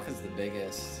 Yeah, walk is the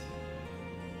biggest.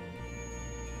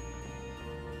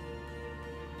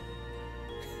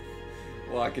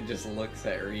 Walker just looks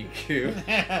at Riku.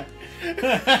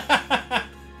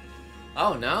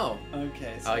 Oh no.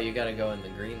 Okay. So oh, you gotta go in the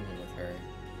green one with her.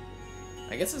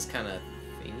 I guess it's kind of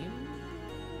theme.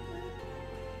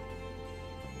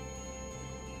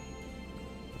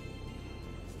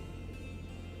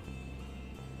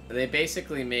 They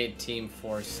basically made Team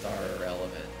 4-Star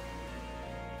irrelevant.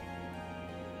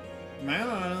 Am I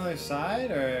on another side,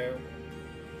 or...?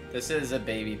 This is a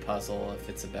baby puzzle if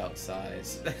it's about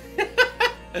size.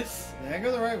 Did I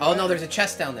go the right way? Oh no, there's a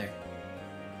chest down there.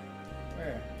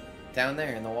 Where? Down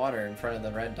there in the water in front of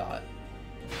the red dot.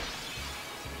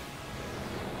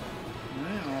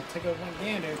 Alright, I'll take a one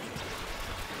gander.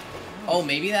 Oh,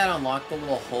 maybe that unlocked the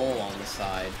little hole on the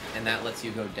side, and that lets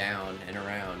you go down and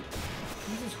around.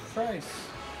 Jesus Christ.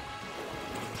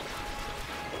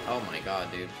 Oh my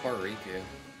god, dude. Poor Riku.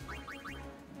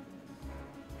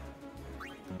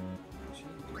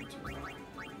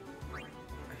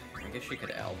 I guess she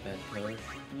could L-bend push.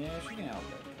 Yeah, she can help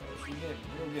it.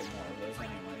 We'll get more of those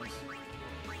anyways.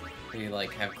 We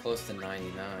like have close to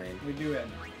 99. We do it.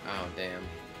 Oh, damn.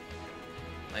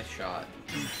 Nice shot.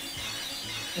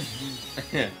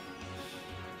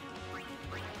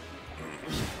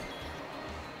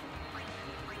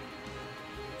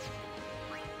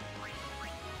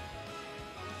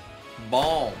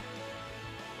 Ball.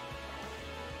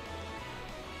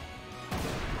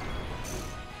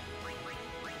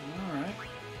 Alright.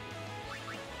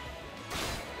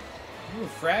 Ooh,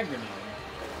 frag grenade.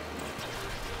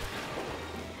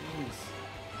 Jeez.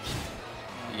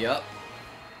 Yup.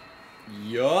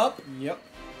 Yup. Yep.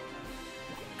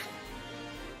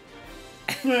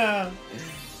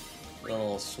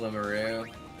 Little swimmeroo.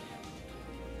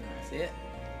 See it?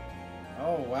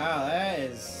 Oh wow, that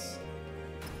is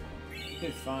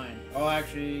good find. Oh,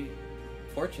 actually,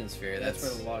 Fortune Sphere. That's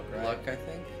for the luck, right? Luck, I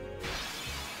think.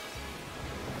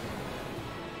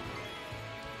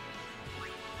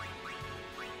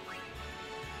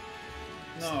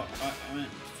 no, I meant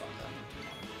fuck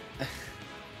that.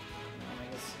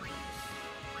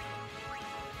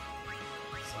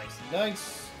 Slice the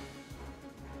dice.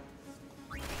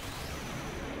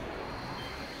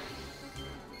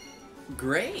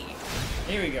 Great.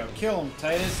 Here we go. Kill him,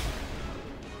 Titus.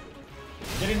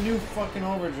 Get a new fucking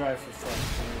overdrive for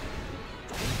fuck's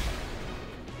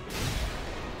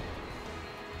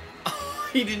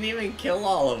He didn't even kill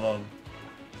all of them.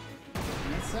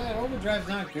 That's that. Overdrive's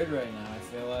not good right now, I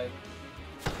feel like.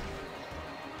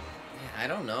 Yeah, I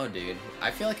don't know, dude. I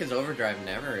feel like his overdrive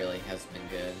never really has been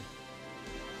good.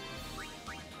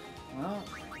 Well,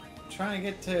 trying to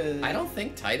get to... I don't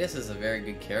think Titus is a very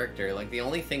good character. Like, the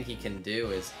only thing he can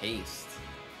do is haste.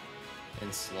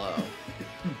 And slow.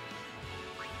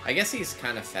 I guess he's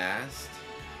kind of fast.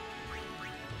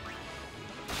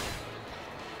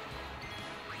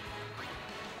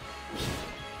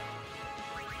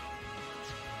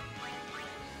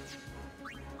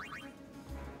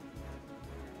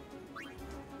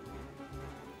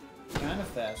 Kind of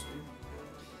faster.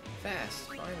 Fast,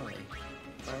 finally.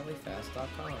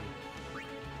 FinallyFast.com.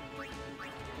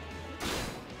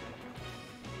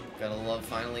 Gotta love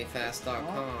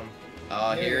FinallyFast.com.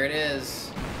 Oh, here it is.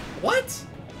 What?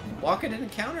 Walker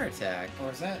didn't counterattack.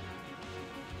 Or is that...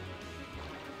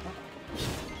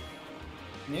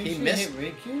 Maybe He she missed-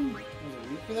 hit Riku? Was it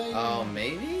Riku that you Oh,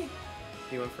 maybe?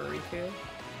 He went for Riku?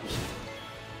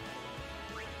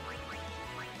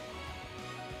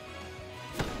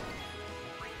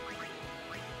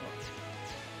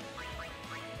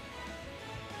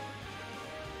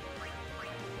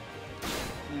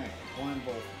 Alright, blind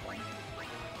bolt.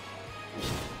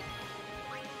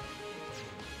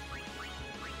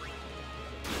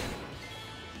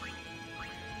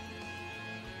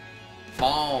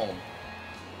 Boom!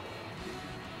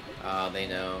 Oh, they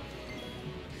know.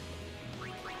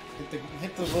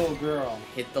 Hit the little girl.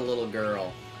 Hit the little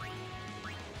girl.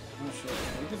 Oh shit,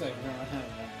 because I don't have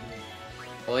that.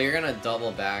 Well, you're gonna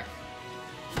double back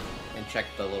and check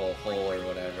the little hole or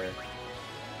whatever.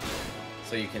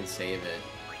 So you can save it.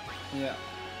 Yeah.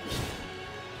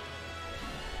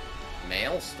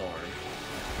 Maelstrom.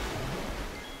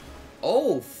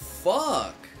 Oh,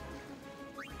 fuck!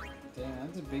 Damn,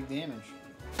 that's a big damage.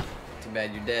 Too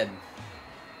bad you're dead.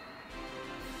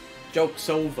 Joke's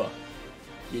over.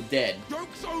 You're dead.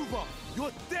 Joke's over!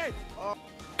 You're dead! Oh,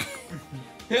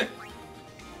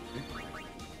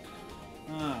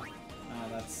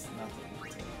 that's nothing.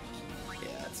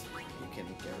 Yeah, that's, you can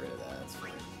get rid of that. That's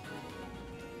fine.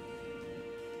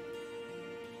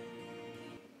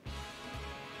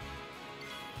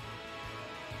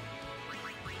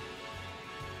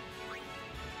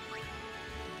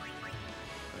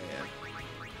 Oh yeah.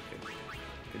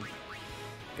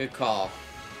 Good call.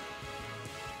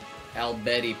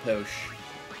 Albetti Posh.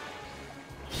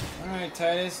 Alright,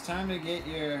 Titus, time to get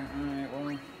your... Alright,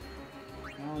 well...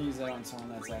 I'll use that on someone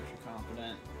that's actually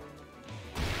competent.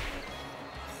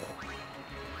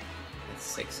 It's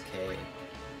 6K.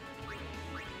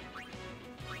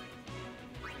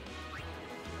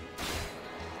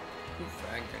 Ooh,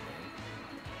 frag grenade.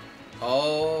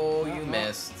 Oh, you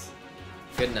missed.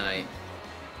 Good night.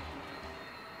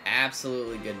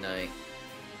 Absolutely good night.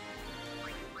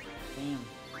 Damn.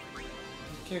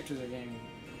 These characters are getting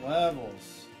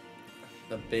levels.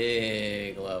 The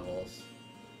big levels.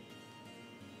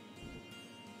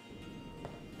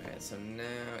 Alright, so now,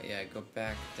 yeah, go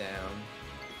back down.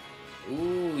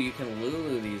 Ooh, you can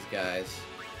Lulu these guys.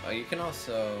 Oh, you can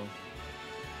also...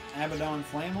 Abaddon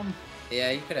flame them?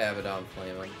 Yeah, you could Abaddon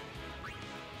flame them.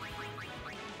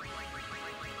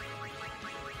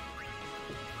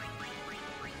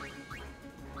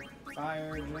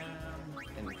 Fire Gem.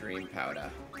 And Dream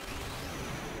Powder.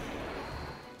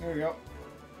 Here we go.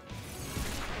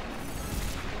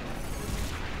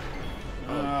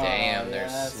 Oh, damn, they're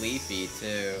yes. sleepy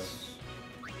too.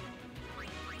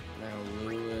 Now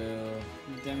Lulu.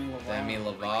 Demi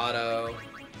Lovato.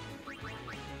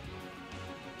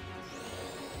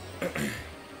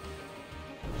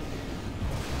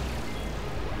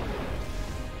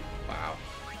 Wow.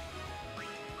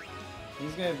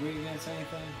 These guys weak against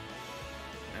anything?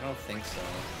 I don't think so.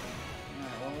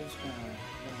 Alright, well, we're just gonna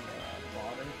add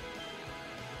water.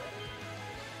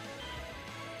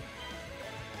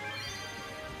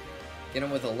 Get him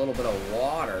with a little bit of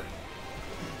water.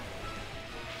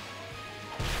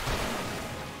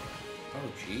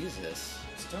 Oh, Jesus.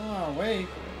 Still not awake.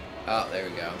 Oh, there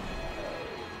we go.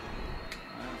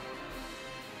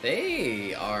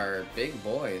 They are big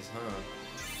boys, huh?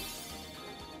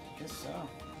 I guess so.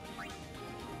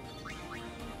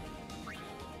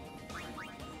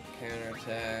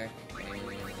 Counterattack and...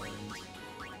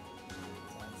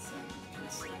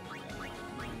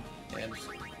 Yeah, just...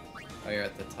 Oh, you're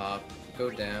at the top. Go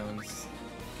down.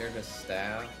 Get a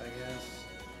staff, I guess.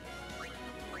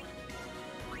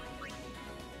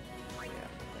 Yeah,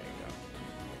 there you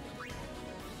go.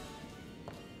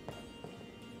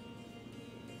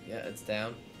 Yeah, it's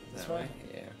down. This That way?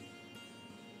 Yeah.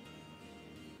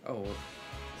 Oh.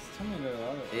 Tell me to go the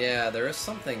other way. Yeah, there is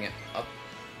something up.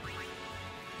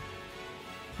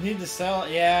 Need to sell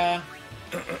it, yeah.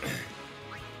 Did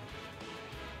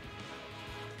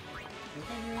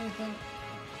I do anything?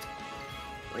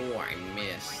 Oh, I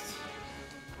missed.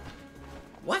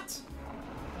 What?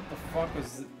 What the fuck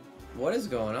was it? What is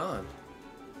going on?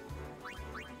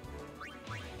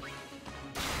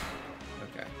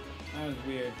 Okay. That was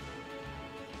weird.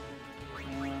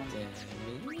 And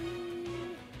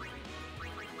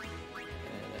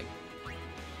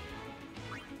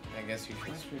I guess you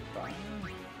should.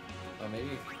 Oh, maybe.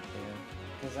 Yeah.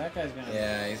 Because that guy's gonna.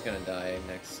 Yeah, he's gonna die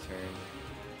next turn.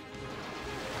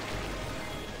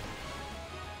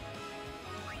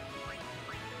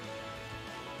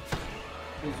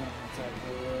 Please don't attack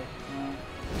Lulu. No.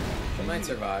 He might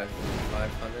survive.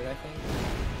 500, I think.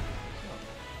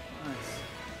 Nice.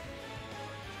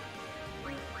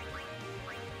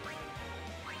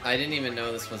 I didn't even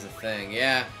know this was a thing.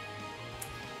 Yeah.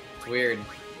 It's weird.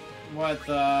 What,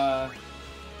 the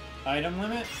item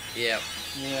limit? Yep.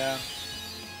 Yeah.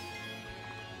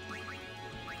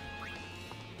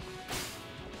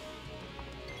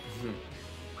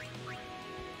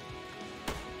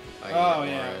 Oh,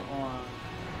 yeah. Hold on.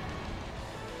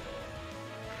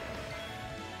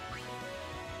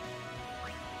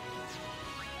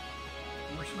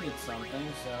 need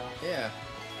something, so... Yeah.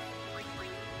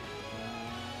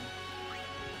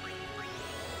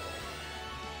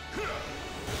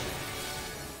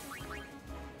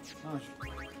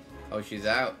 Oh, she's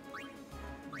out.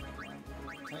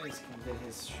 Titus can get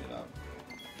his shit up.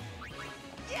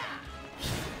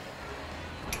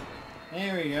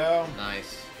 There we go.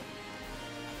 Nice.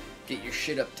 Get your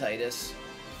shit up, Titus.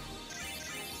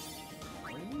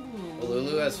 Ooh.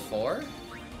 Lulu has 4?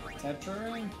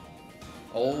 Tetra ring?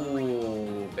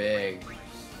 Oh, big.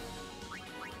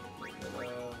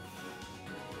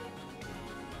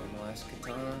 Last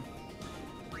katana.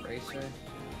 Racer.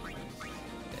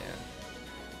 Yeah.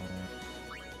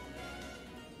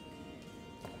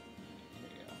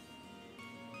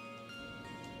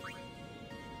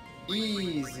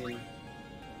 Easy.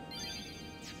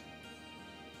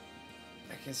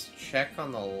 I guess check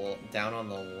on the down on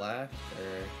the left,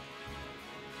 or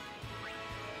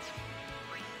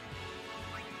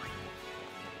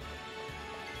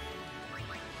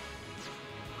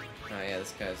oh yeah,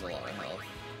 this guy has a lot of health.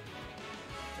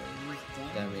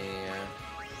 Demi, yeah.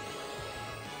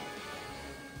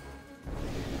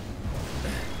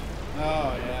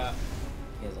 Oh yeah.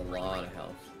 He has a lot of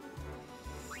health.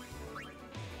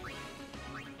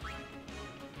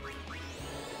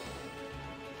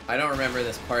 I don't remember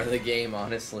this part of the game,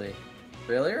 honestly.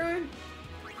 Really, Ryan?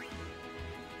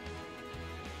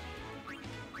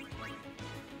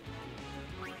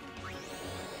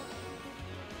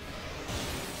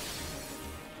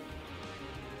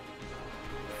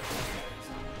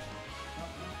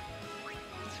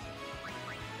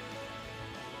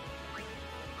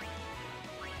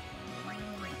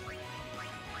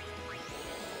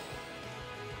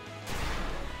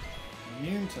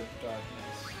 Immune to darkness.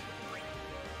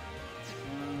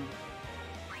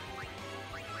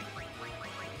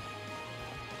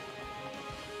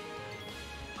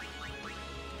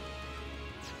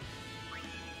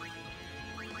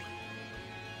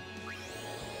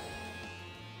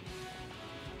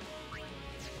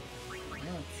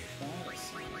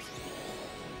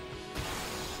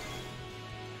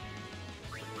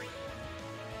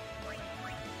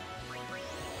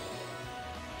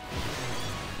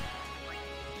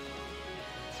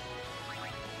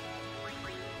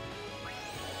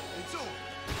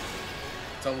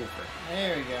 It's over.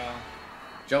 There we go.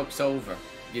 Joke's over.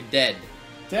 You're dead.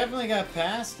 Definitely got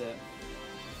past it.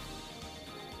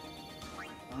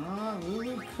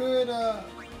 Lulu could,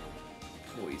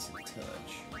 Poison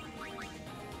touch.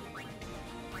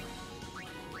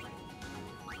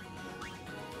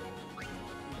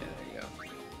 Yeah, there you go.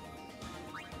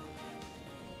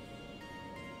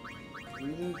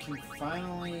 Lulu can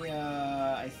finally,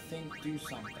 I think, do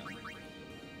something.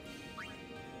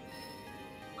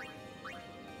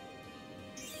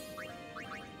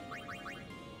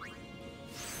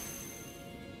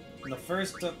 The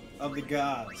first of the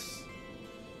gods.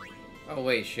 Oh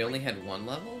wait, she only had 1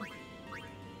 level?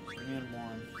 She only had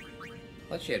 1. I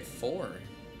thought she had 4.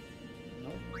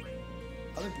 Nope.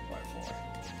 Other people had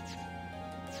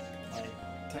 4.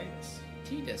 Like Titus.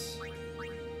 Titus.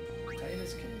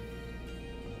 Titus can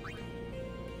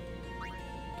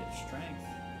get strength.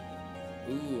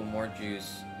 Ooh, more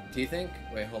juice. Do you think?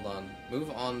 Wait, hold on.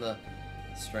 Move on the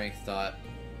strength dot.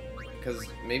 Because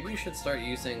maybe you should start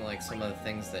using like some of the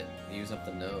things that use up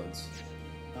the nodes.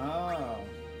 Oh.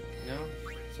 You know?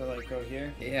 So like go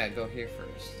here? Yeah, go here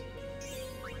first.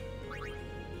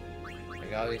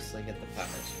 Like obviously get the power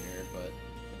sphere, but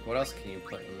what else can you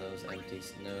put in those empty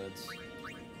nodes?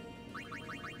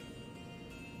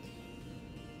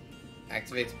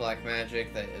 Activates black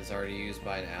magic that is already used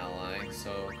by an ally,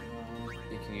 so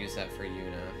you can use that for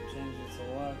Yuna. Change it to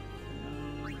luck.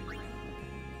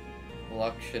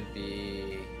 Luck should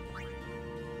be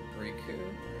Riku,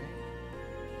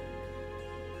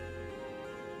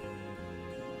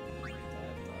 right?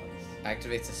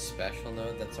 Activates a special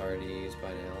node that's already used by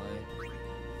an ally.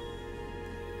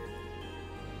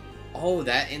 Oh,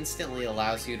 that instantly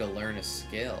allows you to learn a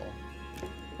skill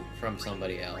from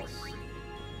somebody else.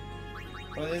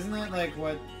 But isn't that like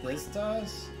what this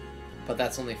does? But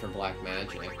that's only for black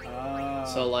magic. Oh.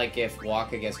 So like if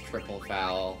Waka gets triple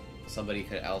foul, somebody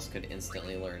else could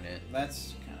instantly learn it.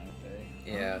 That's kind of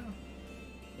big. Yeah.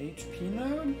 HP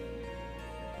node?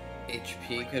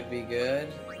 HP could be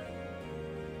good.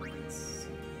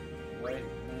 White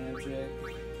magic.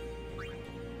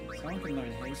 Someone can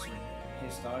learn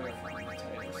histography from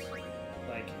Titus.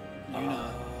 Like,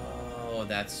 Yuna. Oh,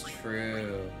 that's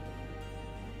true.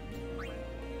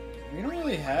 We don't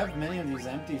really have many of these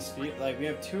empty spheres. Like, we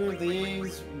have 2 of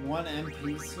these, 1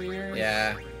 MP sphere.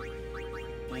 Yeah.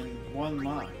 And 1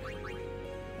 lock.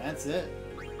 That's it.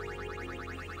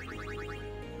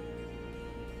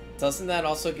 Doesn't that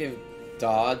also give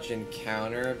dodge and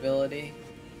counter ability?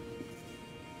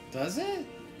 Does it?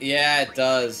 Yeah, it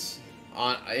does.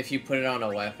 If you put it on a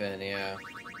weapon, yeah.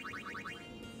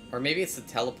 Or maybe it's the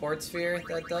teleport sphere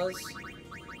that does?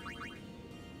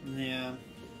 Yeah.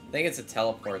 I think it's a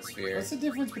teleport sphere. What's the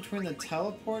difference between the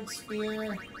teleport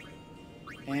sphere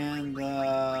and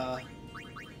the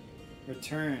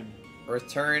return?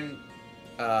 Return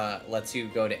lets you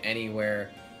go to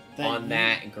anywhere on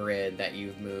that grid that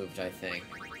you've moved, I think.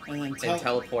 And then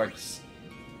teleports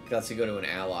lets you go to an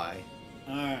ally.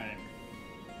 Alright.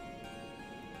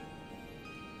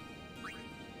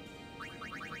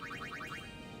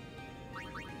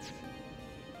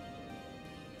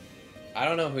 I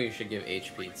don't know who you should give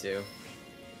HP to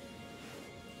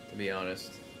be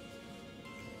honest.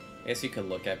 I guess you could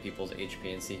look at people's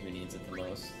HP and see who needs it the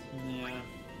most. Yeah.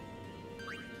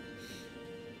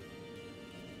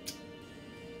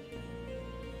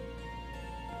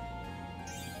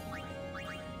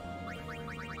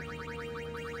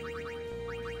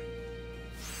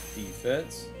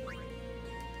 Defense.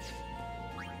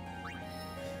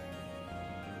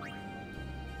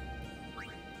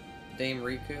 Dame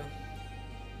Riku.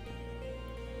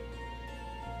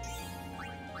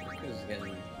 Riku's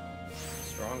getting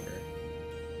stronger.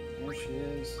 There she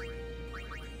is.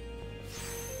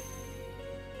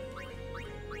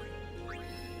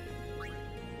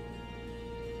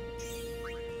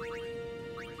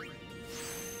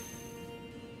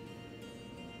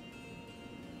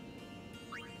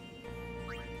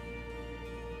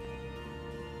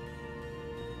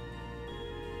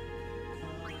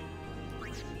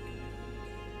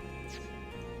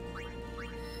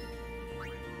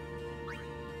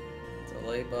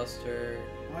 Delay Buster.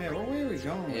 Oh yeah, what way are we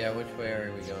going with Yeah, that? which way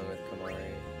are we going with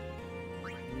Kamari?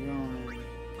 We're going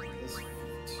this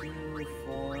 2,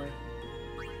 4.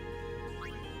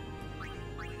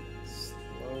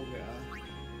 Sloga.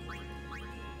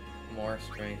 More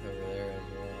strength over there as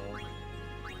well.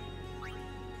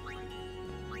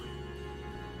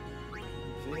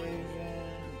 Vision.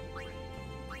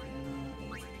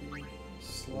 HP.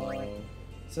 Slow.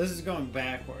 So this is going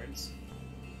backwards.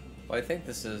 Well, I think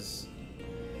this is...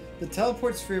 The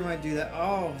teleport sphere might do that.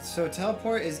 Oh, so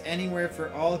teleport is anywhere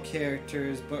for all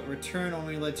characters, but return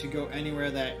only lets you go anywhere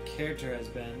that character has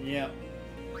been. Yep.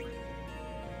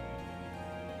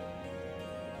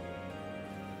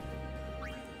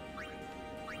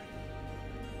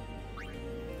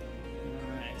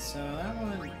 Alright, so that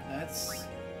one, that's...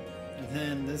 And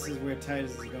then this is where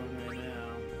Titus is going right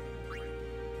now.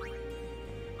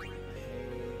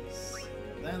 Haze.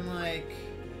 Then, like...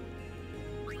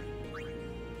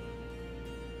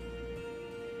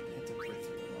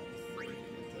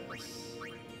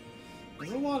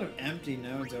 There's a lot of empty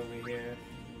nodes over here.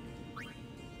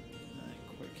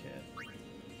 Quick hit.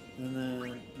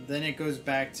 And then it goes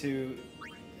back to...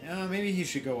 maybe he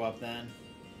should go up then.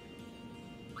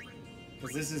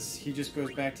 Because this is... He just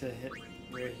goes back to hit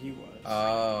where he was.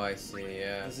 Oh, I see,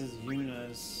 yeah. This is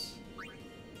Yuna's...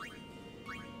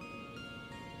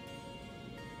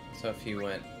 So if he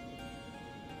went...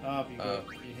 Up,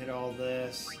 you hit all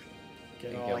this.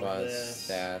 Get all give of us this.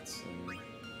 stats and...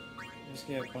 Just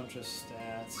get a bunch of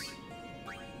stats.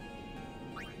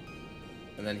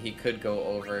 And then he could go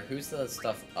over... Who's the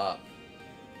stuff up?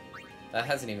 That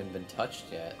hasn't even been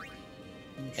touched yet.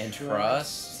 And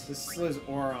trust. This is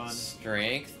Oron.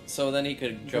 Strength. So then he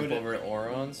could jump over to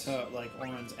Oron's? To, like,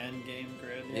 Oron's endgame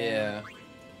grid. Yeah.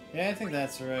 Yeah, I think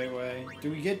that's the right way. Do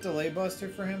we get Delay Buster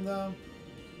for him, though?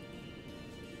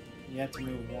 You have to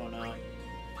move one up.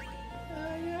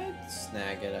 Yeah,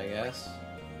 snag it, I guess.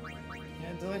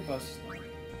 Yeah, Delay Buster.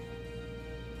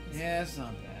 Yeah, it's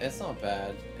not bad. It's not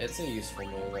bad. It's a useful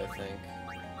move, I think.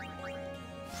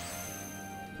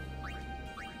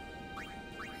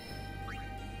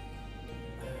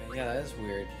 Yeah, that is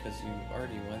weird, because you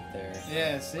already went there.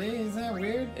 Yeah, see? Isn't that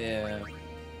weird? Yeah.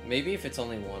 Maybe if it's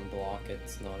only one block,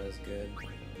 it's not as good.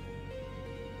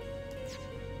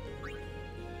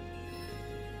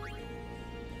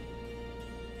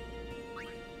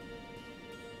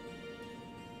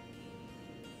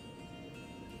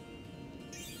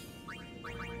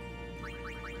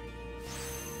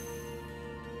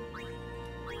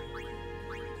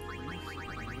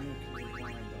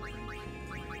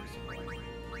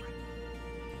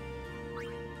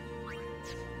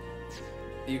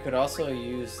 You could also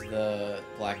use the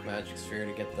Black Magic Sphere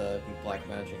to get the Black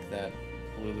Magic that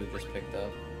Lulu just picked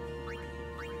up.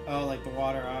 Oh, like the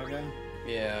Water Aga?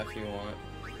 Yeah, if you want.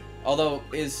 Although,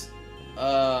 is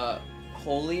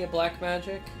Holy a Black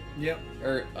Magic? Yep.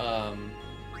 Or,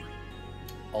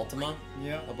 Ultima?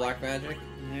 Yep. A Black Magic?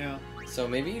 Yeah. So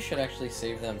maybe you should actually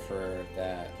save them for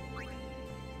that.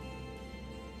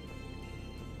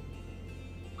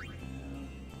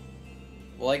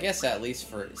 Well, I guess at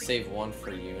least save one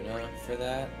for Yuna for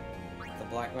that. The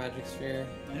Black Magic Sphere.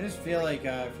 I just feel like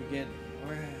if we get...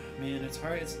 man, it's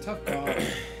hard. It's a tough call.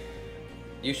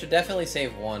 You should definitely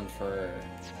save one for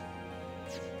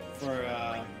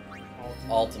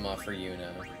Ultima for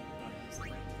Yuna.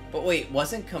 But wait,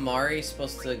 wasn't Kamari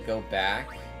supposed to go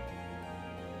back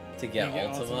to get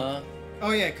Ultima? Oh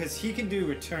yeah, because he can do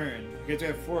return. Because we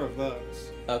have 4 of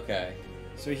those. Okay.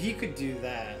 So he could do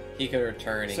that. He could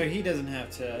return. So he doesn't have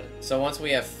to... So once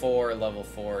we have 4 level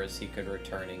 4s, he could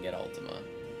return and get Ultima.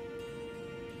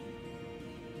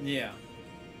 Yeah.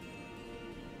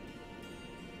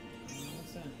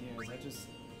 What's down here? Is that just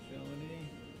agility?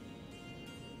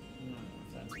 I don't know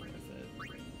if that's worth it.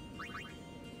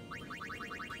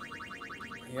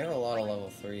 You have a lot of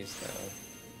level 3s though.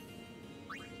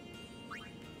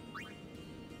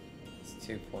 It's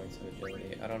 2 points of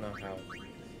agility. I don't know how...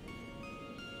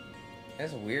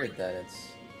 It's weird that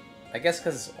it's... I guess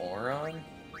because it's Auron,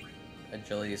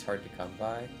 agility is hard to come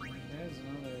by. There's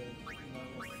another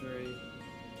level 3.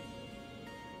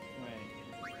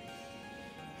 Wait.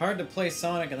 Hard to play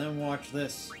Sonic and then watch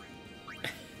this.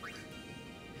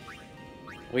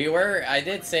 I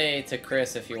did say to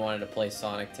Chris if he wanted to play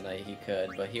Sonic tonight, he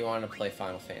could, but he wanted to play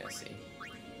Final Fantasy.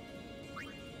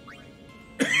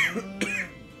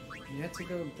 You have to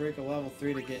go break a level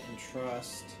 3 to get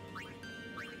Entrust.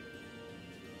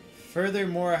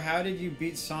 Furthermore, how did you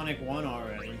beat Sonic 1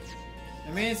 already?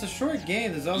 I mean, it's a short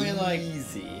game. There's only like...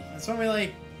 Easy. It's only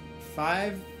like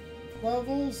 5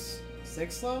 levels?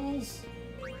 6 levels?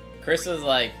 Chris was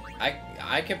like,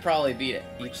 I could probably beat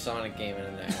each Sonic game in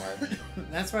an hour.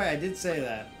 That's why I did say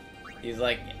that. He's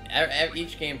like,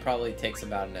 each game probably takes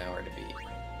about an hour to beat.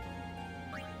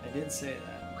 I did say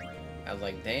that. I was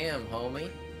like, damn,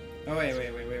 homie. Oh, wait.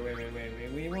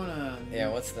 We wanna... Yeah,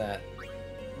 what's that?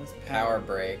 What's Power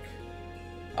Break.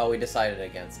 Oh, we decided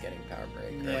against getting Power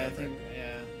Break. Yeah, I think,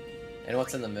 yeah. And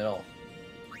what's in the middle?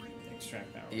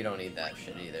 Extract Power. You don't need that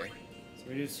shit either. So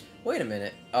we just... Wait a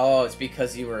minute. Oh, it's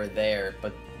because you were there,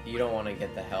 but you don't want to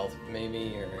get the health,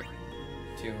 maybe, or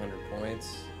 200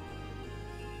 points.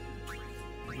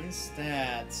 These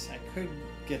stats, I could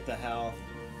get the health.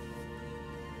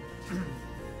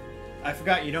 I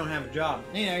forgot you don't have a job.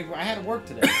 Yeah, I had to work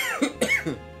today.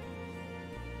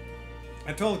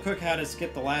 I told the cook how to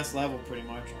skip the last level, pretty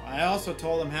much. I also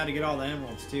told him how to get all the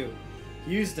emeralds, too.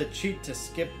 He used the cheat to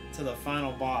skip to the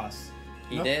final boss.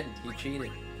 He did. He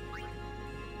cheated.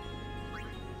 I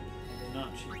did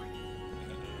not cheat.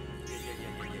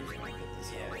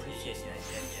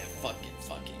 Fuck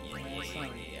it,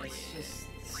 yeah. It's just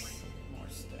more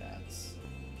stats.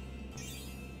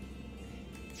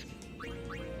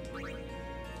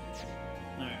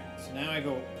 Alright, so now I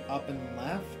go up and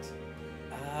left.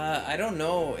 I don't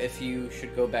know if you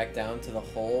should go back down to the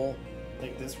hole.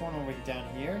 Like this one over down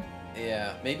here?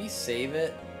 Yeah, maybe save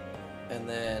it and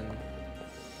then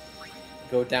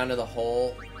go down to the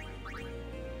hole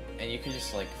and you can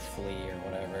just like flee or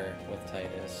whatever with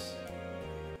Titus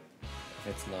if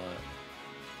it's not.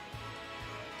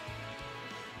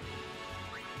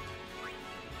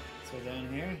 So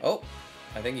down here? Oh,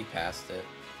 I think he passed it.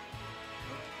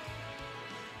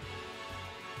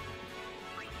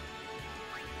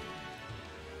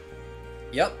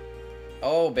 Yep.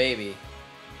 Oh, baby.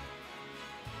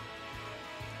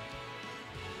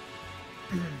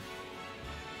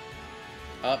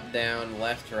 Up, down,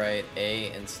 left, right,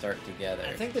 A, and start together.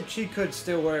 I think the cheat code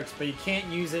still works, but you can't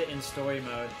use it in story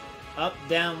mode. Up,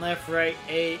 down, left, right,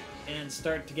 A, and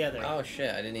start together. Oh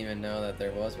shit, I didn't even know that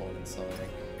there was one in Sonic.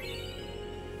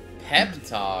 Pep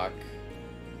Talk.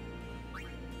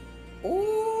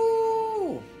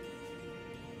 Ooh!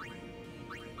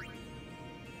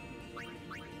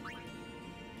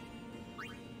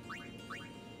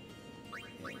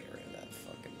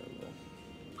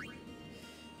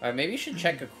 Alright, maybe you should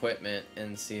check equipment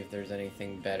and see if there's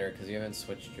anything better, because you haven't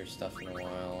switched your stuff in a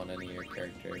while on any of your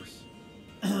characters.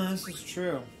 This is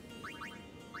true.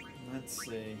 Let's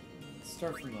see. Let's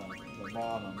start from the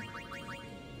bottom.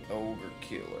 Ogre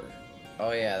Killer.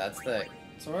 Oh yeah, that's the...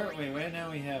 So wait, right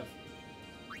now we have...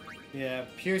 Yeah,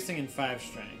 piercing and 5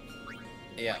 strength.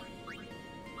 Yeah.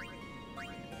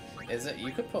 Is it?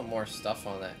 You could put more stuff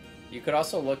on that. You could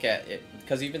also look at it,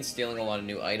 because you've been stealing a lot of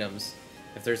new items,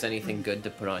 if there's anything good to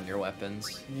put on your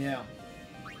weapons. Yeah.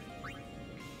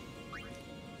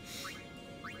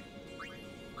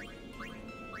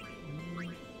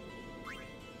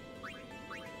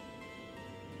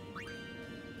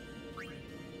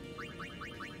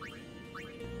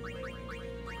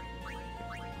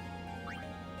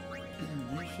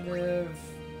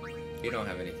 You don't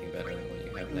have anything better than what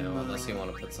you have now, unless you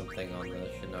want to put something on the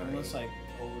Shinari. Unless like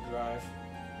overdrive.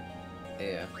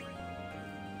 Yeah.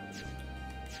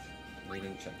 We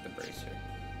didn't check the bracer.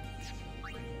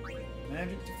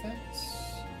 Magic defense.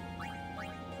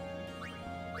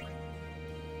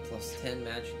 Plus 10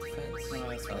 magic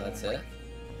defense. Oh, that's it.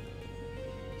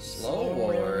 Slow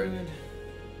ward.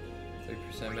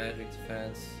 3% magic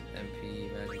defense.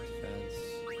 MP magic defense.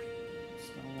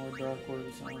 Stone ward, dark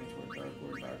ward, silence ward, dark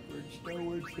ward, stone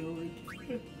ward, sword.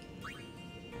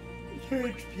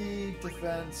 HP,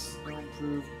 defense, no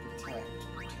improve,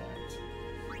 protect.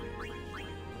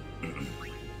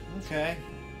 Okay.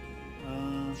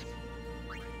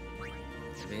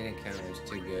 Evade encounter is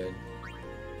too good.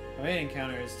 Evade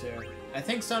encounter is too. I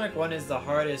think Sonic 1 is the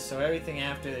hardest, so everything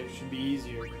after it should be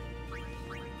easier.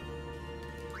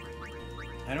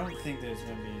 I don't think there's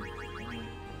gonna be.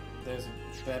 There's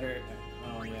a better.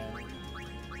 Oh yeah.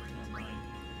 Never mind.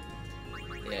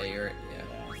 Yeah, you're. Yeah.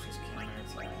 Yeah, it's just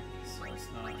counterattack, so it's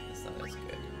not. It's not as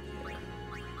good.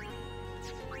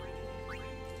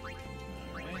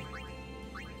 Alright.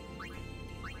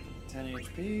 10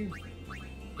 HP.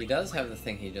 He does have the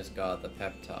thing he just got, the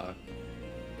pep talk.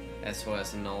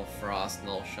 SOS, Null Frost,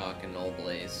 Null Shock, and Null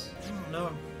Blaze.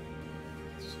 No.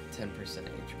 10%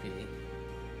 HP.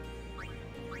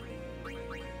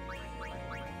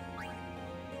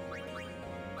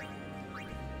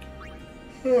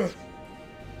 It's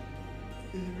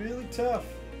really tough.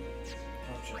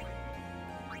 Oh shit.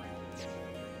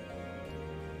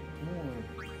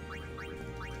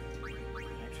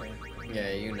 Actually.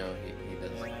 Yeah, you know he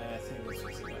does. Yeah, I think this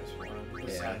was the best one.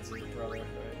 Besides his brother, right?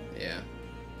 Yeah.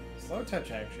 Slow touch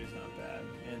actually is not bad.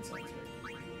 And sensitive.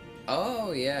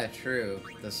 Oh yeah, true.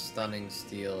 The stunning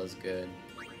steel is good.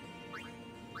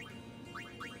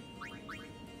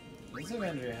 This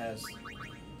Avenger has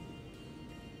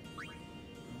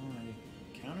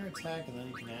counterattack, and then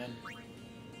you can add.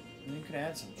 Then you could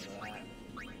add something to that.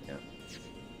 Yeah.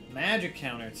 Magic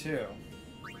counter too.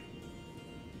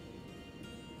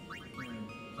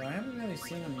 So I haven't really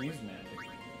seen him use magic.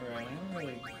 Or I haven't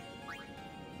really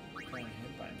gotten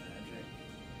hit by magic.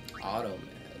 Automed.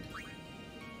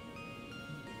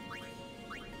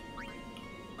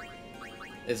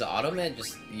 Is Automed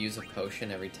just use a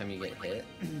potion every time you get hit?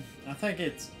 I think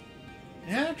it's.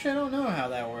 Yeah, actually, I don't know how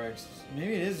that works.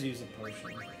 Maybe it is use a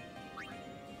potion.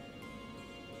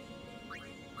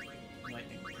 Like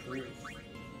improve.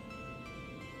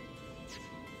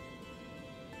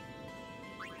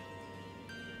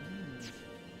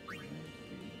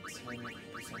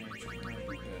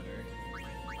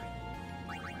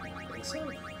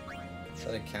 Is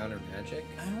that a counter magic?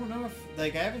 I don't know if,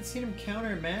 like, I haven't seen him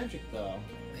counter magic though.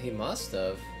 He must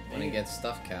have when he Maybe. gets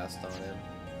stuff cast on him.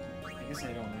 I guess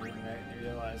I don't really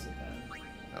realize it then.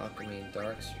 Alchemy,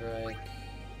 Dark Strike.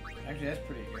 Actually, that's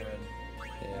pretty good. I'm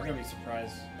Yeah. gonna be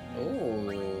surprised.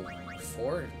 Ooh,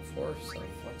 four stuff.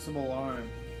 Flexible arm.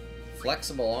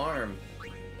 Flexible arm.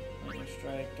 Lightning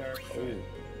strike, dark strike. Ooh.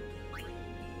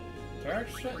 Dark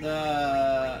strike.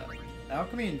 The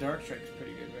alchemy and dark strike is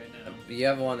pretty good right now. You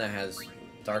have one that has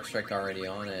Dark Strike already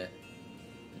on it.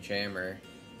 Jammer.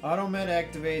 Automed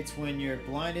activates when you're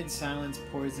blinded, silenced,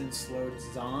 poisoned, slowed,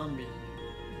 zombie.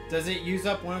 Does it use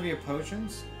up one of your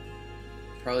potions?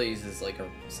 Probably uses like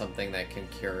something that can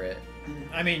cure it.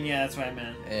 I mean, yeah, that's what I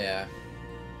meant. Yeah.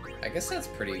 I guess that's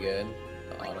pretty good.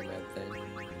 The Automed thing.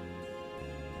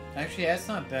 Actually, that's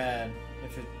not bad.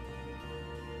 If it.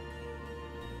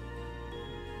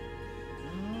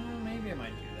 Maybe I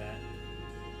might do that.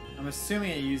 I'm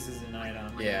assuming it uses an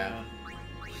item. Yeah.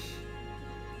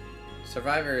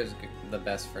 Survivor is the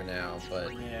best for now,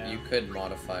 but Yeah. you could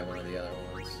modify one of the other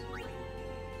ones.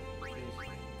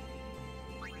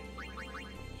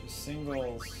 Just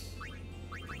singles.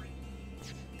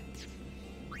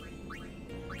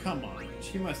 Come on,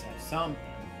 she must have something.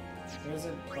 What is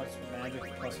it? Plus magic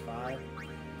plus 5?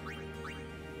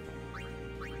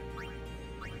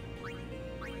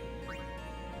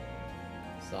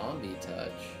 Zombie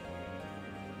touch.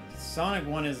 Sonic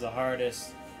 1 is the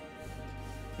hardest.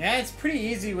 Yeah, it's pretty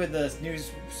easy with the new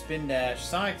spin dash.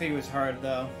 Sonic 3 was hard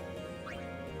though.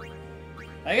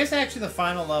 I guess actually the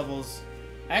final levels,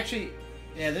 actually,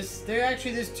 yeah, there's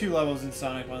 2 levels in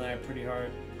Sonic 1 that are pretty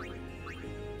hard.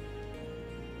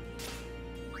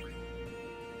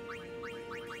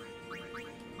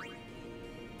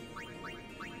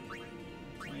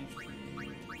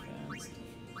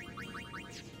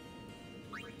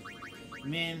 I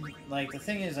mean, like, the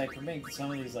thing is, I can make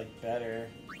some of these, like, better,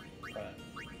 but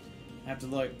I have to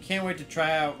look. Can't wait to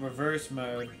try out reverse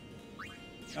mode.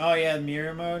 Oh, yeah,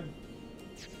 mirror mode.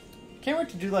 Can't wait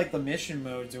to do, like, the mission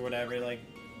modes or whatever, like,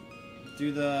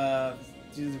 do the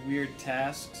weird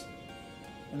tasks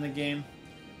in the game.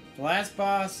 The last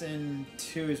boss in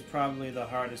 2 is probably the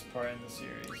hardest part in the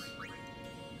series.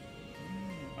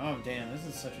 Oh damn, this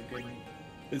is such a good.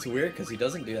 It's weird because he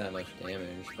doesn't do that much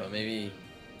damage, but maybe.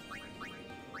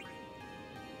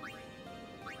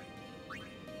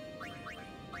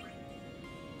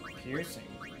 Piercing.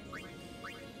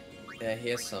 Yeah, he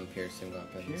has some piercing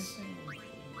weapons.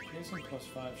 Piercing plus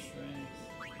 5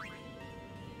 strength.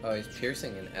 Oh, he's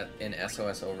piercing in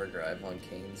SOS Overdrive on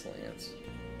Kane's Lance.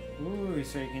 Ooh,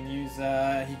 so he can use,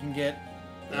 he can get,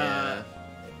 Yeah.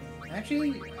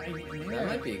 Actually, That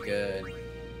might be good.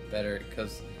 Better,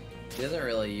 because he doesn't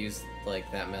really use, like,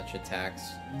 that much attacks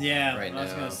right now. I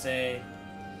was gonna say.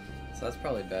 So that's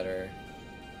probably better.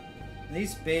 At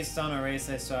least based on a race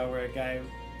I saw where a guy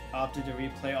opted to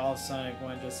replay all of Sonic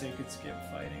 1 just so he could skip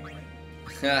fighting it.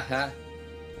 Haha.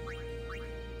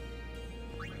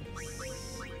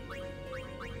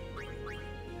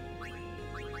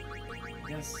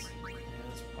 Yes. Yeah,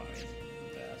 that's probably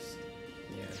the best.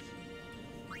 Yeah.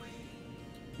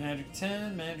 Magic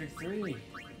 10, Magic 3.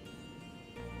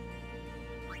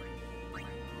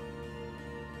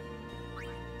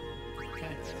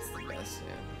 Okay. That's the best,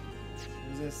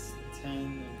 yeah. Is this 10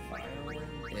 and Fireward?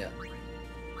 Yeah.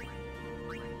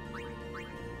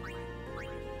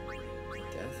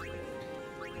 Death.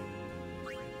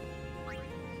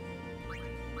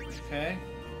 Okay.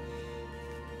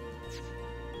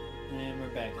 And we're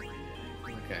back at the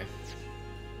beginning. Okay.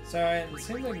 So it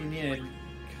seems like you needed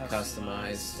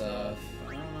Customized stuff.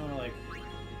 I don't know, like.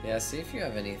 Yeah, see if you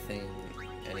have any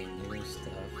new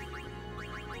stuff.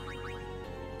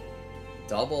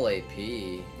 Double AP.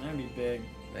 That'd be big.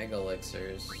 Mega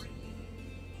elixirs.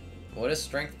 What does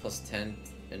strength plus 10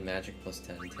 and magic plus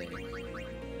 10 take?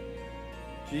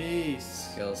 Jeez.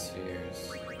 Skill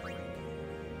spheres.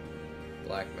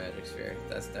 Black magic sphere.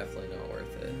 That's definitely not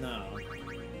worth it. No.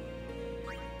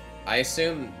 I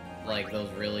assume like those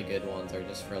really good ones are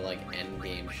just for like end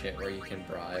game shit where you can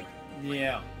bribe.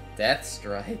 Yeah. Death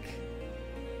Strike.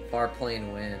 Far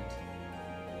Plane Wind.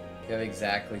 You have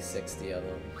exactly 60 of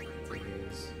them to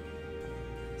use.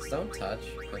 Stone Touch.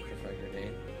 Petrify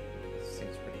Grenade.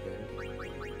 Seems pretty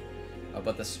good. Oh,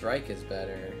 but the Strike is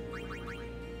better.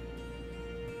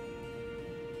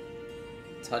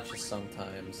 Touches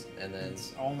sometimes, and then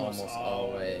It's almost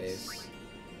always.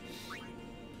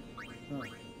 Huh.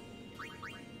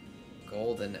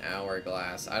 Golden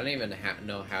Hourglass. I don't even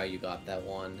know how you got that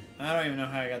one. I don't even know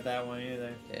how I got that one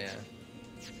either. Yeah.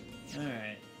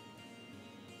 Alright.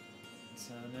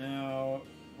 So now,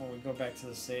 we go back to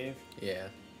the save? Yeah.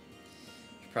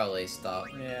 Should probably stop.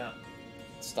 Yeah.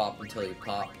 Stop until you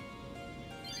pop.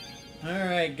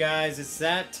 Alright, guys, it's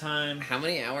that time. How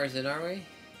many hours in are we?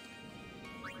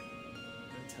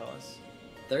 Tell us.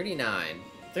 39.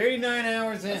 39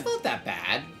 hours in. That's not that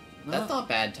bad. No. That's not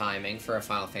bad timing for a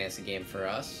Final Fantasy game for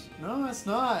us. No, it's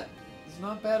not. It's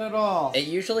not bad at all. It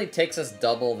usually takes us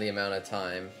double the amount of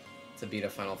time to beat a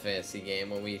Final Fantasy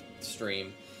game when we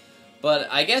stream. But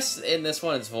I guess in this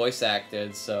one it's voice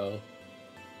acted, so...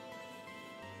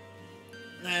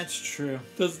 That's true.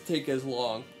 Doesn't take as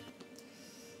long.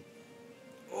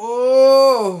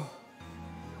 Oh!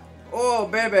 Oh,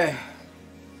 baby!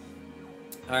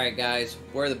 Alright guys,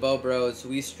 we're the Bo Bros.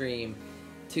 We stream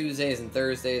Tuesdays and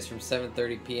Thursdays from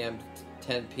 7:30 p.m. to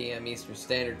 10 p.m. Eastern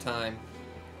Standard Time.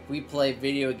 We play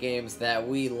video games that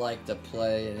we like to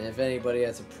play, and if anybody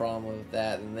has a problem with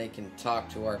that, then they can talk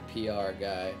to our PR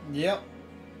guy. Yep.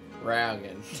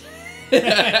 Raugen.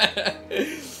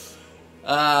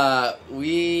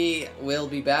 We will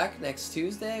be back next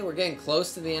Tuesday. We're getting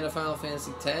close to the end of Final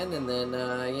Fantasy X, and then,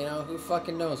 you know, who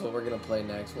fucking knows what we're gonna play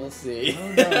next. We'll see.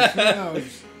 Who knows? Who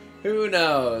knows? Who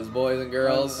knows, boys and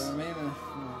girls? Maybe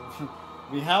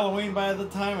be Halloween by the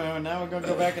time, and now we're gonna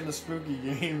go back into spooky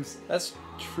games. That's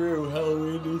true.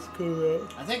 Halloween is coming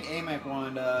out. I think Amek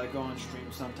wanted to go on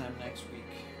stream sometime next week.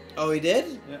 Oh, he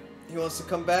did? Yeah. He wants to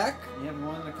come back? Yeah, he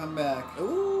wanted to come back.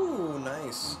 Ooh,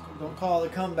 nice. Don't call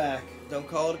it a comeback. Don't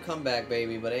call it a comeback,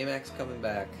 baby, but Amek's coming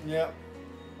back. Yep.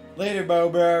 Later, Bo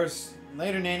Bros.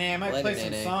 Later, Nene. I might Later, play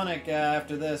some Nene. Sonic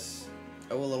after this.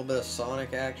 Oh, a little bit of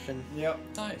Sonic action. Yep.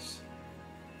 Nice.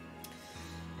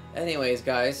 Anyways,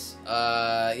 guys,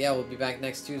 yeah, we'll be back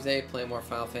next Tuesday playing more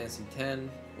Final Fantasy X.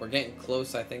 We're getting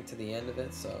close, I think, to the end of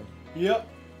it, so... Yep.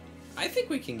 I think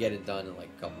we can get it done in, like,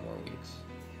 a couple more weeks.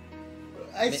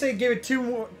 I'd say give it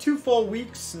two full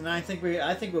weeks, and I think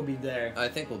we'll be there. I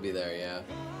think we'll be there, yeah.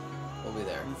 We'll be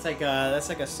there. It's like that's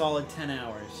like a solid 10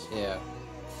 hours. Yeah.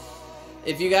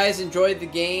 If you guys enjoyed the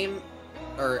game,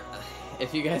 or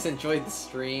if you guys enjoyed the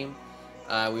stream,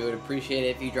 we would appreciate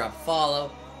it if you drop a follow,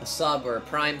 a sub or a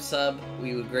Prime sub,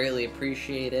 we would greatly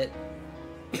appreciate it.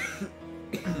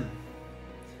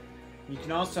 You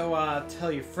can also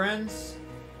tell your friends.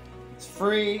 It's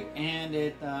free and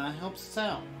it helps us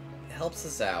out. It helps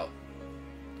us out.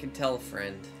 You can tell a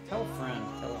friend. Tell a friend.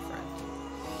 Tell a friend.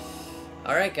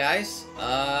 Alright, guys.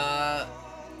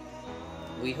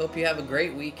 We hope you have a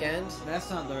great weekend.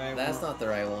 That's not the right one. That's not the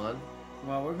right one.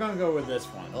 Well, we're gonna go with this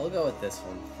one. I'll go with this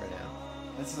one for now.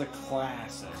 This is a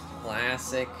classic.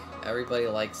 Classic. Everybody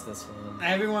likes this one.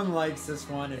 Everyone likes this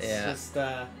one. It's just,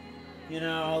 you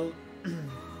know,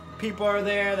 people are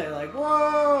there. They're like,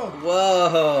 whoa!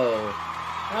 Whoa!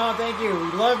 Oh, thank you.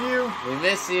 We love you. We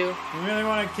miss you. We really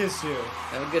want to kiss you.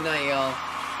 Have a good night, y'all.